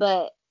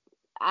 but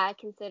I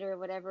consider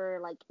whatever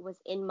like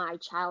was in my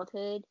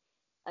childhood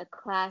a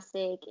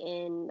classic,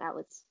 and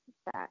that's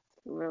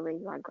really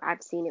like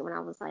I've seen it when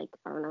I was like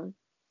I don't know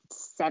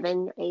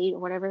 7, 8 or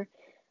whatever.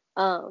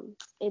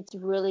 It's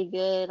really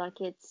good.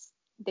 Like it's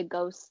the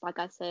ghosts, like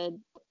I said,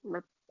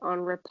 on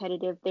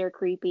repetitive. They're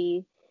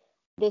creepy.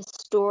 This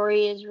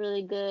story is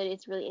really good.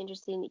 It's really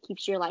interesting. It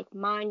keeps your like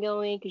mind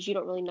going because you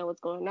don't really know what's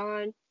going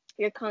on.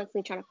 You're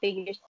constantly trying to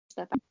figure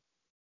stuff out.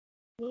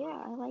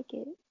 Yeah, I like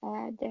it.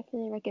 I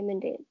definitely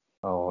recommend it.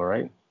 All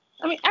right.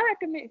 I mean, I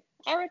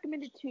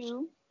recommend it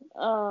too.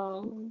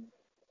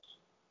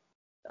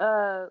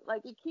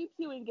 Like it keeps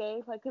you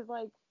engaged, like, cause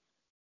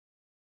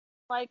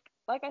like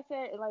I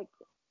said, like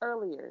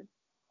earlier,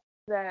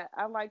 that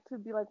I like to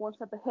be like one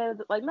step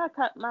ahead, like not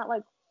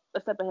like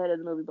a step ahead of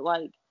the movie, but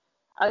like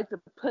I like to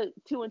put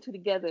two and two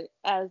together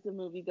as the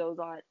movie goes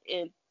on.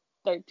 And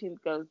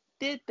 13th Ghost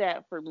did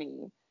that for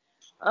me.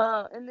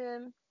 And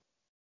then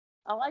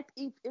I liked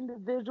each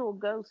individual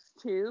ghost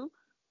too,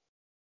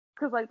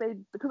 because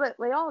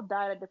they all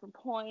died at different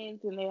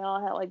points, and they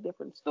all had like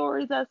different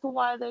stories as to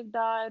why they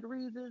died,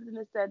 reasons, and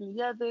this, that, and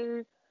the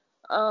other.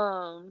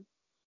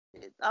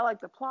 I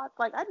like the plot.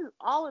 Like I just,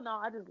 all in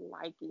all, I just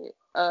like it.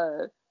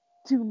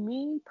 To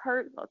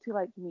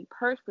like me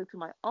personally, to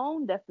my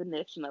own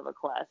definition of a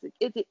classic,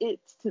 it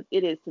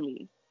is to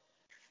me.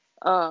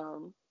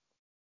 Um,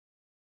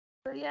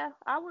 but yeah,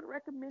 I would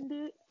recommend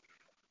it.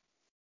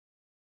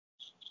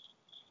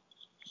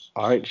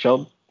 All right,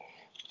 Sheldon.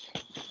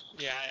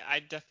 Yeah, I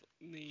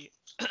definitely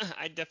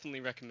I definitely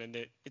recommend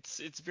it.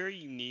 It's very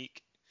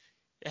unique.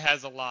 It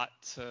has a lot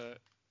to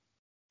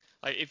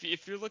like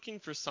if you're looking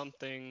for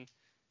something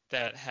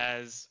that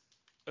has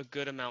a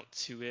good amount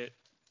to it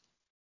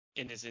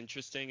and is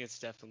interesting, it's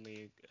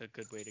definitely a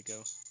good way to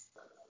go.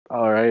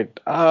 All right.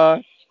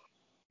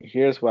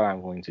 Here's what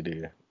I'm going to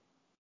do.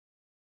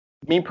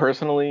 Me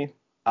personally,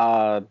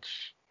 I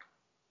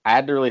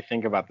had to really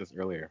think about this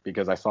earlier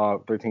because I saw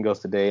 13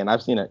 Ghosts today, and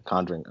I've seen it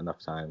Conjuring enough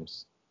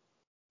times.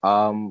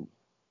 Um,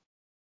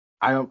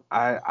 I'm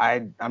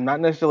not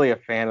necessarily a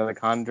fan of The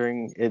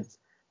Conjuring.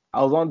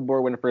 I was on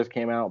board when it first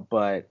came out,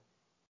 but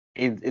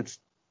its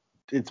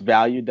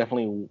value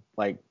definitely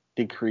like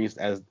decreased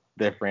as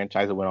the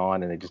franchise went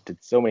on, and it just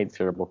did so many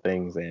terrible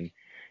things, and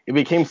it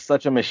became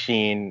such a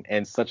machine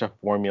and such a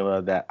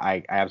formula that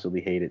I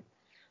absolutely hated.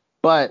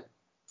 But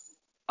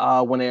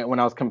when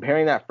I was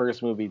comparing that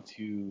first movie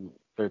to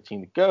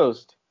 13th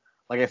Ghost,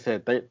 like I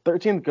said,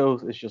 13th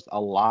Ghost is just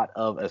a lot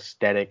of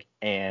aesthetic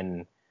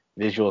and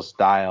visual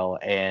style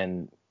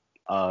and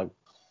uh,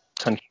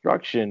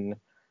 construction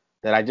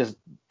that I just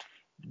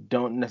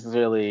don't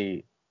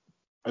necessarily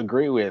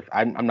agree with.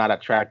 I'm not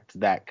attracted to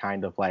that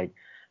kind of like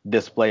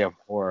display of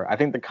horror. I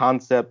think the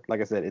concept, like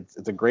I said,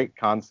 it's a great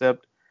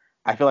concept.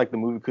 I feel like the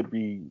movie could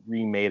be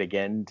remade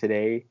again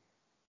today,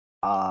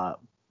 uh,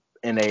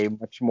 in a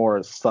much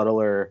more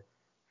subtler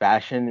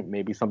fashion,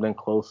 maybe something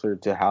closer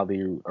to how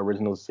the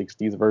original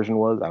 60s version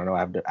was. I don't know.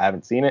 I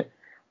haven't seen it.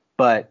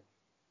 But,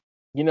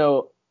 you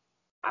know,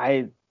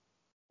 I,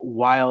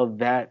 while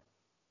that,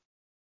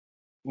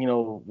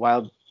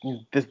 while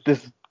this,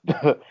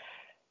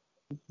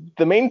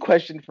 the main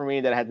question for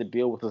me that I had to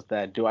deal with was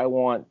that, do I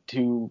want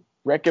to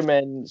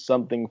recommend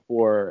something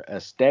for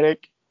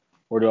aesthetic,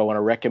 or do I want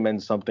to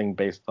recommend something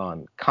based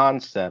on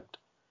concept?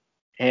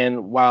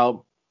 And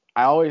while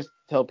I always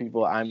tell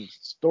people I'm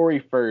story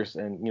first,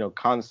 and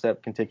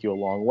concept can take you a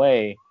long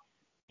way,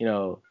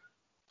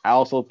 I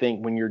also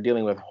think when you're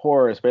dealing with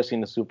horror, especially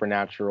in the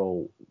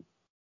supernatural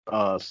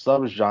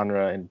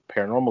subgenre and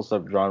paranormal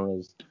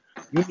subgenres,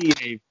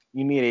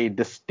 you need a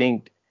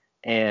distinct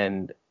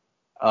and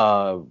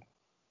a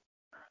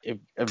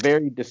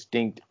very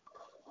distinct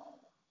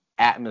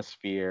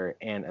atmosphere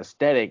and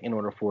aesthetic in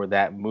order for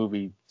that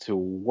movie to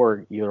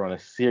work either on a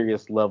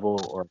serious level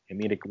or a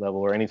comedic level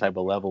or any type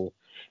of level.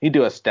 You need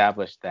to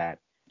establish that.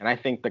 And I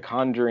think The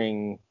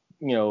Conjuring,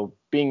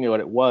 being what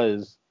it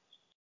was,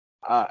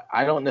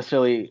 I don't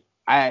necessarily.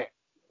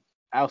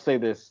 I'll say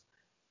this,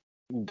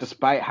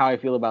 despite how I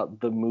feel about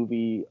the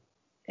movie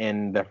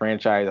and the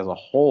franchise as a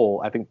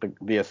whole, I think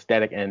the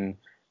aesthetic and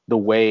the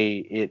way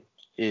it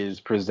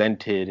is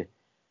presented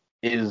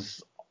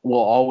will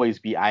always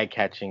be eye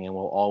catching and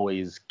will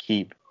always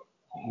keep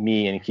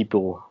me and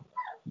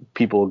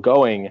people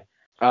going.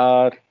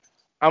 I'm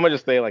gonna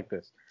just say it like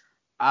this.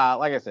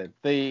 Like I said,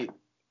 the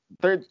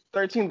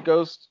 13th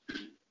Ghost.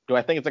 Do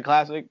I think it's a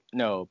classic?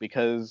 No,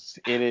 because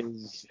it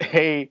is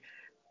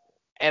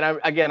and I'm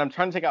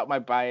trying to take out my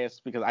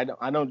bias because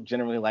I don't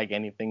generally like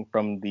anything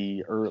from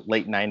the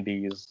late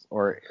 90s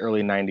or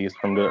early 90s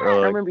from the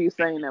early. I remember you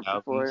saying that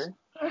before.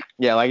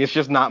 Yeah, like it's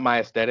just not my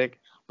aesthetic.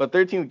 But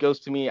 13th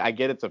Ghost to me, I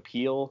get its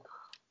appeal,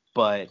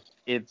 but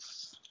I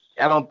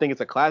don't think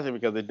it's a classic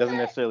because it doesn't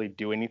necessarily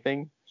do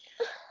anything.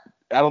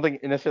 I don't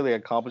think it necessarily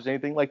accomplished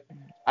anything. Like,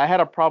 I had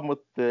a problem with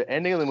the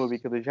ending of the movie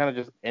because it kind of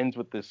just ends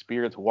with the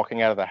spirits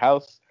walking out of the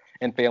house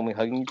and family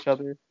hugging each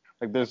other.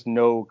 Like, there's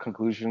no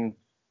conclusion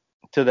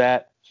to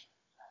that.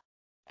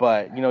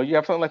 But, you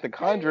have something like The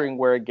Conjuring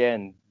where,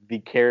 again, the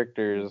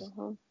characters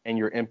and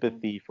your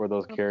empathy for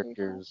those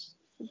characters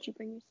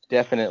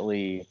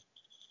definitely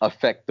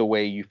affect the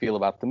way you feel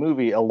about the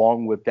movie,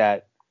 along with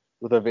that,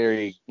 with a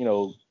very,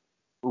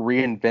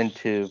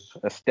 reinventive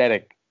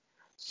aesthetic.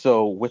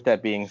 So with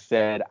that being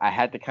said, I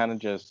had to kind of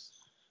just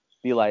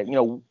be like,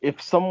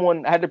 if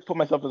someone, I had to put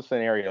myself in a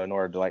scenario in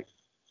order to like,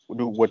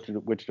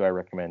 which do I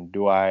recommend?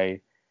 Do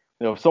I,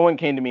 if someone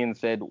came to me and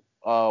said,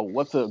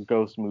 what's a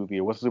ghost movie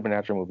or what's a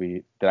supernatural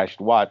movie that I should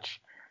watch?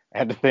 I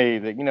had to say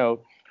that,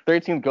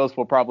 13th Ghost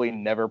will probably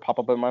never pop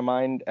up in my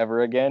mind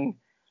ever again.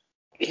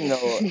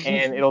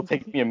 And it'll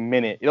take me a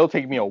minute. It'll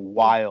take me a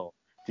while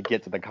to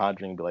get to The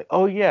Conjuring and be like,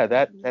 oh yeah,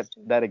 that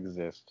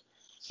exists.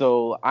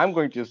 So I'm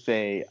going to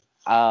say,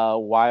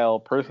 while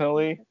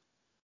personally,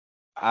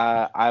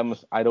 I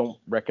don't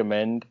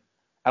recommend.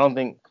 I don't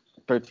think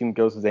 13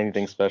 Ghosts is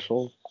anything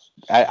special.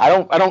 I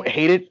don't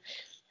hate it.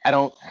 I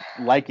don't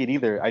like it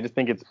either. I just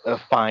think it's a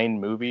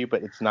fine movie,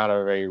 but it's not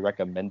a very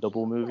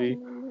recommendable movie.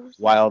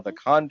 While The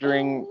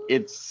Conjuring,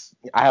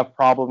 I have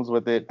problems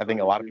with it. I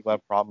think a lot of people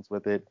have problems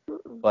with it,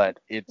 but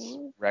it's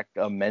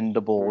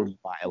recommendable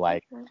by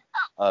like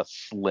a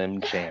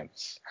slim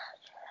chance.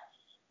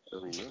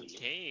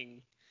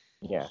 Dang.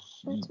 Yeah.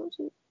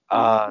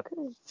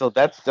 So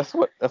that's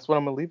what I'm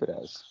gonna leave it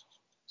as.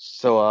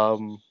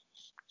 So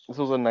this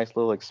was a nice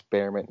little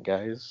experiment,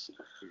 guys.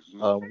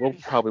 We'll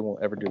probably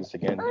won't ever do this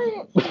again.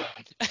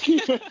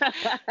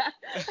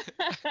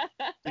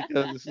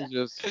 Because this is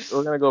just,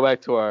 we're gonna go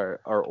back to our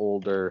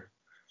older.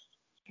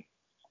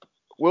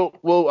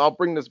 I'll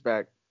bring this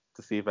back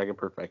to see if I can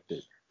perfect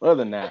it. Other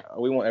than that,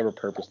 we won't ever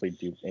purposely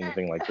do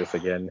anything like this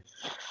again.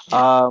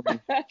 I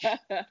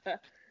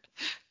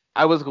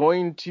was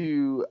going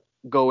to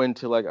go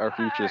into like our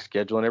future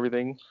schedule and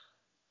everything,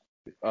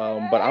 but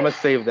I'm gonna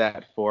save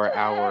that for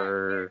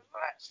our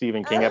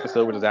Stephen King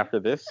episode, which is after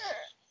this.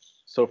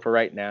 So for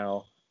right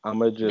now, I'm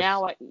gonna just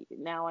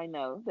now I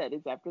know that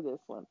it's after this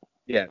one.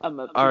 Yeah. I'm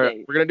up All to right,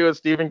 date. we're gonna do a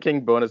Stephen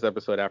King bonus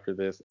episode after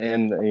this,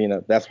 and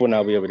that's when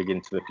I'll be able to get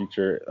into the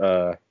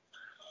future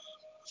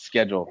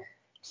schedule.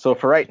 So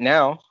for right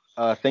now,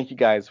 thank you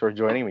guys for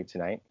joining me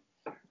tonight.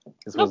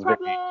 This was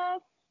very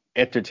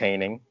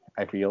entertaining,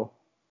 I feel.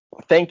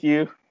 Thank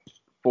you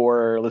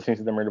for listening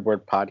to the Murder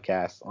Board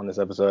podcast on this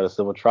episode of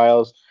Civil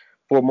Trials.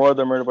 For more of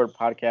the Murder Board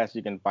podcast,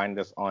 you can find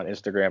us on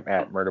Instagram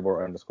at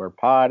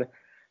murderboard_pod,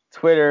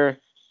 Twitter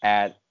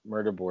at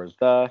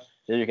murderboard_the.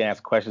 There you can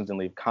ask questions and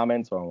leave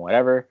comments or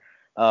whatever.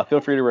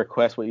 Feel free to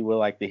request what you would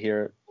like to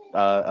hear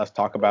us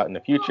talk about in the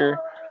future.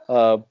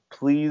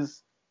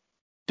 Please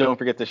don't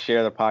forget to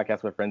share the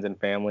podcast with friends and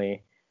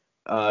family.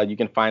 You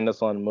can find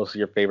us on most of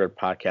your favorite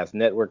podcast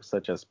networks,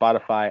 such as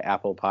Spotify,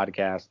 Apple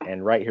Podcasts,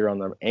 and right here on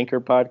the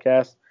Anchor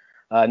podcast.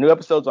 New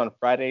episodes on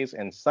Fridays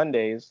and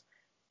Sundays,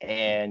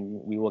 and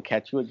we will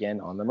catch you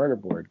again on the Murder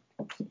Board.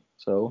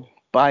 So,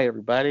 bye,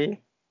 everybody.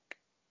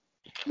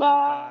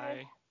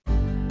 Bye. Bye.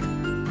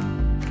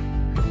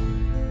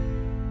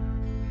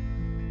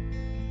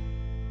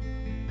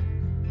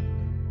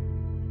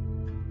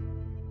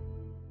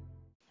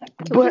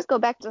 Can we just go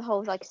back to the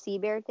whole like sea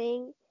bear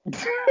thing?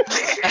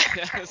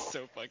 That's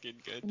so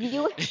fucking good.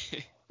 You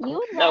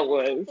would That rather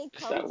was- if they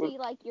come that to was-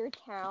 like your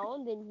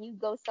town than you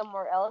go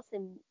somewhere else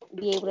and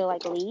be able to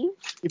like leave.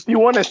 If you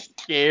want to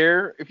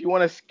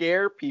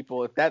scare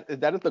people, if that is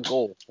the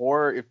goal,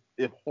 or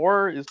if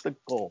horror is the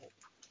goal,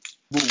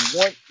 we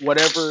want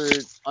whatever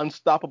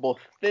unstoppable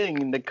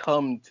thing to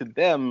come to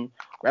them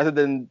rather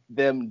than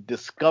them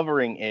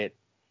discovering it,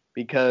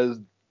 because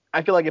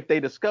I feel like if they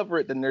discover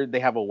it, then they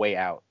have a way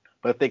out.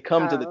 But if they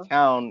come to the Oh.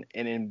 town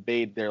and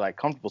invade their like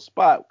comfortable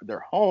spot, their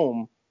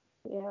home,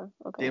 Yeah.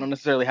 Okay. they don't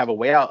necessarily have a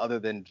way out other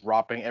than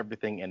dropping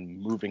everything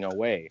and moving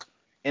away.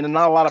 And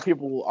not a lot of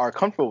people are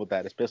comfortable with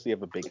that, especially if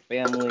you have a big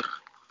family.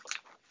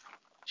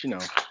 You know.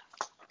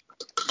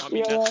 I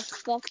mean, Yeah,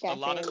 that's fuck a that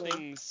lot of family.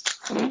 things.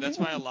 That's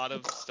why a lot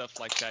of stuff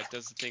like that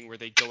does the thing where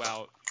they go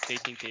out, they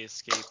think they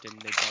escaped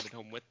and they brought it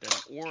home with them,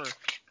 or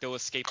they'll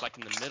escape like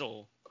in the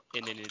middle,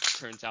 and then it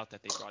turns out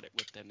that they brought it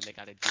with them and they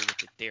got to deal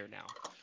with it there now.